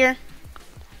over here.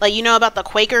 Like, you know about the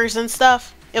Quakers and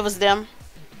stuff? It was them.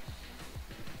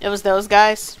 It was those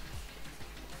guys.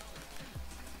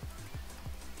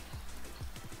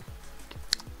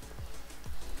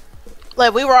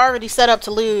 Like, we were already set up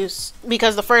to lose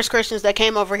because the first Christians that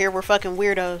came over here were fucking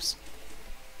weirdos.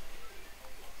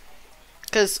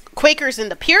 Because Quakers and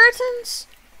the Puritans?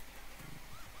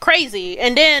 Crazy.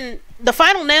 And then the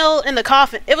final nail in the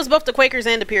coffin, it was both the Quakers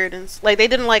and the Puritans. Like, they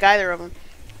didn't like either of them.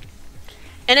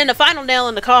 And then the final nail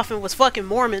in the coffin was fucking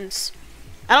Mormons.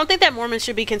 I don't think that Mormons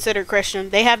should be considered Christian.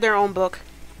 They have their own book.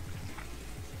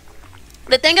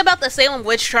 The thing about the Salem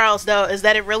witch trials, though, is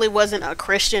that it really wasn't a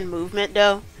Christian movement,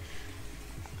 though.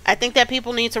 I think that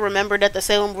people need to remember that the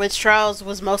Salem witch trials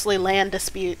was mostly land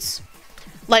disputes.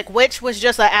 Like, witch was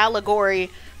just an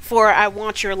allegory for I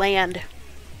want your land.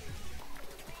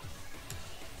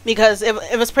 because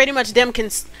it was pretty much them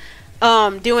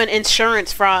doing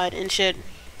insurance fraud and shit.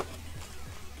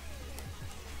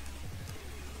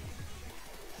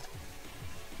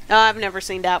 Oh, I've never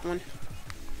seen that one.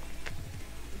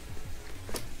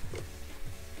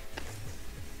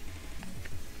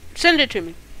 Send it to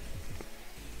me.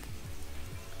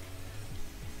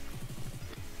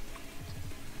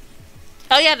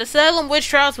 Oh yeah, the Salem witch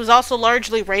trials was also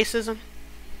largely racism.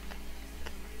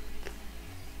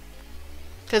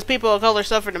 Because people of color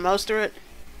suffered the most through it.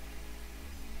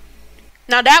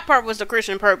 Now that part was the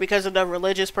Christian part because of the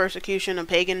religious persecution of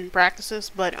pagan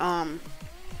practices, but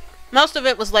most of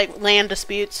it was like land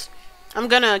disputes. I'm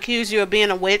gonna accuse you of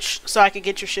being a witch so I could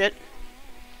get your shit.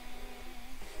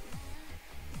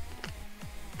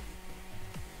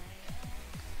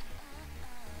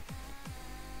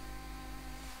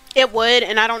 It would,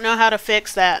 and I don't know how to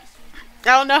fix that.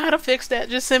 I don't know how to fix that.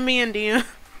 Just send me in DM.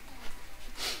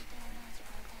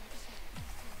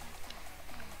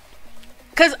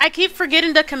 Because I keep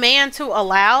forgetting the command to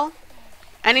allow.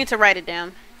 I need to write it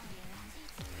down.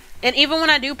 And even when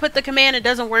I do put the command, it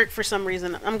doesn't work for some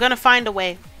reason. I'm gonna find a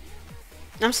way.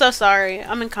 I'm so sorry.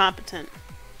 I'm incompetent.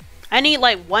 I need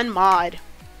like one mod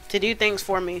to do things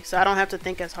for me so I don't have to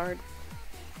think as hard.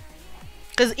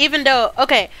 Because even though,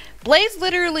 okay, Blaze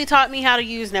literally taught me how to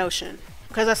use Notion.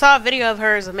 Because I saw a video of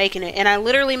hers of making it. And I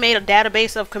literally made a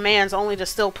database of commands only to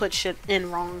still put shit in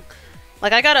wrong.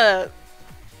 Like, I gotta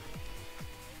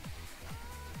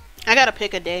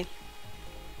pick a day.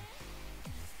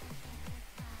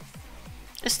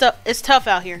 It's tough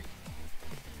out here.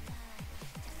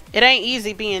 It ain't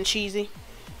easy being cheesy.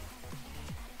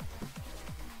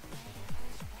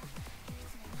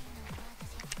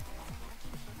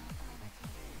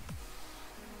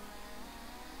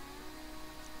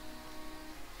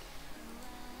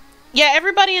 Yeah,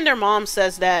 everybody and their mom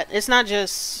says that. It's not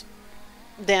just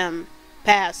them.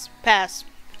 Pass. Pass.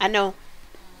 I know.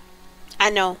 I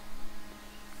know.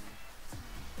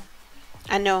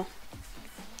 I know.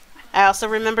 I also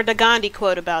remember the Gandhi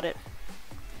quote about it.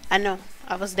 I know.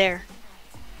 I was there.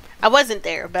 I wasn't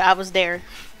there, but I was there.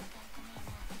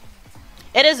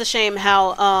 It is a shame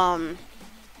how,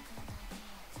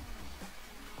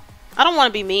 I don't want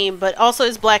to be mean, but also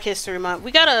it's Black History Month.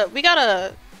 We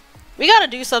gotta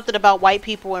do something about white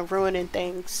people and ruining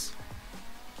things.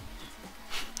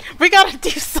 We gotta do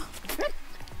something.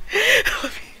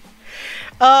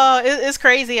 It's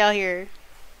crazy out here.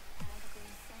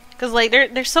 Cause like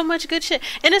there's so much good shit,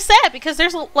 and it's sad because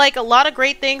there's like a lot of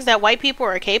great things that white people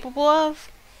are capable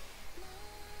of.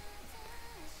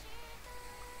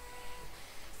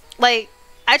 Like,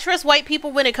 I trust white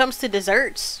people when it comes to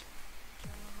desserts.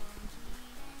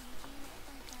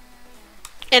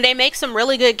 And they make some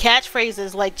really good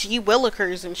catchphrases like gee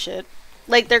willikers and shit.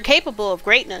 Like, they're capable of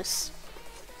greatness.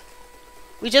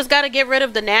 We just gotta get rid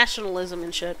of the nationalism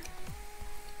and shit.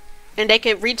 And they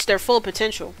can reach their full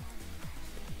potential.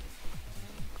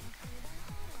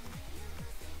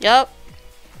 Yup.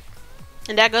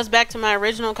 And that goes back to my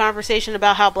original conversation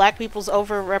about how black people's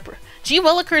gee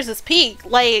willikers is peak.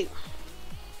 Like,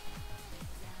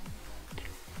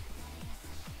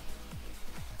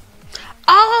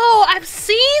 oh, I've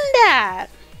seen that.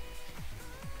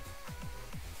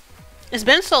 It's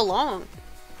been so long.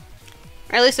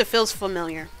 Or at least it feels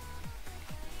familiar.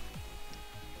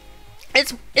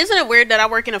 Isn't it weird that I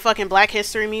work in a fucking Black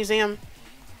History Museum?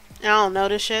 I don't know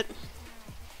this shit.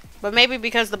 But maybe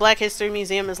because the Black History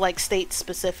Museum is like state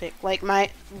specific. Like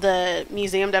the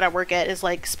museum that I work at is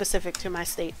like specific to my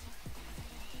state.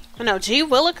 I know, gee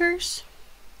willikers.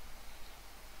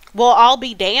 Well, I'll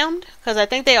be damned. Because I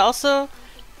think they also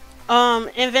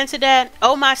invented that.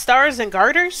 Oh, my stars and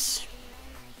garters.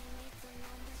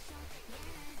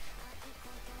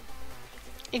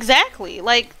 Exactly.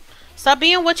 Like, stop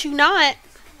being what you not.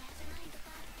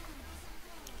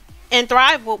 And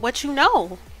thrive with what you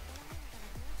know.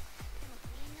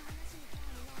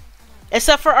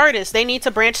 Except for artists. They need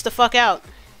to branch the fuck out.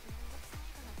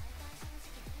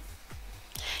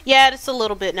 Yeah, it's a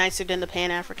little bit nicer than the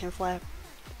Pan-African flag.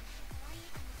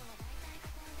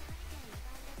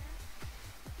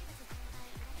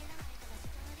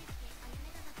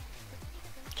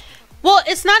 Well,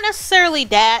 it's not necessarily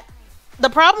that. The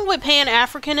problem with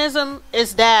Pan-Africanism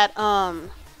is that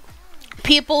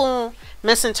people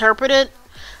misinterpret it.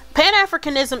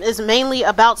 Pan-Africanism is mainly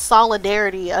about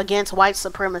solidarity against white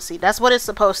supremacy. That's what it's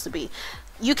supposed to be.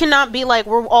 You cannot be like,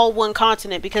 we're all one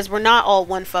continent, because we're not all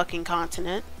one fucking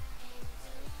continent.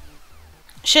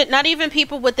 Shit, not even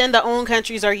people within their own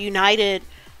countries are united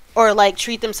or like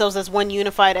treat themselves as one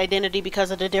unified identity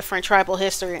because of the different tribal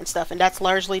history and stuff. And that's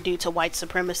largely due to white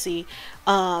supremacy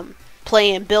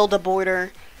playing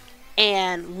Build-A-Boarder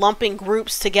and lumping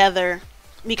groups together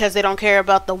because they don't care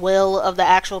about the will of the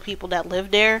actual people that live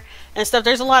there and stuff.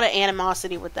 There's a lot of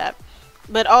animosity with that.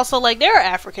 But also, like, there are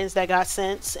Africans that got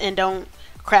sense and don't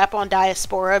crap on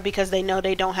diaspora because they know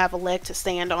they don't have a leg to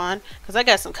stand on. Because I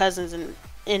got some cousins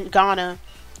in Ghana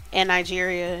and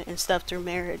Nigeria and stuff through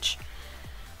marriage.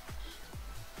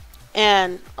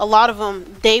 And a lot of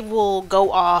them, they will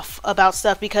go off about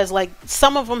stuff because, like,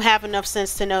 some of them have enough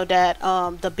sense to know that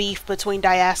the beef between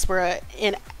diaspora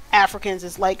and Africans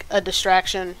is like a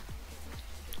distraction.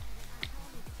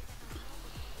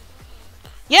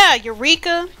 Yeah,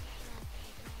 Eureka.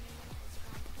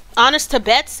 Honest to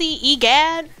Betsy,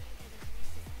 Egad.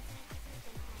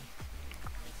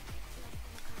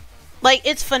 Like,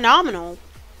 it's phenomenal.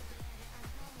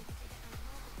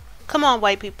 Come on,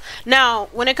 white people. Now,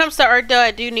 when it comes to art, though,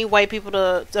 I do need white people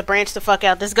to branch the fuck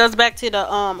out. This goes back to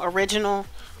the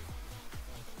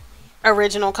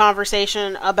original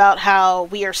conversation about how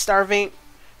we are starving.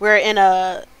 We're in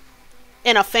a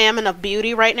famine of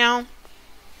beauty right now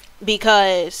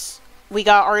because we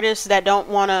got artists that don't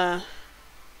want to.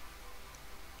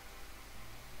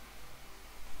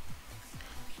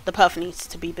 The puff needs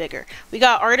to be bigger. We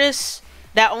got artists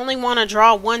that only want to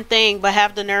draw one thing but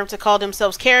have the nerve to call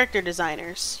themselves character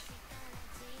designers.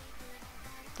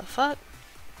 The fuck?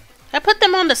 I put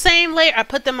them on the same layer.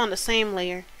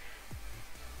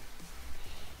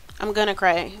 I'm gonna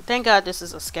cry. Thank God this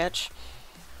is a sketch.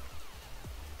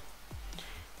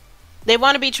 They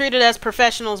want to be treated as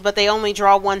professionals, but they only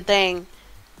draw one thing.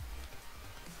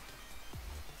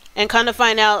 And kind of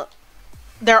find out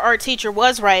their art teacher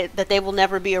was right, that they will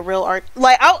never be a real art.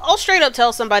 Like, I'll straight up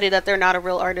tell somebody that they're not a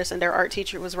real artist and their art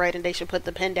teacher was right and they should put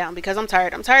the pen down, because I'm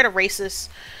tired. I'm tired of racists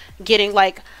getting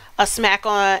like a smack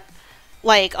on,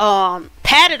 like,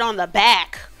 patted on the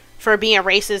back for being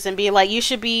racist and being like, you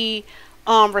should be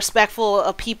respectful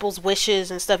of people's wishes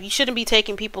and stuff. You shouldn't be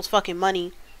taking people's fucking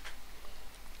money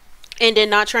and then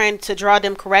not trying to draw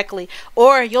them correctly,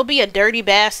 or you'll be a dirty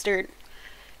bastard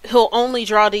who'll only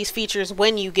draw these features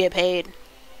when you get paid.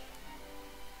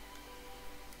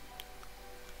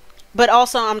 But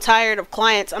also, I'm tired of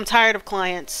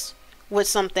clients with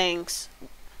some things.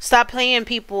 Stop paying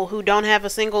people who don't have a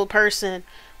single person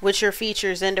with your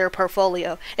features in their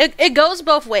portfolio. It goes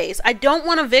both ways. I don't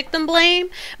want to victim blame,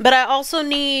 but I also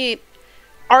need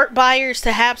art buyers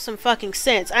to have some fucking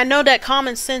sense. I know that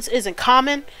common sense isn't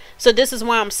common, so this is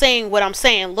why I'm saying what I'm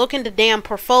saying. Look in the damn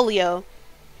portfolio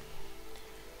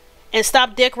and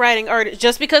stop dick riding artists.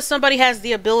 Just because somebody has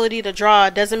the ability to draw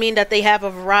doesn't mean that they have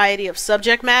a variety of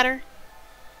subject matter.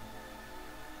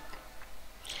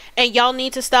 And y'all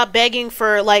need to stop begging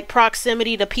for, like,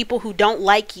 proximity to people who don't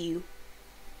like you,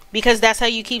 because that's how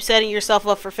you keep setting yourself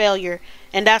up for failure.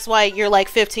 And that's why you're like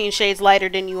 15 shades lighter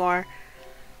than you are,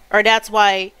 or that's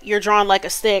why you're drawn like a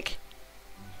stick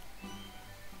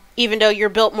even though you're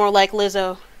built more like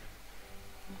Lizzo.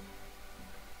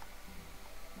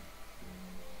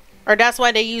 Or that's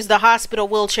why they use the hospital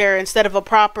wheelchair instead of a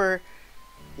proper,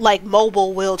 like,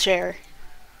 mobile wheelchair.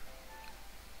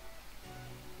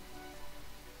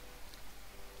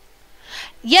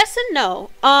 Yes and no.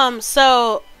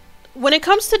 So when it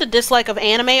comes to the dislike of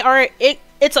anime art,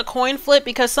 it's a coin flip,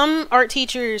 because some art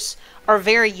teachers are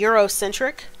very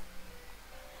Eurocentric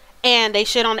and they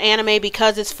shit on anime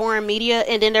because it's foreign media,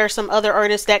 and then there are some other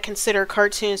artists that consider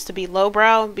cartoons to be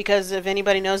lowbrow, because if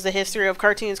anybody knows the history of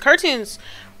cartoons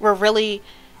were really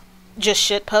just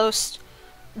shit posts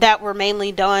that were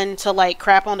mainly done to, like,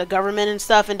 crap on the government and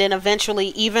stuff. And then eventually,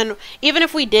 even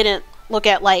if we didn't look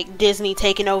at, like, Disney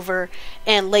taking over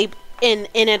and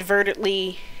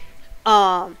inadvertently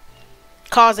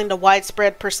causing the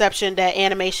widespread perception that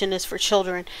animation is for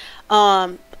children,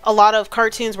 a lot of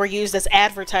cartoons were used as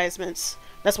advertisements.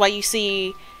 That's why you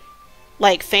see,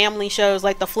 like, family shows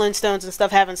like the Flintstones and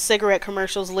stuff having cigarette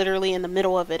commercials literally in the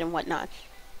middle of it and whatnot.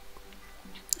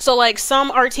 So, like, some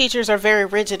art teachers are very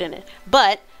rigid in it,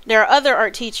 but there are other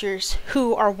art teachers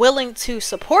who are willing to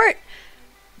support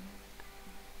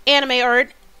anime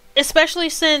art, especially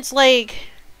since, like,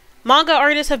 manga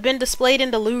artists have been displayed in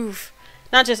the Louvre.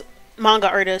 Not just manga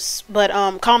artists, but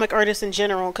comic artists in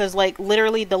general, because, like,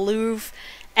 literally the Louvre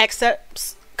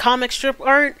accepts comic strip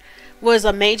art was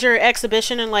a major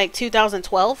exhibition in, like,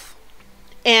 2012,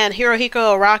 and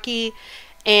Hirohiko Araki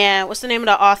and what's the name of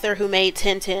the author who made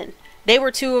Tintin, they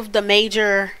were two of the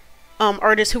major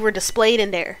artists who were displayed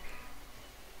in there.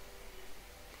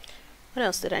 What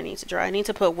else did I need to draw? I need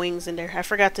to put wings in there. I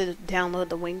forgot to download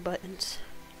the wing buttons.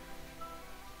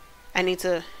 I need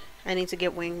to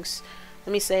get wings.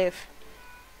 Let me save.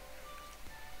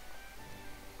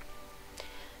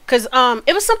 Because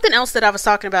it was something else that I was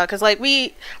talking about. Because like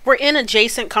we're in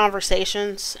adjacent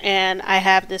conversations, and I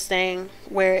have this thing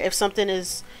where if something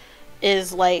is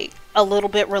like a little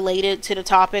bit related to the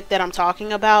topic that I'm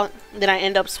talking about, then I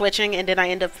end up switching, and then I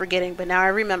end up forgetting. But now I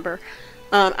remember.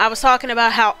 I was talking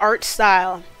about how art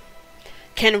style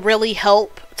can really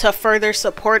help to further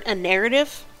support a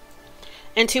narrative.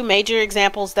 And two major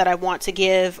examples that I want to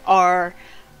give are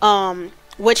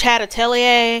Witch Hat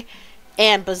Atelier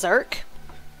and Berserk.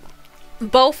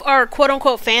 Both are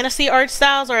quote-unquote fantasy art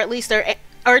styles, or at least they're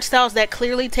art styles that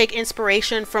clearly take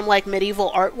inspiration from like medieval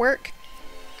artwork.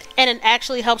 And it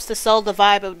actually helps to sell the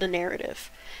vibe of the narrative.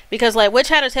 Because like Witch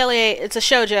Hat Atelier, it's a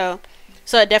shoujo,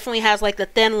 so it definitely has like the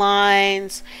thin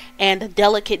lines and the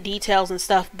delicate details and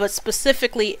stuff. But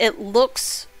specifically, it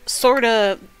looks sort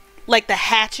of like the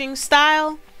hatching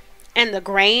style and the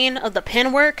grain of the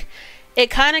pen work.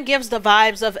 It kind of gives the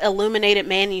vibes of illuminated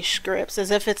manuscripts, as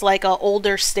if it's like a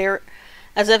older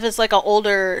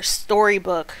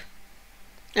storybook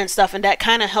and stuff, and that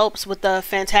kind of helps with the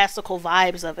fantastical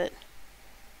vibes of it.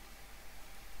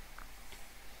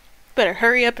 Better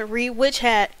hurry up and read Witch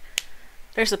Hat.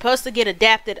 They're supposed to get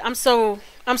adapted. I'm so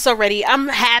ready. I'm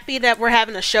happy that we're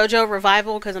having a shoujo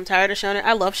revival because I'm tired of shonen.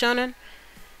 I love shonen.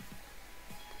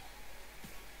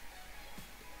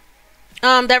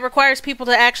 That requires people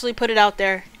to actually put it out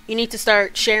there. You need to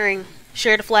start sharing.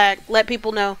 Share the flag. Let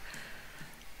people know.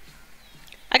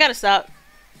 I gotta stop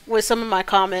with some of my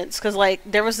comments because like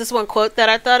there was this one quote that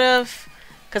I thought of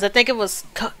because I think it was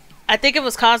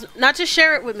not just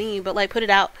share it with me, but like put it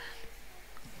out.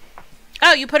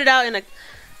 Oh, you put it out in a...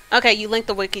 Okay, you linked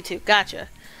the wiki too. Gotcha.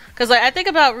 Because like I think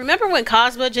about... Remember when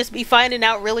Cosmo just be finding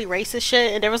out really racist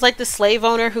shit? And there was like this slave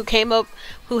owner who came up...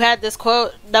 Who had this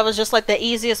quote that was just like the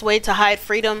easiest way to hide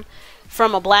freedom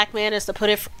from a black man is to put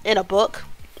it in a book.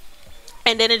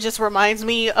 And then it just reminds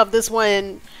me of this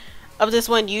one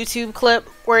YouTube clip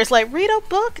where it's like, read a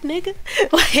book, nigga.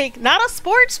 Like, not a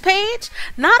sports page,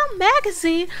 not a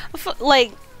magazine.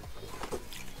 Like...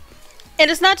 And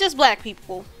it's not just black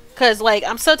people. Because, like,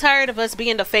 I'm so tired of us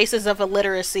being the faces of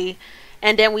illiteracy,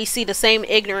 and then we see the same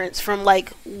ignorance from,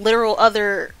 like, literal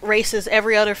other races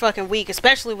every other fucking week,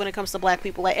 especially when it comes to black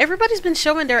people. Like, everybody's been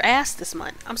showing their ass this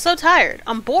month. I'm so tired.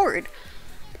 I'm bored.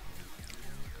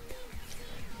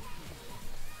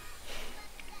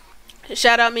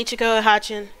 Shout out Michiko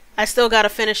Hachin. I still gotta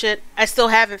finish it. I still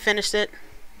haven't finished it.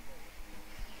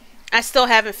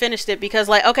 Because,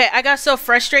 like, okay, I got so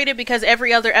frustrated because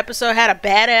every other episode had a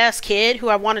badass kid who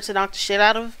I wanted to knock the shit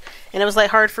out of. And it was, like,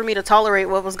 hard for me to tolerate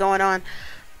what was going on.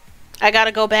 I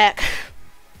gotta go back.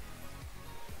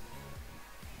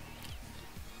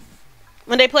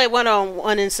 When they play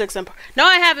 1-on-1 and 6 and... No,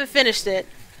 I haven't finished it.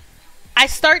 I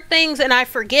start things and I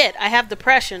forget. I have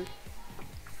depression.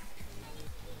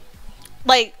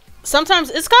 Like, sometimes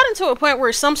it's gotten to a point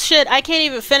where some shit I can't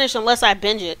even finish unless I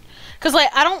binge it. Because, like,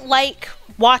 I don't like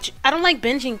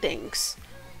binging things.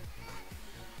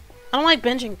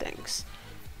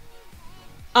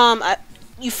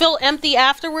 You feel empty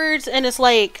afterwards, and it's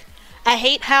like, I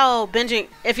hate how binging...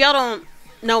 If y'all don't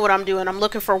know what I'm doing, I'm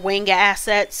looking for wing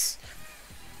assets.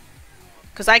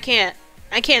 Because I can't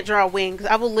draw wings.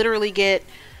 I will literally get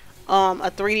a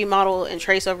 3D model and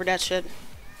trace over that shit.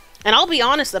 And I'll be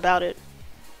honest about it.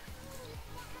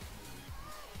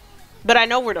 But I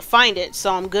know where to find it,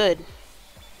 so I'm good.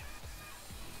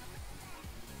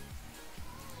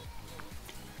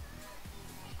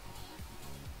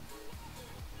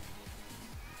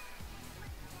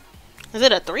 Is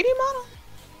it a 3D model?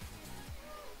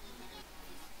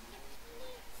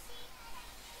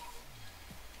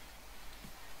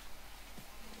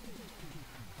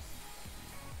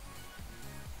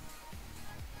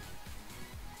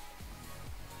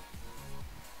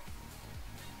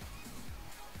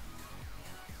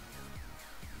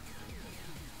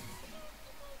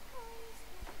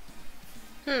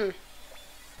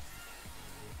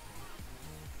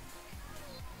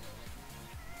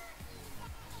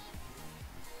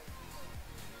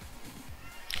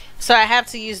 So I have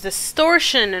to use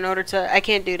distortion in order to... I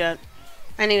can't do that.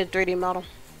 I need a 3D model.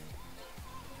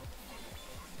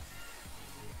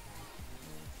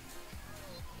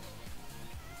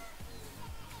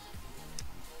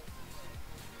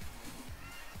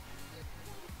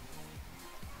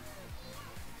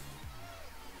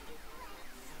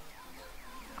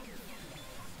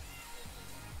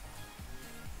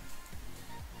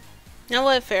 Now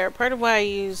what, fair. Part of why I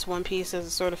use One Piece as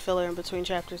a sort of filler in between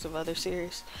chapters of other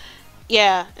series.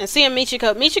 Yeah, and seeing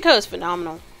Michiko. Michiko is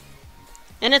phenomenal.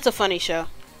 And it's a funny show.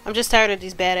 I'm just tired of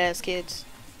these badass kids.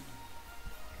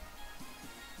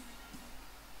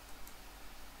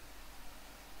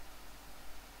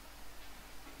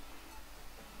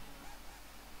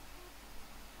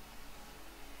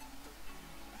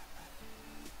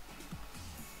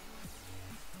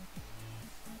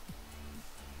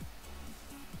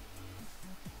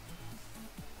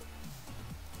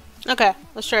 Okay,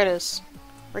 let's try this.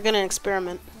 We're gonna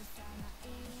experiment.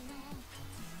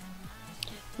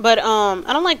 But I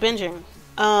don't like binging.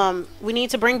 We need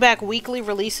to bring back weekly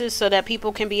releases so that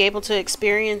people can be able to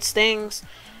experience things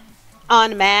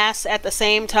en masse at the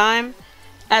same time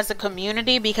as a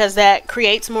community, because that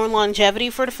creates more longevity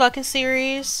for the fucking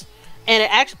series, and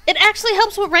it actually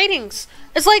helps with ratings.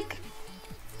 It's like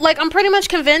I'm pretty much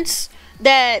convinced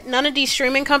that none of these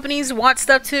streaming companies want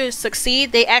stuff to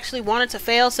succeed. They actually want it to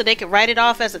fail so they can write it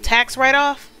off as a tax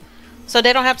write-off, so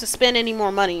they don't have to spend any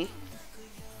more money.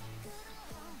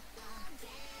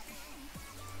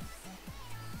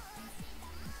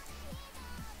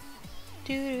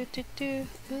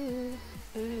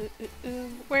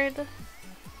 Where the...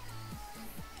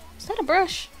 Is that a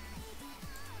brush?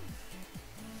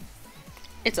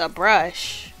 It's a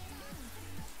brush.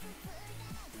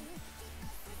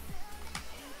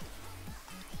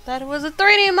 Thought it was a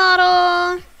 3D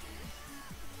model.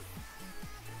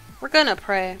 We're gonna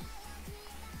pray.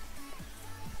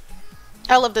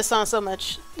 I love this song so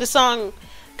much. This song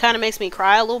kind of makes me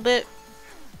cry a little bit.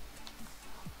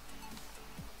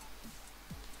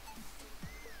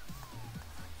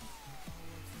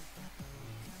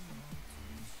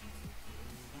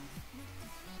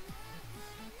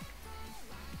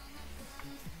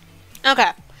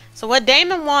 Okay, so what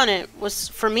Damon wanted was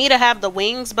for me to have the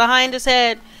wings behind his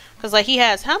head, because like he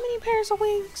has how many pairs of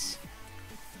wings?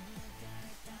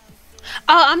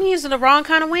 Oh, I'm using the wrong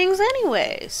kind of wings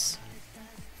anyways.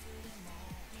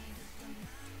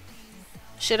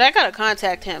 Shit, I gotta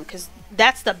contact him, because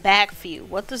that's the back view.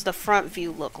 What does the front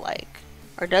view look like?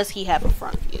 Or does he have a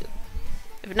front view?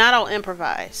 If not, I'll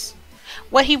improvise.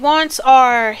 What he wants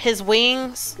are his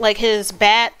wings, like his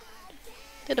bat.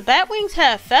 Did the bat wings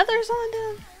have feathers on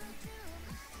them?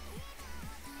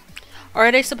 Or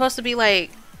are they supposed to be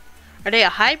like... Are they a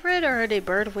hybrid, or are they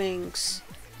bird wings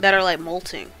that are like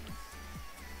molting?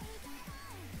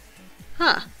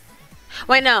 Huh.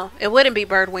 Wait, no. It wouldn't be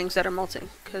bird wings that are molting,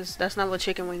 because that's not what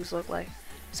chicken wings look like.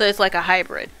 So it's like a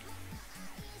hybrid.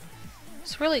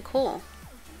 It's really cool.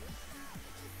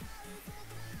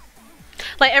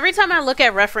 Like every time I look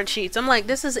at reference sheets, I'm like,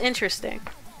 this is interesting.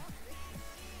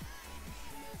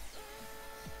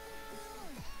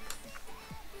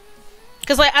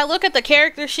 Because like I look at the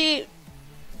character sheet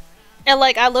and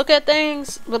like I look at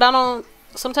things, but I don't,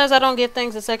 sometimes I don't give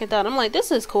things a second thought. I'm like,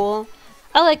 this is cool.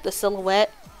 I like the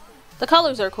silhouette. The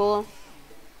colors are cool.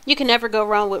 You can never go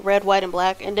wrong with red, white, and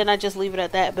black. And then I just leave it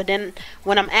at that. But then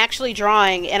when I'm actually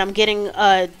drawing and I'm getting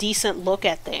a decent look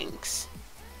at things,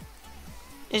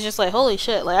 it's just like, holy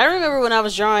shit. Like I remember when I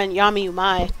was drawing Yami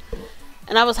Umai,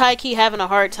 and I was high-key having a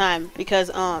hard time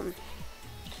because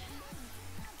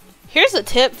here's a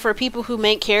tip for people who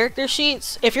make character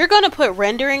sheets. If you're going to put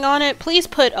rendering on it, please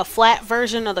put a flat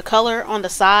version of the color on the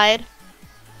side.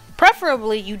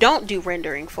 Preferably, you don't do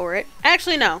rendering for it.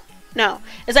 Actually, no. No.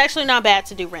 It's actually not bad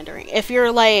to do rendering. If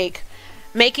you're, like,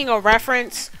 making a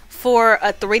reference for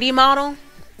a 3D model,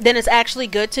 then it's actually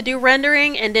good to do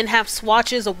rendering and then have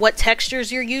swatches of what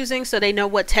textures you're using so they know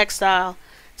what textile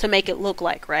to make it look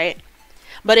like, right?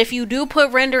 But if you do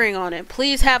put rendering on it,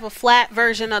 please have a flat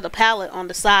version of the palette on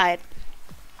the side.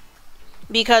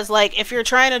 Because, like, if you're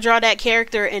trying to draw that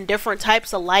character in different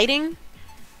types of lighting,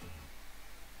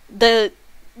 the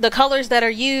colors that are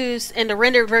used in the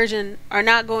rendered version are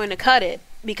not going to cut it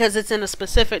because it's in a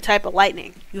specific type of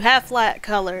lighting. You have flat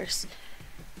colors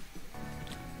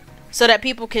so that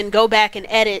people can go back and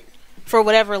edit for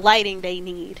whatever lighting they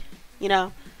need, you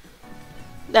know?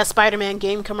 That Spider-Man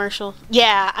game commercial.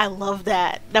 Yeah, I love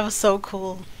that. That was so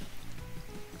cool.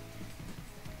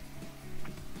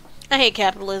 I hate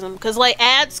capitalism because, like,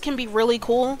 ads can be really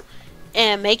cool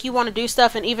and make you want to do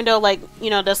stuff, and even though, like, you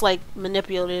know, that's, like,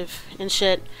 manipulative and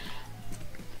shit,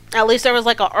 at least there was,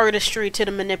 like, an artistry to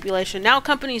the manipulation. Now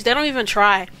companies, they don't even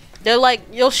try. They're like,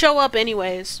 you'll show up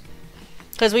anyways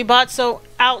because we bought so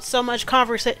much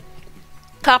competition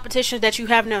that you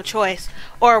have no choice.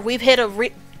 Or we've hit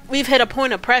a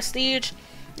point of prestige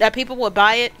that people will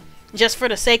buy it just for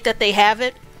the sake that they have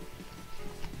it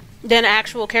than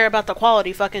actual care about the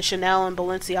quality. Fucking Chanel and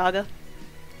Balenciaga.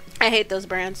 I hate those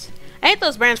brands. I hate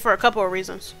those brands for a couple of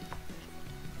reasons.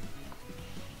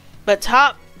 But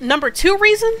number 2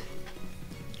 reason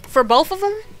for both of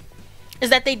them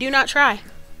is that they do not try.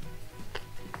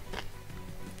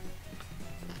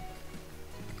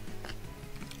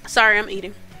 Sorry, I'm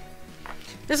eating.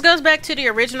 This goes back to the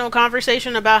original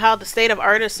conversation about how the state of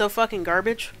art is so fucking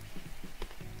garbage.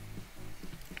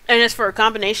 And it's for a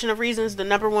combination of reasons. The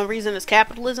number 1 reason is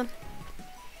capitalism.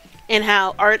 And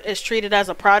how art is treated as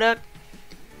a product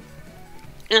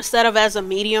instead of as a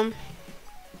medium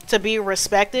to be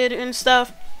respected and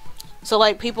stuff. So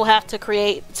like people have to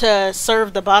create to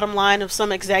serve the bottom line of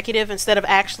some executive instead of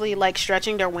actually like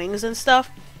stretching their wings and stuff.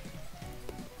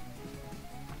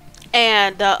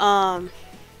 And well,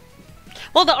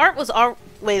 the art was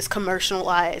always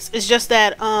commercialized. It's just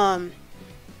that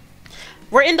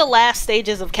we're in the last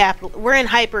stages of capital. We're in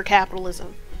hyper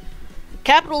capitalism.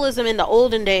 Capitalism in the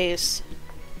olden days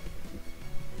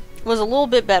was a little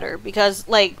bit better because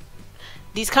like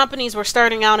these companies were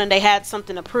starting out and they had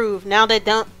something to prove. Now they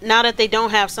don't. Now that they don't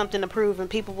have something to prove, and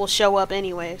people will show up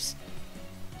anyways.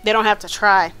 They don't have to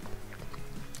try.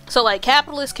 So like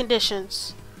capitalist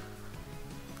conditions.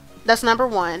 That's number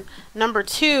one. Number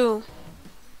two,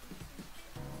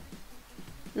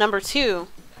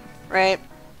 right,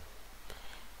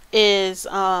 is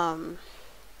the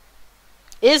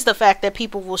fact that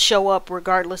people will show up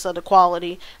regardless of the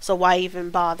quality. So why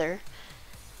even bother?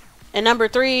 And number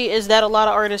three is that a lot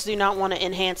of artists do not want to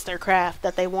enhance their craft,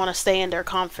 that they want to stay in their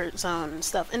comfort zone and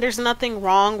stuff. And there's nothing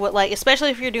wrong with like, especially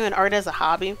if you're doing art as a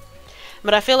hobby.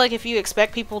 But I feel like if you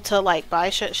expect people to like buy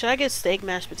shit, should I get steak,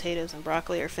 mashed potatoes, and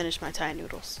broccoli, or finish my Thai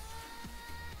noodles?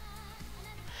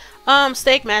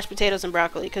 Steak, mashed potatoes, and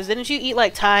broccoli. Because didn't you eat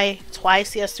like Thai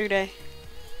twice yesterday?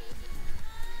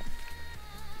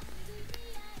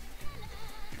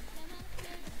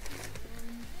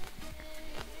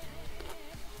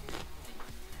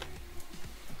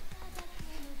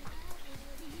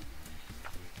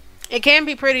 It can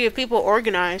be pretty if people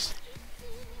organize.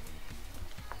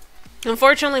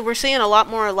 Unfortunately, we're seeing a lot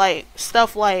more like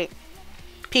stuff like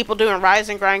people doing rise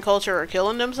and grind culture or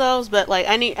killing themselves. But like,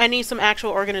 I need some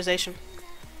actual organization.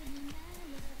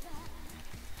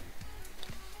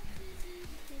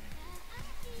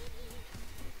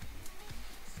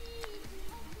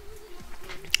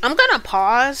 I'm gonna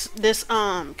pause this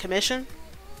commission.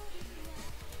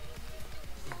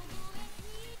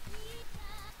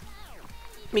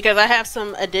 Because I have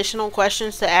some additional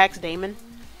questions to ask Damon.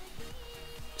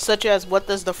 Such as, what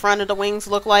does the front of the wings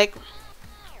look like?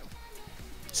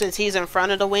 Since he's in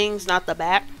front of the wings, not the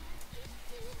back.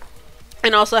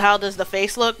 And also, how does the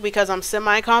face look? Because I'm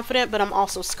semi-confident, but I'm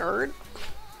also scared.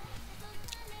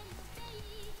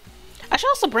 I should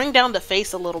also bring down the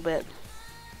face a little bit.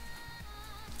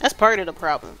 That's part of the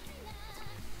problem.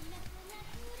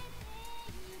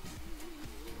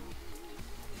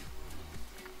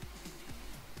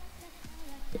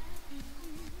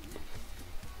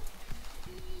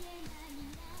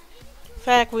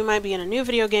 Fact, we might be in a new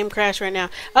video game crash right now.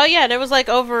 Oh yeah, there was like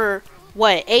over,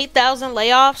 what, 8,000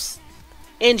 layoffs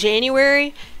in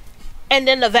January? And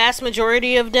then the vast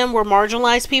majority of them were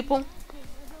marginalized people?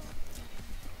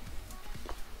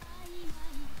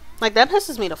 Like, that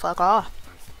pisses me the fuck off.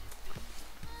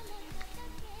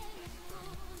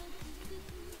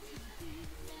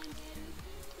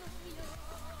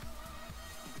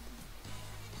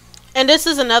 And this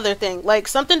is another thing. Like,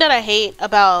 something that I hate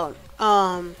about,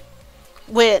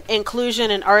 with inclusion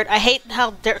in art, I hate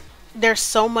how there's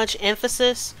so much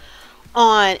emphasis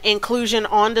on inclusion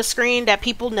on the screen that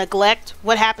people neglect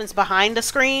what happens behind the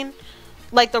screen.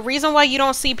 Like, the reason why you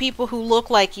don't see people who look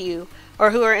like you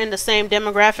or who are in the same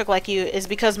demographic like you is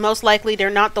because most likely they're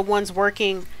not the ones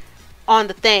working on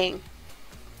the thing.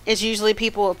 It's usually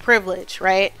people of privilege,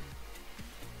 right?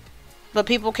 But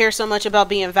people care so much about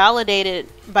being validated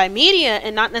by media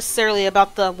and not necessarily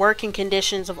about the working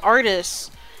conditions of artists.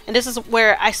 And this is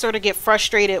where I sort of get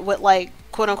frustrated with, like,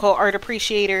 quote-unquote art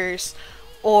appreciators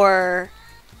or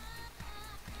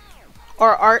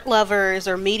art lovers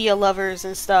or media lovers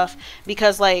and stuff.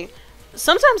 Because, like,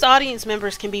 sometimes audience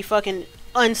members can be fucking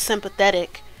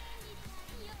unsympathetic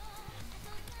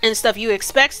and stuff. You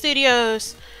expect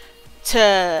studios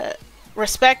to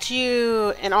respect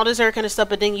you and all this other kind of stuff,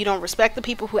 but then you don't respect the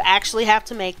people who actually have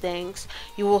to make things.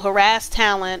 You will harass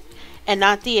talent and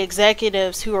not the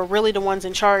executives who are really the ones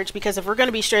in charge. Because if we're going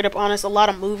to be straight up honest, a lot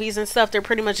of movies and stuff, they're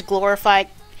pretty much glorified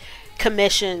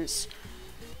commissions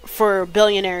for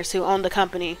billionaires who own the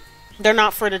company. They're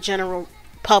not for the general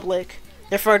public.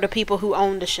 They're for the people who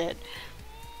own the shit.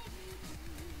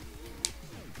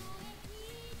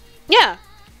 Yeah.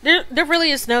 There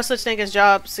really is no such thing as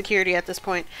job security at this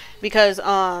point. Because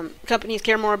companies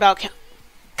care more about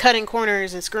cutting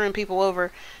corners and screwing people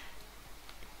over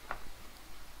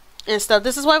and stuff.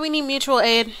 This is why we need mutual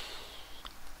aid.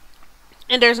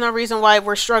 And there's no reason why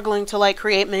we're struggling to, like,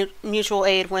 create mutual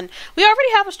aid when we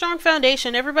already have a strong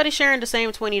foundation. Everybody's sharing the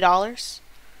same $20.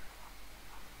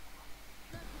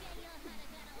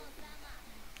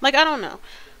 Like, I don't know.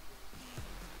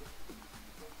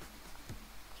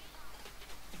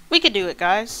 We could do it,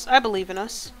 guys. I believe in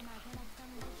us.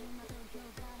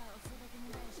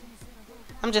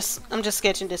 I'm just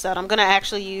sketching this out. I'm gonna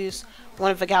actually use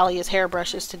one of Vigalia's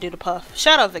hairbrushes to do the puff.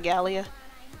 Shout out Vigalia.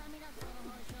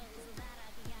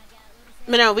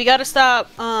 But no, we gotta stop.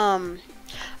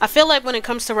 I feel like when it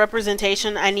comes to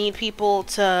representation, I need people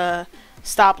to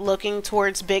stop looking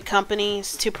towards big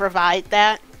companies to provide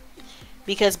that,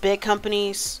 because big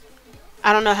companies,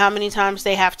 I don't know how many times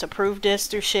they have to prove this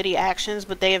through shitty actions,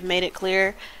 but they have made it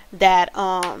clear that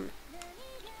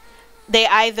they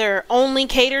either only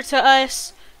cater to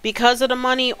us because of the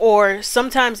money, or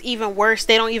sometimes even worse,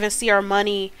 they don't even see our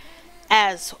money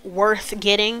as worth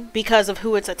getting because of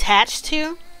who it's attached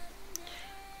to.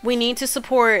 We need to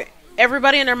support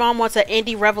everybody and their mom wants an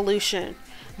indie revolution,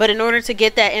 but in order to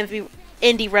get that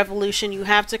indie revolution, you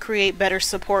have to create better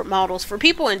support models for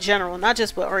people in general, not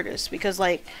just with artists, because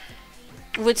like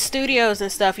with studios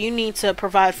and stuff, you need to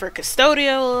provide for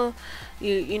custodial,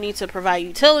 you need to provide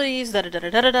utilities, da da da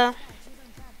da da da.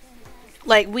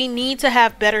 Like, we need to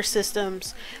have better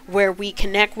systems where we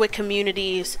connect with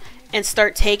communities and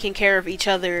start taking care of each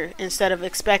other instead of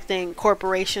expecting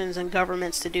corporations and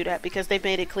governments to do that, because they've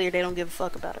made it clear they don't give a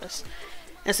fuck about us.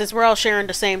 And since we're all sharing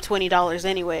the same $20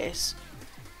 anyways.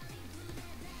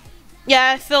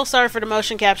 Yeah, I feel sorry for the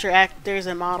motion capture actors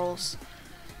and models.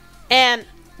 And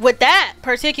with that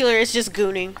particular, it's just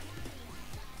gooning.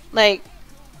 Like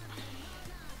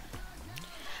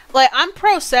I'm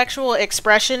pro sexual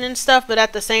expression and stuff, but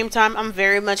at the same time, I'm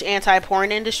very much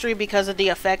anti-porn industry because of the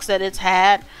effects that it's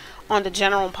had on the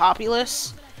general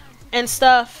populace and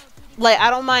stuff. Like, I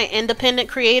don't mind independent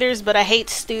creators, but I hate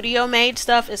studio made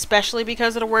stuff, especially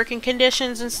because of the working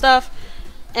conditions and stuff,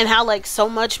 and how like so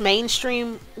much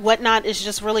mainstream whatnot is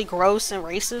just really gross and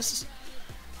racist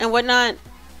and whatnot.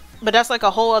 But that's like a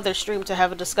whole other stream to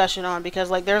have a discussion on, because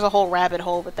like there's a whole rabbit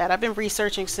hole with that. I've been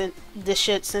researching this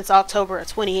shit since October of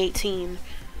 2018.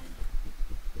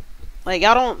 Like,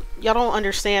 y'all don't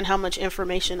understand how much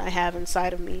information I have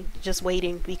inside of me just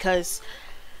waiting because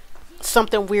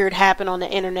something weird happened on the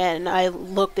internet and I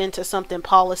looked into something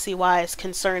policy wise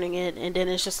concerning it, and then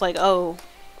it's just like, oh,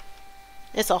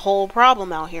 it's a whole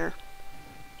problem out here.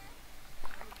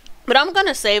 But I'm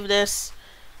gonna save this.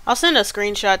 I'll send a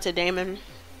screenshot to Damon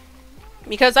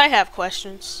because I have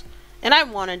questions and I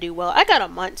want to do well. I got a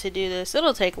month to do this.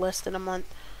 It'll take less than a month.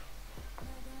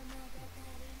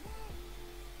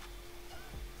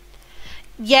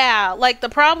 Yeah, like the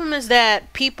problem is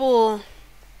that people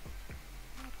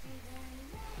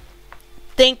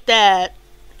think that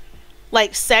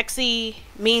like sexy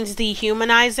means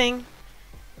dehumanizing,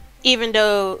 even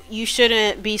though you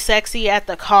shouldn't be sexy at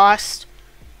the cost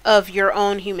of your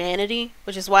own humanity,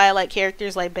 which is why I like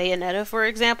characters like Bayonetta, for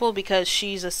example, because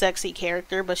she's a sexy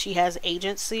character, but she has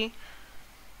agency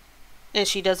and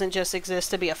she doesn't just exist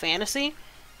to be a fantasy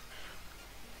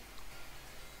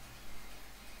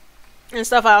and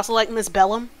stuff. I also like Miss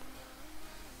Bellum.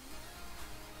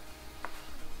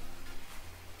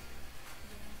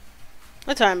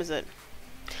 What time is it?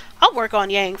 I'll work on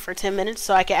Yang for 10 minutes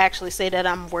so I can actually say that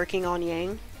I'm working on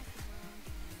Yang.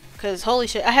 Because holy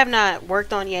shit, I have not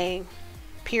worked on Yang.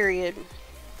 Period.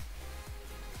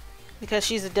 Because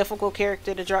she's a difficult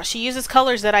character to draw. She uses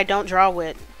colors that I don't draw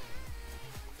with.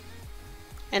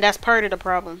 And that's part of the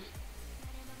problem.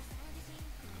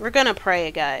 We're gonna pray,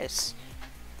 guys.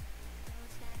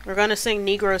 We're gonna sing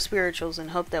Negro spirituals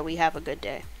and hope that we have a good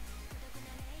day.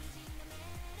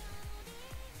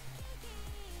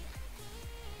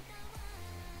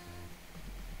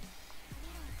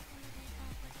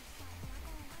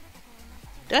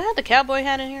 Do I have the cowboy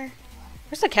hat in here?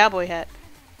 Where's the cowboy hat?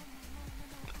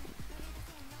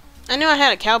 I knew I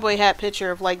had a cowboy hat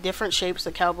picture of like different shapes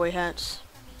of cowboy hats.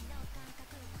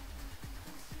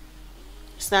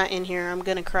 It's not in here. I'm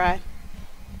gonna cry.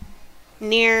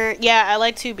 Near, yeah, I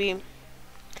like 2B.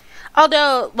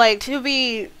 Although, like, to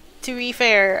be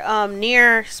fair,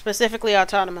 Near, specifically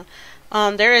Autonoma,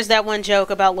 there is that one joke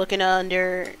about looking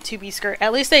under 2B skirt.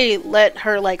 At least they let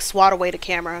her like swat away the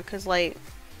camera, cause like.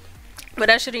 But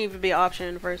that shouldn't even be an option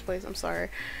in the first place. I'm sorry.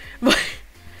 But,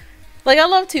 like, I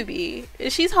love 2B.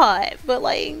 She's hot. But,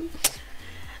 like...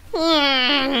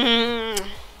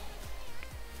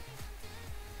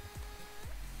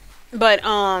 But,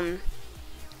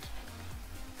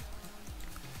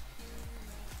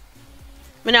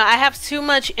 But no, I have too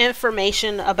much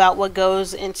information about what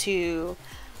goes into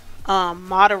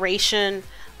moderation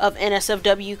of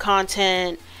NSFW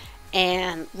content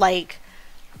and, like...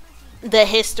 the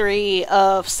history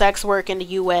of sex work in the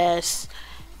US,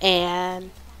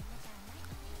 and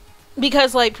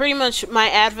because like pretty much my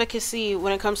advocacy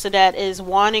when it comes to that is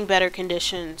wanting better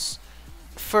conditions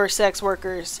for sex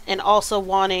workers and also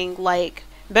wanting like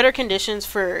better conditions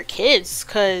for kids,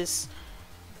 because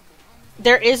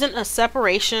there isn't a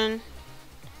separation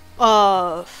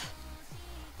of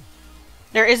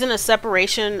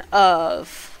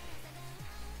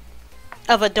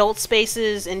adult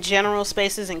spaces and general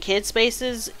spaces and kid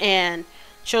spaces, and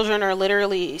children are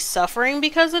literally suffering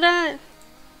because of that.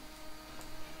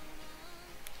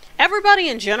 Everybody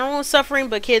in general is suffering,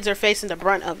 but kids are facing the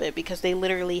brunt of it because they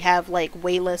literally have like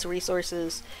way less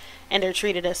resources and they're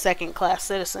treated as second class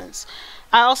citizens.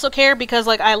 I also care because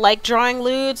like I like drawing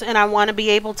lewds and I want to be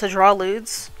able to draw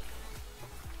lewds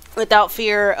without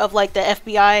fear of like the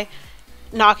FBI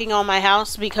knocking on my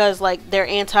house because like they're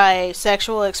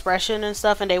anti-sexual expression and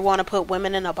stuff, and they want to put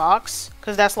women in a box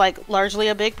because that's like largely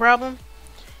a big problem.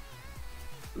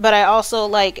 But I also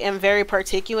like am very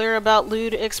particular about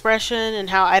lewd expression and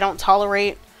how I don't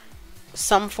tolerate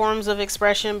some forms of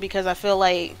expression because I feel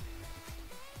like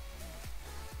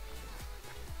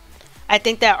I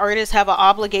think that artists have an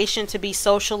obligation to be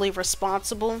socially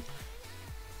responsible,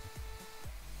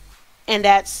 and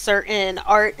that certain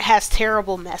art has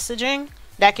terrible messaging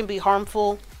that can be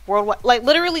harmful worldwide. Like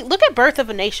literally, look at Birth of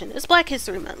a Nation. It's Black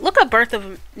History Month. Look up Birth of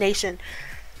a Nation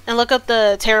and look up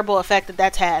the terrible effect that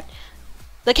that's had.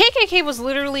 The KKK was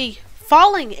literally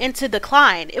falling into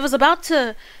decline. It was about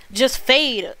to just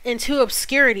fade into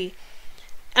obscurity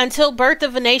until Birth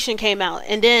of a Nation came out,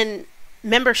 and then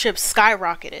membership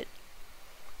skyrocketed.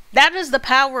 That is the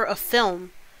power of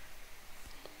film.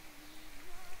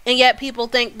 And yet people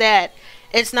think that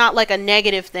it's not like a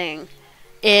negative thing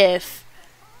if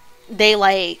they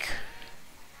like,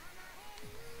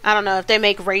 I don't know, if they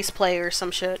make race play or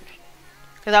some shit.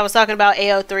 Because I was talking about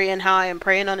AO3 and how I am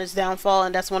praying on his downfall,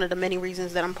 and that's one of the many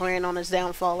reasons that I'm praying on his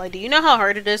downfall. Like, do you know how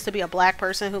hard it is to be a black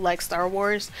person who likes Star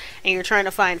Wars and you're trying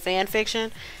to find fan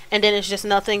fiction and then it's just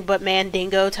nothing but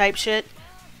Mandingo type shit?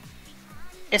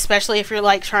 Especially if you're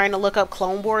like trying to look up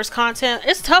Clone Wars content.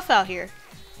 It's tough out here.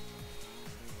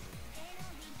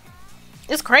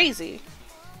 It's crazy.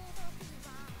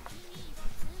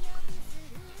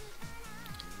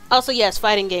 Also, yes,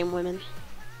 fighting game women.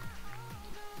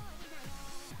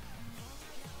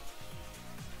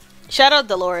 Shout out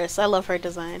Dolores. I love her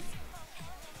design.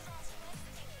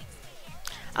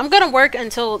 I'm gonna work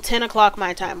until 10 o'clock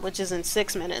my time, which is in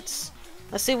 6 minutes.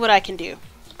 Let's see what I can do.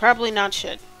 Probably not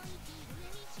shit.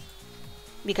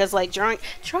 Because like drawing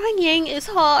yang is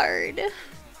hard.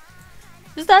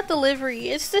 It's not delivery,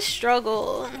 it's the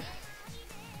struggle.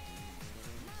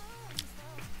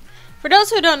 For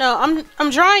those who don't know, I'm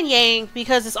drawing yang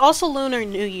because it's also Lunar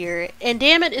New Year, and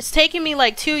damn it, it's taken me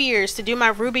like 2 years to do my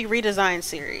Ruby redesign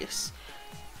series.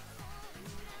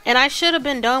 And I should have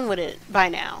been done with it by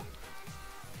now.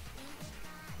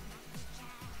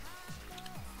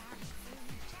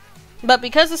 But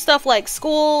because of stuff like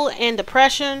school and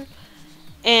depression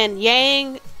and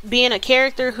Yang being a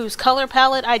character whose color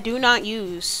palette I do not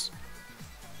use,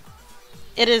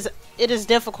 it is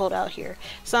difficult out here.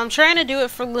 So I'm trying to do it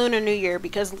for Lunar New Year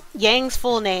because Yang's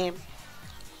full name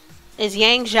is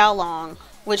Yang Xiaolong,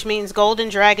 which means Golden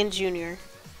Dragon Jr.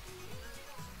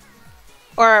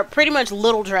 Or pretty much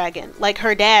Little Dragon. Like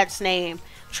her dad's name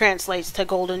translates to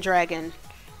Golden Dragon,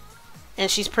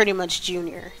 and she's pretty much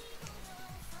Junior.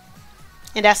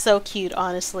 And that's so cute,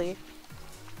 honestly.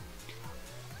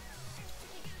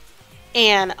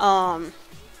 And I'm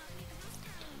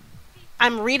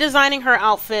redesigning her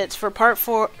outfits for part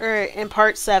 4 and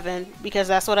part 7 because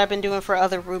that's what I've been doing for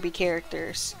other Ruby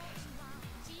characters.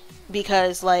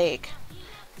 Because like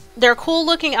they're cool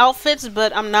looking outfits,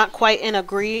 but I'm not quite in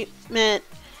agreement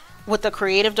with the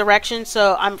creative direction,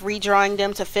 so I'm redrawing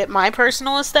them to fit my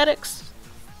personal aesthetics.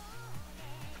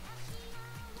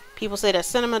 People say that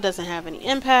cinema doesn't have any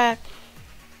impact.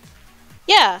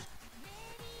 Yeah.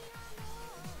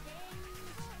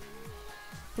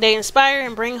 They inspire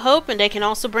and bring hope, and they can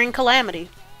also bring calamity.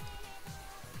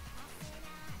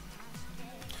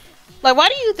 Like, why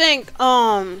do you think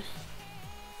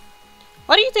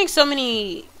so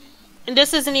many, and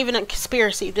this isn't even a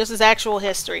conspiracy, this is actual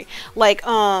history. Like,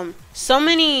 so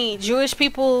many Jewish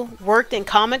people worked in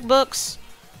comic books.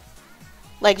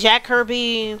 Like Jack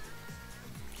Kirby,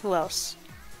 who else?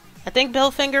 I think Bill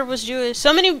Finger was Jewish.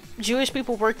 So many Jewish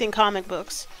people worked in comic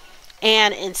books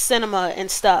and in cinema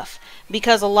and stuff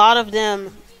because a lot of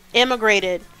them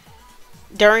immigrated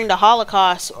during the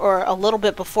Holocaust or a little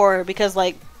bit before, because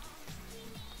like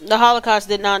the Holocaust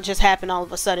did not just happen all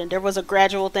of a sudden. There was a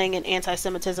gradual thing, and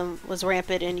anti-Semitism was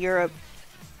rampant in Europe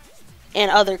and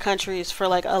other countries for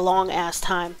like a long ass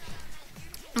time.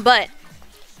 But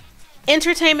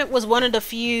entertainment was one of the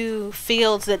few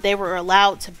fields that they were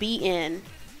allowed to be in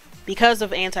because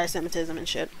of anti-Semitism and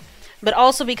shit. But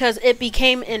also because it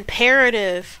became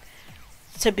imperative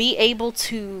to be able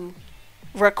to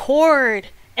record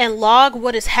and log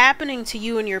what is happening to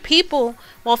you and your people,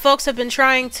 while folks have been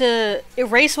trying to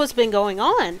erase what's been going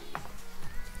on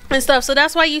and stuff. So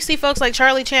that's why you see folks like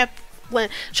Charlie Chaplin.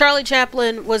 Charlie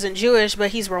Chaplin wasn't Jewish,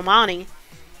 but he's Romani,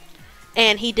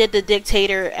 and he did The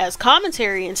Dictator as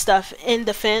commentary and stuff in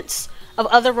defense of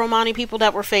other Romani people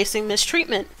that were facing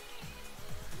mistreatment.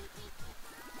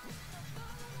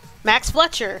 Max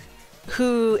Fletcher,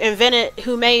 who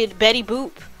made Betty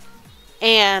Boop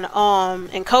and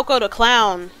Coco the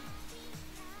Clown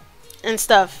and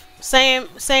stuff,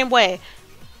 same way.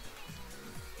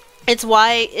 It's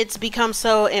why it's become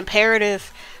so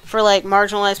imperative for like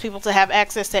marginalized people to have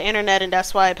access to internet, and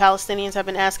that's why Palestinians have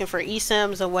been asking for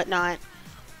eSIMs and whatnot,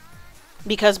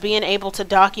 because being able to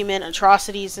document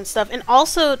atrocities and stuff, and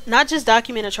also not just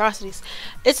document atrocities,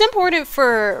 it's important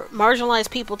for marginalized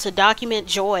people to document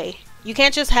joy. You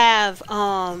can't just have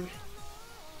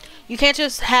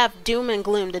doom and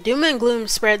gloom. The doom and gloom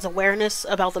spreads awareness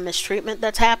about the mistreatment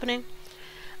that's happening,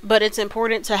 but it's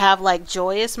important to have like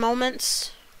joyous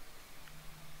moments.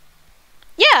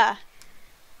 Yeah,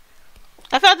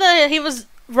 I found that he was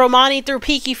Romani through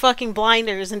Peaky fucking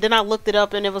Blinders, and then I looked it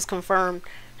up and it was confirmed.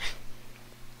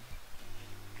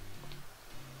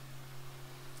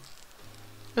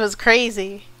 It was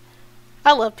crazy.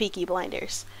 I love Peaky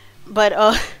Blinders. But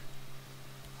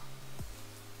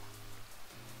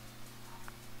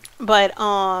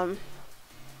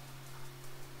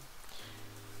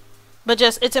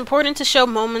just, it's important to show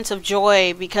moments of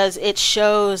joy, because it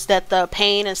shows that the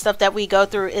pain and stuff that we go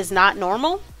through is not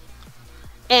normal,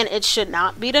 and it should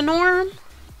not be the norm.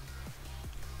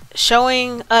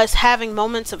 Showing us having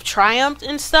moments of triumph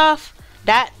and stuff,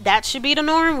 that should be the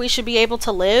norm. We should be able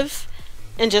to live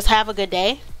and just have a good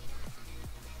day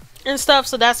and stuff.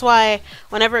 So that's why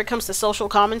whenever it comes to social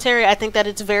commentary, I think that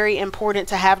it's very important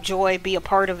to have joy be a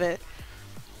part of it,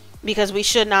 because we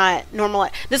should not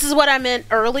normalize. This is what I meant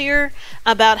earlier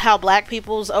about how black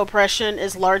people's oppression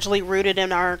is largely rooted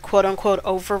in our quote-unquote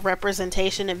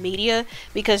over-representation in media,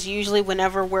 because usually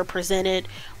whenever we're presented,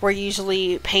 we're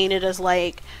usually painted as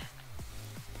like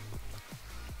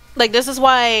this is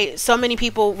why so many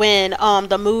people, when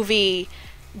the movie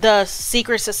The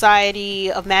Secret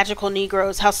Society of Magical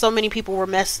Negroes, how so many people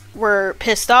were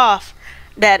pissed off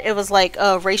that it was like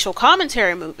a racial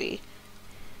commentary movie,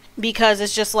 because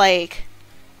it's just like,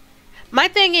 my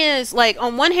thing is, like,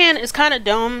 on one hand, it's kind of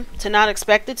dumb to not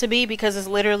expect it to be, because it's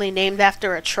literally named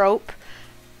after a trope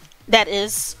that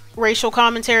is racial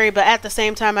commentary, but at the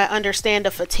same time, I understand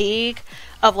the fatigue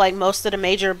of like most of the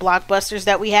major blockbusters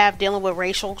that we have dealing with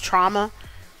racial trauma.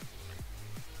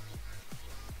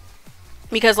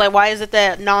 Because, like, why is it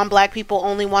that non-black people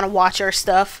only want to watch our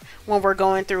stuff when we're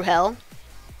going through hell?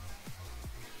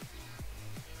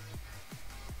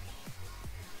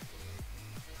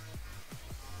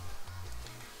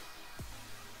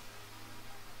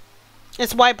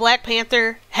 It's why Black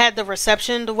Panther had the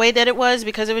reception the way that it was,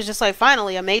 because it was just like,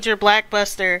 finally, a major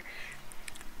blackbuster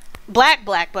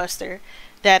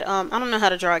that, I don't know how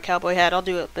to draw a cowboy hat. I'll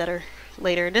do it better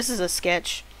later. This is a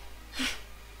sketch.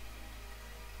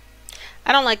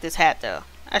 I don't like this hat though.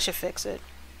 I should fix it.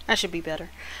 I should be better.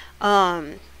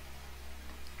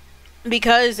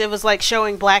 Because it was like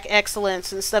showing black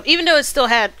excellence and stuff, even though it still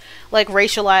had like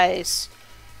racialized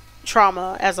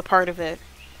trauma as a part of it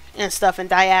and stuff, and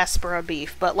diaspora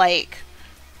beef, but like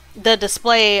the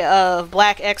display of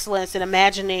black excellence and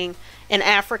imagining an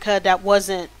Africa that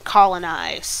wasn't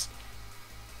colonized.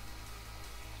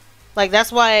 Like,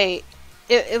 that's why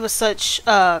it was such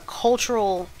a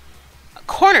cultural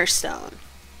cornerstone.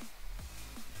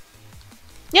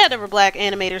 Yeah, there were black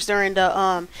animators during the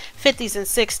 50s and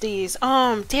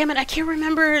 60s. Damn it, I can't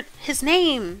remember his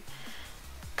name,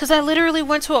 because I literally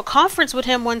went to a conference with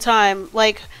him one time,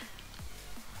 like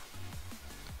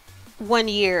one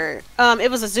year. It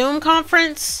was a Zoom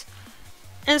conference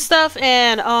and stuff,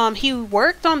 and he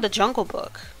worked on the Jungle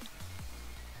Book.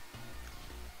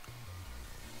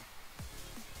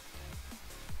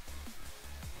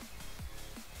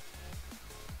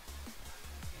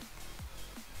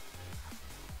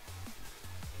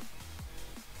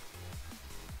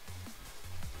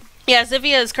 Yeah,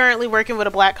 Zivia is currently working with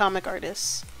a black comic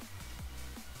artist.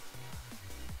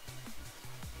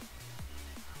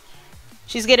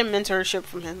 She's getting mentorship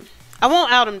from him. I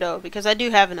won't out him though, because I do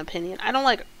have an opinion. I don't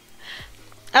like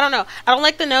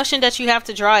the notion that you have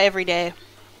to draw every day.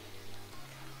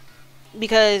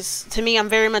 Because to me, I'm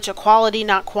very much a quality,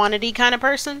 not quantity kind of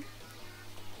person.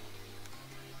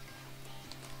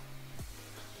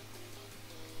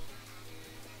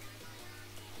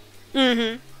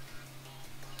 Mm-hmm.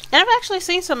 And I've actually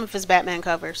seen some of his Batman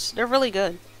covers. They're really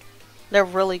good. They're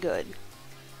really good.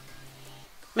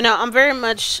 You know, I'm very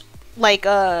much like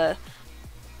I'm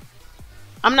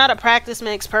not a practice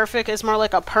makes perfect. It's more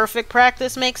like a perfect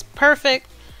practice makes perfect.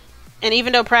 And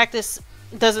even though practice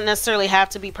doesn't necessarily have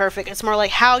to be perfect, it's more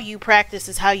like how you practice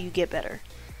is how you get better.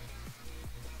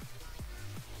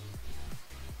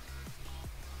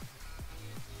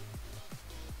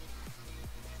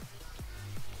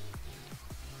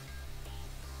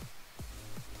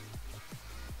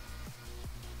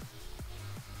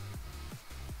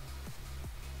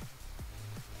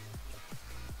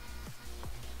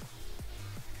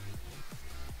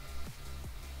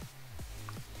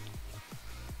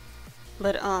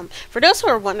 But for those who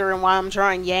are wondering why I'm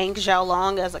drawing Yang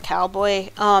Xiaolong as a cowboy,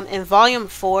 in volume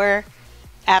 4,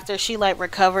 after she like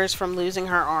recovers from losing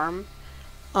her arm,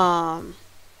 um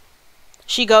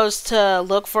she goes to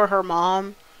look for her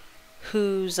mom,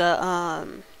 who's yeah,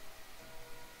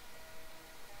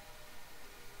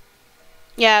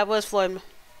 it was Floyd.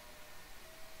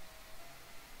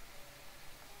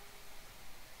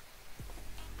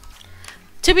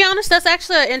 To be honest, that's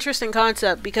actually an interesting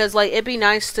concept because like it'd be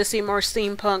nice to see more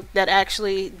steampunk that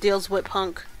actually deals with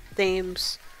punk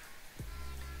themes.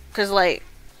 Cause like,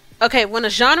 okay, when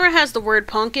a genre has the word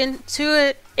punk into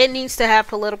it, it needs to have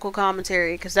political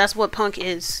commentary because that's what punk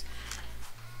is.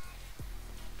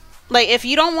 Like, if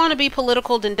you don't want to be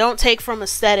political, then don't take from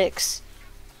aesthetics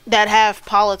that have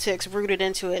politics rooted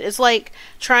into it. It's like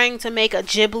trying to make a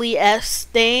Ghibli-esque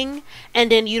thing,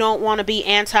 and then you don't want to be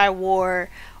anti-war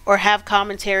or have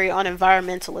commentary on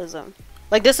environmentalism.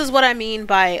 Like, this is what I mean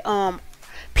by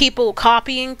people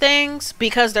copying things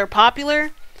because they're popular,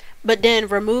 but then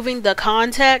removing the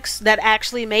context that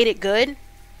actually made it good,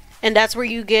 and that's where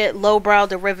you get lowbrow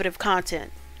derivative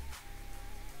content.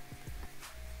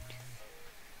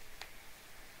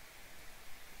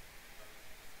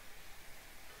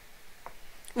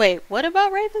 Wait, what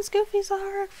about Raven's Goofy's a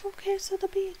hurtful case of the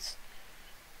beats?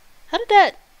 How did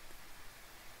that?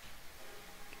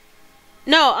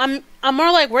 No, I'm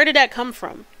more like, where did that come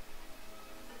from?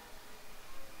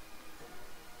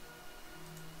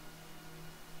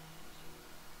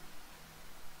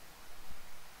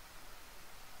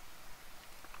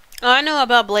 Oh, I know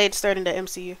about Blade starting the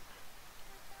MCU.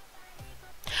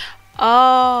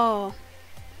 Oh.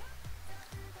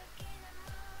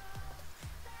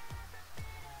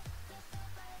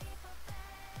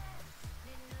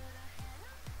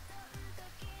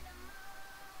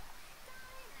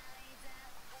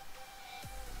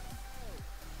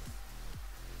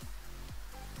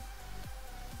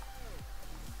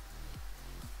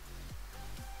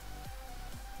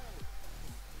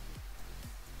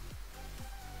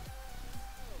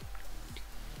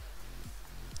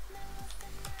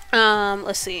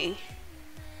 Let's see.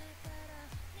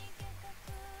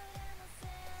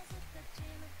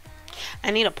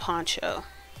 I need a poncho.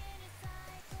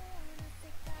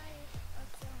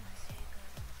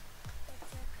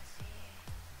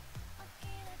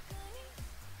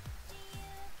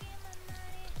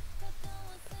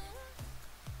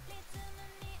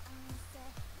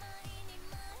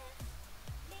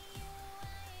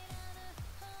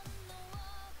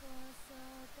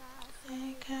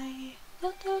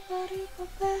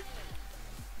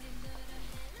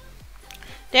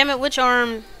 Damn it, which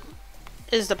arm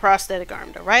is the prosthetic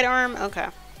arm? The right arm? Okay.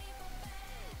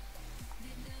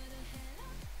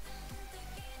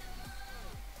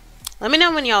 Let me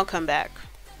know when y'all come back.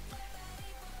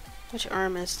 Which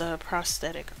arm is the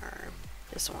prosthetic arm?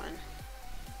 This one.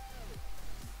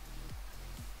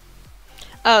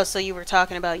 Oh, so you were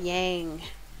talking about Yang.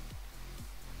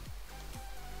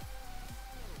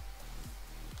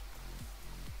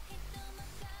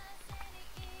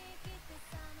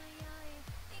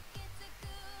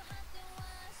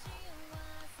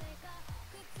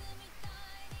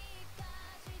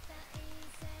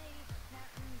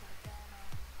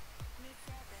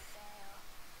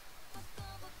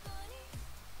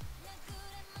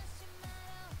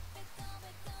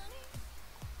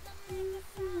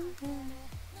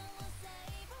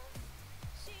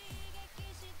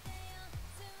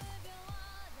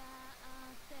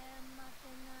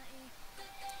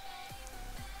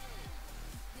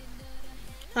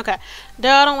 Okay.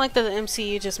 Though I don't like that the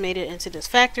MCU just made it into this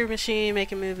factory machine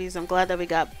making movies. I'm glad that we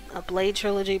got a Blade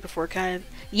trilogy before kind of...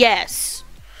 Yes!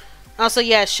 Also,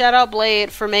 yes, shout out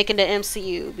Blade for making the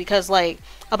MCU. Because, like,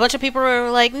 a bunch of people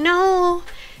were like, no!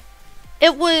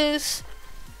 It was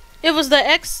the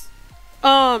X...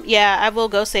 yeah, I will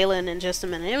go sailing in just a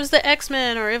minute. It was the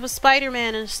X-Men, or it was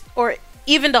Spider-Man, or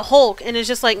even the Hulk. And it's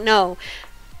just like, no.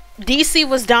 DC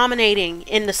was dominating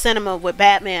in the cinema with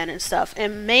Batman and stuff,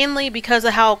 and mainly because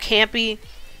of how campy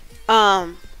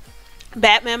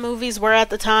Batman movies were at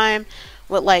the time,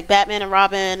 with like Batman and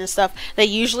Robin and stuff, they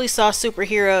usually saw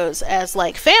superheroes as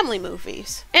like family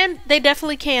movies. And they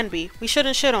definitely can be. We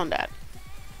shouldn't shit on that.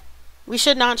 We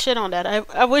should not shit on that.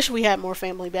 I wish we had more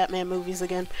family Batman movies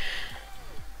again.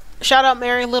 Shout out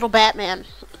Merry Little Batman.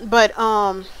 But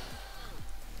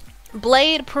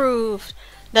Blade proved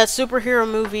that superhero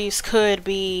movies could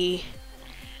be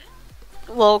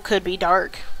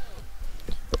dark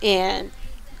and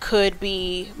could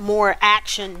be more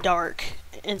action dark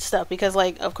and stuff, because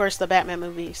like of course the Batman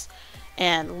movies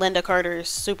and Linda Carter's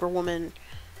Superwoman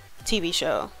TV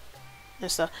show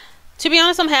and stuff. To be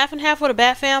honest, I'm half and half with a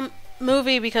Batfam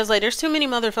movie, because like there's too many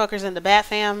motherfuckers in the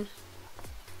Batfam,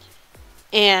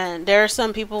 and there are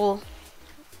some people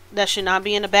that should not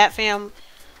be in the Batfam.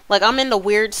 Like, I'm in the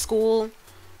weird school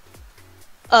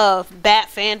of Bat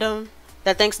fandom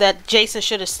that thinks that Jason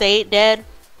should have stayed dead.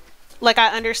 Like,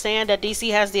 I understand that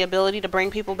DC has the ability to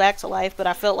bring people back to life, but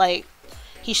I felt like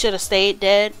he should have stayed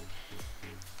dead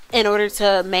in order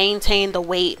to maintain the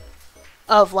weight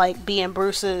of like being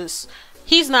Bruce's.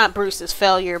 He's not Bruce's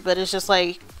failure, but it's just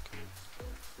like,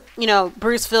 you know,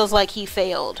 Bruce feels like he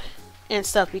failed and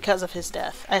stuff because of his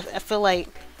death. I feel like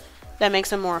that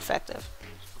makes him more effective.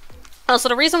 So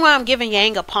the reason why I'm giving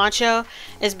Yang a poncho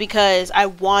is because I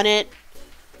wanted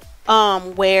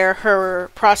where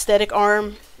her prosthetic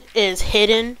arm is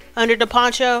hidden under the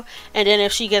poncho, and then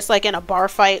if she gets like in a bar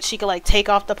fight, she could like take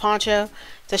off the poncho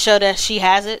to show that she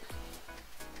has it.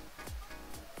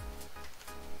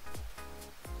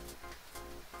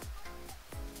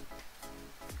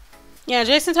 Yeah,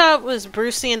 Jason Todd was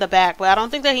Brucey in the back, but I don't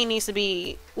think that he needs to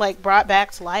be like brought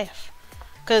back to life,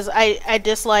 because I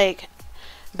dislike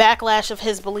backlash of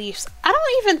his beliefs. I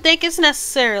don't even think it's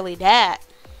necessarily that,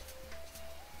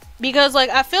 because like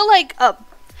I feel like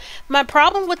my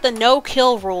problem with the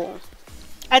no-kill rule,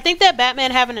 I think that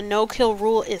Batman having a no-kill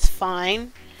rule is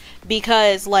fine,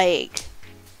 because like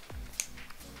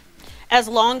as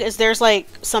long as there's like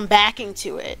some backing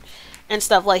to it and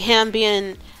stuff, like him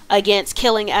being against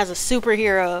killing as a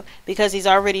superhero because he's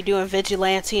already doing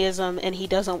vigilantism and he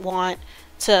doesn't want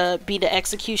to be the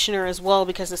executioner as well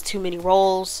because there's too many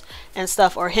roles and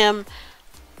stuff, or him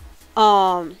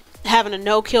having a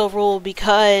no-kill rule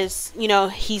because, you know,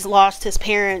 he's lost his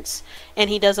parents and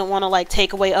he doesn't want to like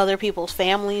take away other people's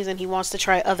families and he wants to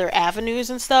try other avenues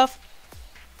and stuff.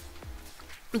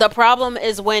 The problem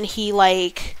is when he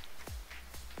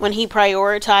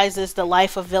prioritizes the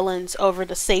life of villains over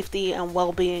the safety and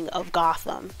well-being of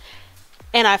Gotham.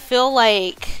 And I feel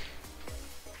like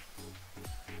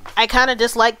I kind of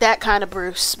dislike that kind of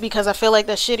Bruce, because I feel like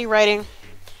that's shitty writing,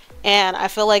 and I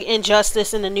feel like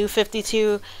Injustice and the New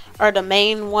 52 are the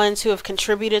main ones who have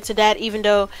contributed to that, even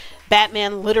though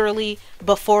Batman literally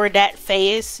before that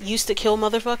phase used to kill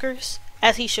motherfuckers,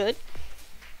 as he should.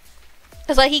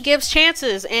 It's like he gives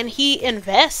chances and he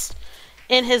invests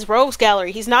in his rogues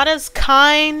gallery. He's not as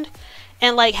kind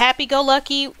and like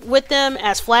happy-go-lucky with them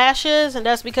as Flash is, and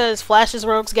that's because Flash's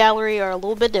rogues gallery are a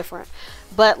little bit different.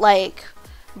 But like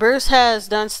Bruce has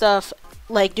done stuff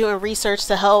like doing research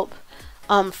to help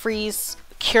Freeze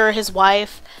cure his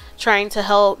wife, trying to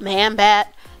help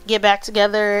Man-Bat get back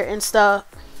together and stuff.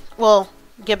 Well,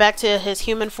 get back to his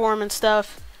human form and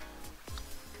stuff.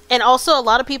 And also, a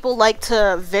lot of people like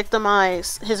to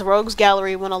victimize his rogues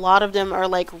gallery when a lot of them are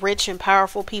like rich and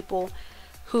powerful people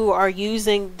who are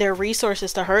using their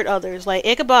resources to hurt others. Like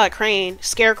Ichabod Crane,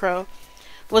 Scarecrow,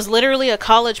 was literally a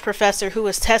college professor who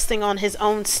was testing on his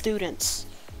own students.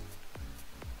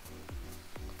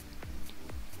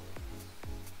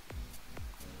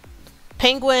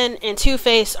 Penguin and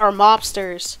Two-Face are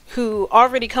mobsters who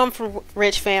already come from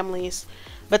rich families,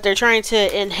 but they're trying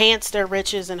to enhance their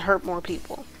riches and hurt more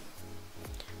people.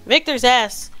 Victor's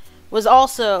ass was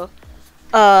also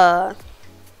a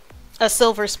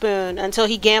silver spoon until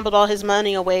he gambled all his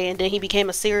money away, and then he became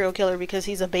a serial killer because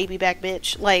he's a baby back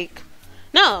bitch. Like,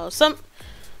 no, some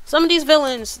of these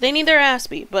villains, they need their ass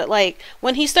beat. But like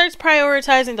when he starts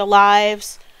prioritizing the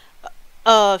lives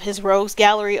of his rogues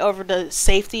gallery over the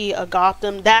safety of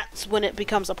Gotham, that's when it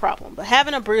becomes a problem. But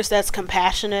having a Bruce that's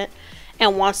compassionate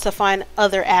and wants to find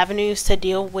other avenues to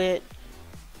deal with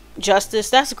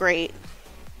justice, that's great.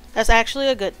 That's actually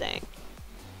a good thing.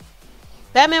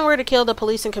 Batman were to kill, the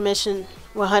police and commission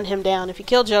will hunt him down. If he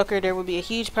killed Joker, there would be a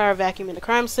huge power vacuum in the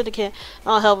crime syndicate, and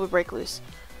all hell would break loose.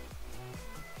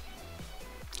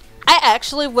 I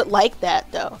actually would like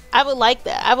that, though. I would like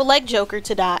that. I would like Joker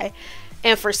to die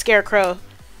and for Scarecrow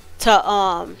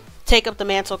to take up the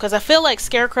mantle, because I feel like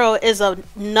Scarecrow is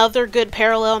another good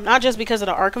parallel, not just because of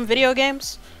the Arkham video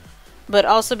games, but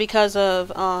also because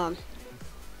of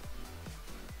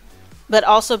but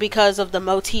also because of the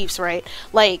motifs, right?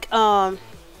 Like,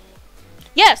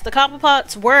 yes, the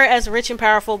Cobblepots were as rich and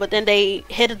powerful, but then they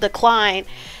hit a decline,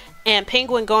 and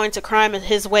Penguin going to crime is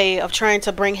his way of trying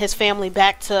to bring his family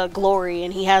back to glory,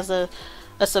 and he has a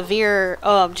severe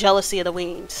jealousy of the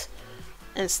Wings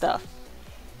and stuff.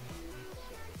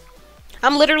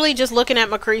 I'm literally just looking at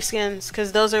McCree skins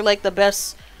because those are like the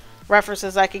best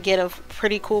references I could get of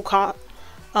pretty cool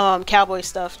cowboy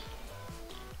stuff.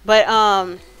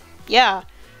 But yeah.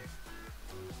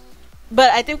 But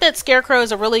I think that Scarecrow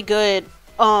is a really good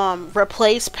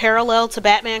replace parallel to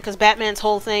Batman, because Batman's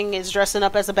whole thing is dressing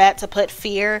up as a bat to put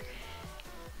fear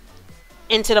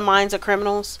into the minds of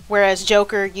criminals, whereas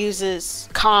Joker uses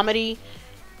comedy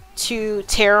to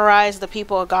terrorize the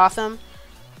people of Gotham.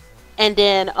 And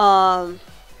then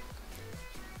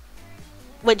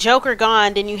with Joker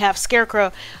gone, then you have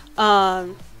Scarecrow,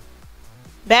 Batman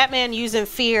using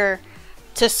fear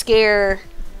to scare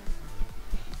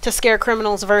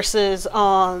criminals versus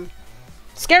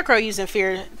Scarecrow using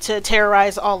fear to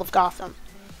terrorize all of Gotham.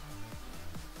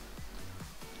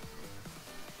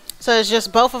 So it's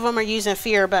just both of them are using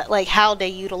fear, but like how they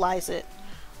utilize it.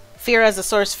 Fear as a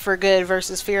source for good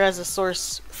versus fear as a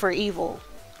source for evil.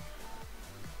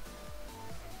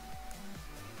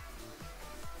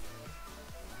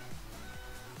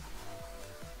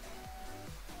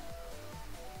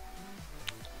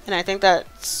 And I think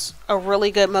that's a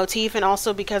really good motif, and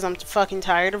also because I'm fucking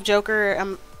tired of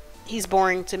Joker, he's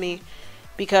boring to me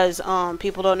because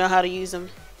people don't know how to use him.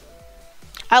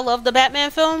 I love the Batman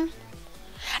film.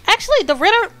 Actually,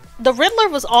 the Riddler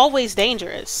was always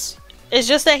dangerous. It's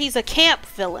just that he's a camp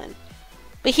villain,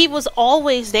 but he was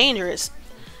always dangerous.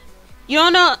 You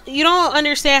don't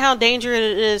understand how dangerous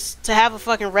it is to have a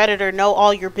fucking Redditor know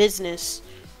all your business.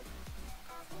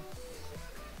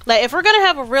 Like, if we're gonna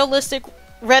have a realistic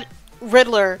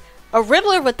Riddler, a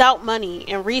Riddler without money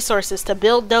and resources to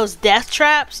build those death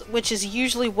traps, which is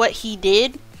usually what he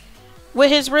did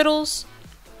with his riddles.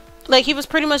 Like, he was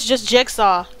pretty much just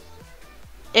Jigsaw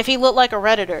if he looked like a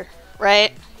Redditor,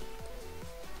 right?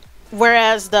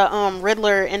 Whereas the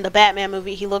Riddler in the Batman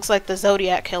movie, he looks like the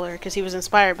Zodiac Killer because he was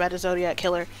inspired by the Zodiac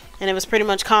Killer, and it was pretty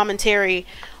much commentary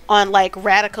on like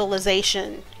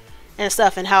radicalization and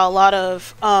stuff, and how a lot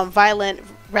of violent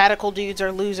radical dudes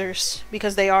are losers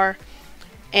because they are,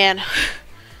 and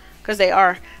because they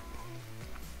are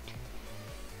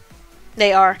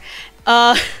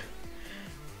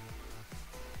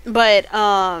but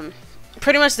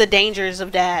pretty much the dangers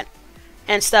of that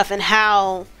and stuff, and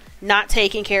how not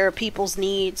taking care of people's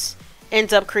needs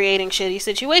ends up creating shitty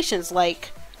situations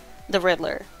like the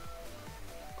Riddler.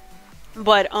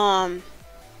 But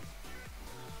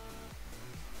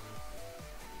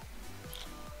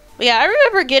yeah, I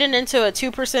remember getting into a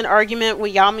 2% argument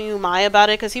with Yami Umai about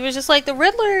it, because he was just like, the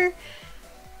Riddler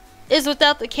is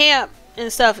without the camp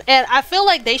and stuff. And I feel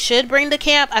like they should bring the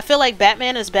camp. I feel like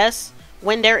Batman is best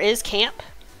when there is camp.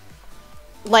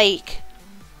 Like,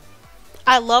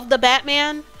 I love the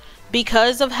Batman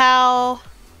because of how...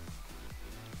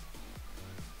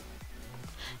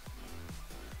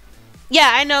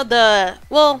 Yeah, I know the...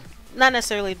 Well, not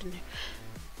necessarily...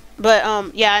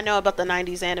 But, yeah, I know about the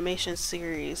 90s animation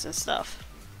series and stuff.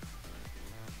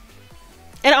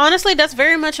 And honestly, that's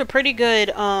very much a pretty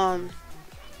good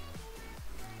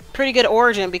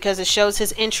origin, because it shows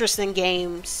his interest in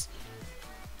games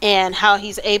and how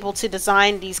he's able to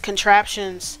design these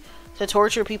contraptions to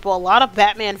torture people. A lot of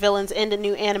Batman villains in the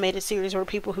new animated series were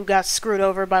people who got screwed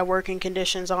over by working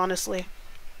conditions, honestly.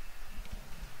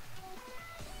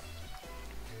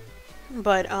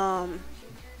 But,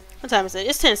 what time is it?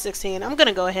 It's 10:16. I'm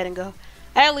gonna go ahead and go.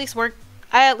 I at least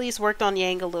worked on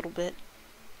Yang a little bit.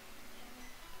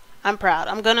 I'm proud.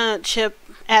 I'm gonna chip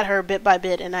at her bit by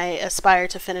bit, and I aspire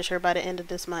to finish her by the end of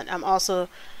this month. I'm also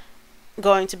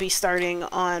going to be starting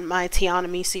on my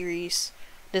Teonomy series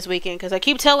this weekend, because I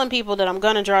keep telling people that I'm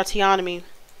gonna draw Teonomy,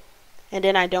 and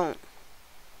then I don't.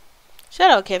 Shout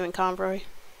out Kevin Conroy.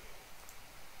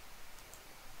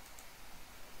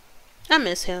 I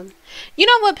miss him. You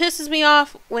know what pisses me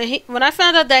off? When I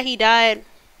found out that he died,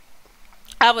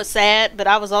 I was sad, but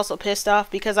I was also pissed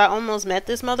off because I almost met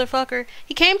this motherfucker.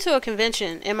 He came to a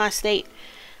convention in my state,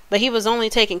 but he was only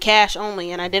taking cash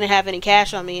only, and I didn't have any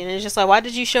cash on me. And it's just like, why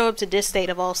did you show up to this state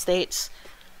of all states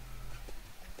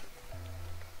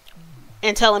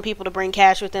and telling people to bring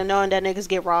cash with them, knowing that niggas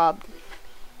get robbed?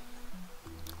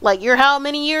 Like, you're how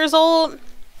many years old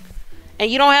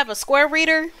and you don't have a square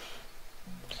reader?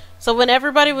 So when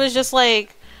everybody was just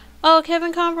like, oh,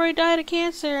 Kevin Conroy died of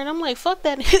cancer, and I'm like, fuck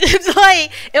that. It's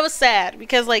like, it was sad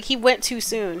because like he went too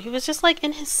soon. He was just like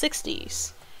in his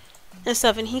 60s. and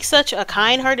stuff, and he's such a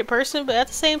kind-hearted person, but at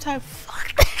the same time,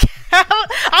 fuck.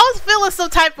 I was feeling some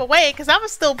type of way because I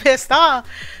was still pissed off.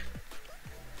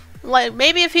 Like,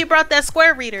 maybe if he brought that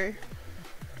square reader,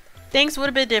 things would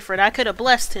have been different. I could have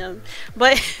blessed him,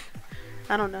 but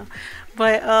I don't know.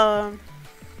 But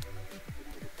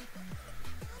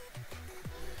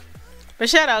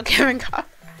shout out Kevin Cobb.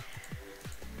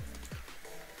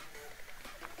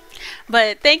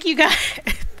 But thank you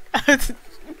guys.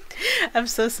 I'm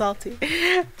so salty.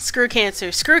 Screw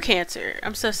cancer. Screw cancer.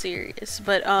 I'm so serious.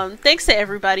 But thanks to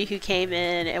everybody who came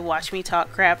in and watched me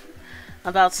talk crap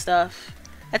about stuff.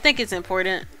 I think it's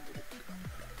important.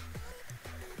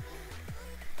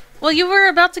 Well, you were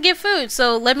about to get food,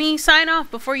 so let me sign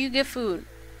off before you get food.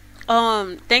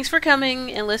 Thanks for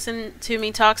coming and listening to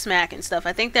me talk smack and stuff.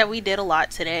 I think that we did a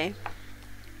lot today.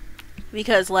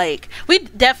 Because, like, we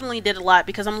definitely did a lot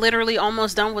because I'm literally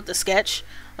almost done with the sketch.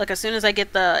 Like, as soon as I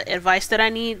get the advice that I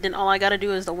need, then all I gotta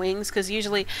do is the wings. Because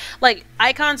usually, like,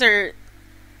 icons are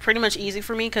pretty much easy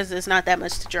for me because it's not that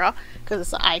much to draw. Because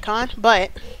it's an icon.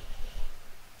 But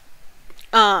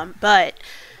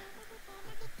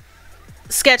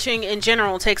sketching in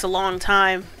general takes a long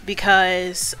time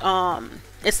because,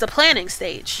 it's the planning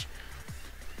stage.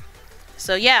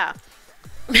 So, yeah.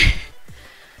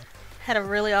 Had a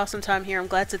really awesome time here. I'm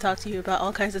glad to talk to you about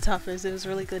all kinds of topics. It was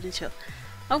really good and chill.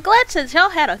 I'm glad that y'all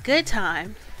had a good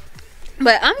time.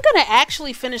 But I'm gonna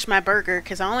actually finish my burger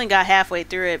because I only got halfway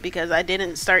through it because I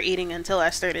didn't start eating until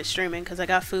I started streaming because I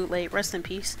got food late. Rest in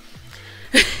peace.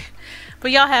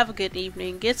 But y'all have a good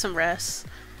evening. Get some rest.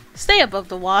 Stay above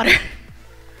the water.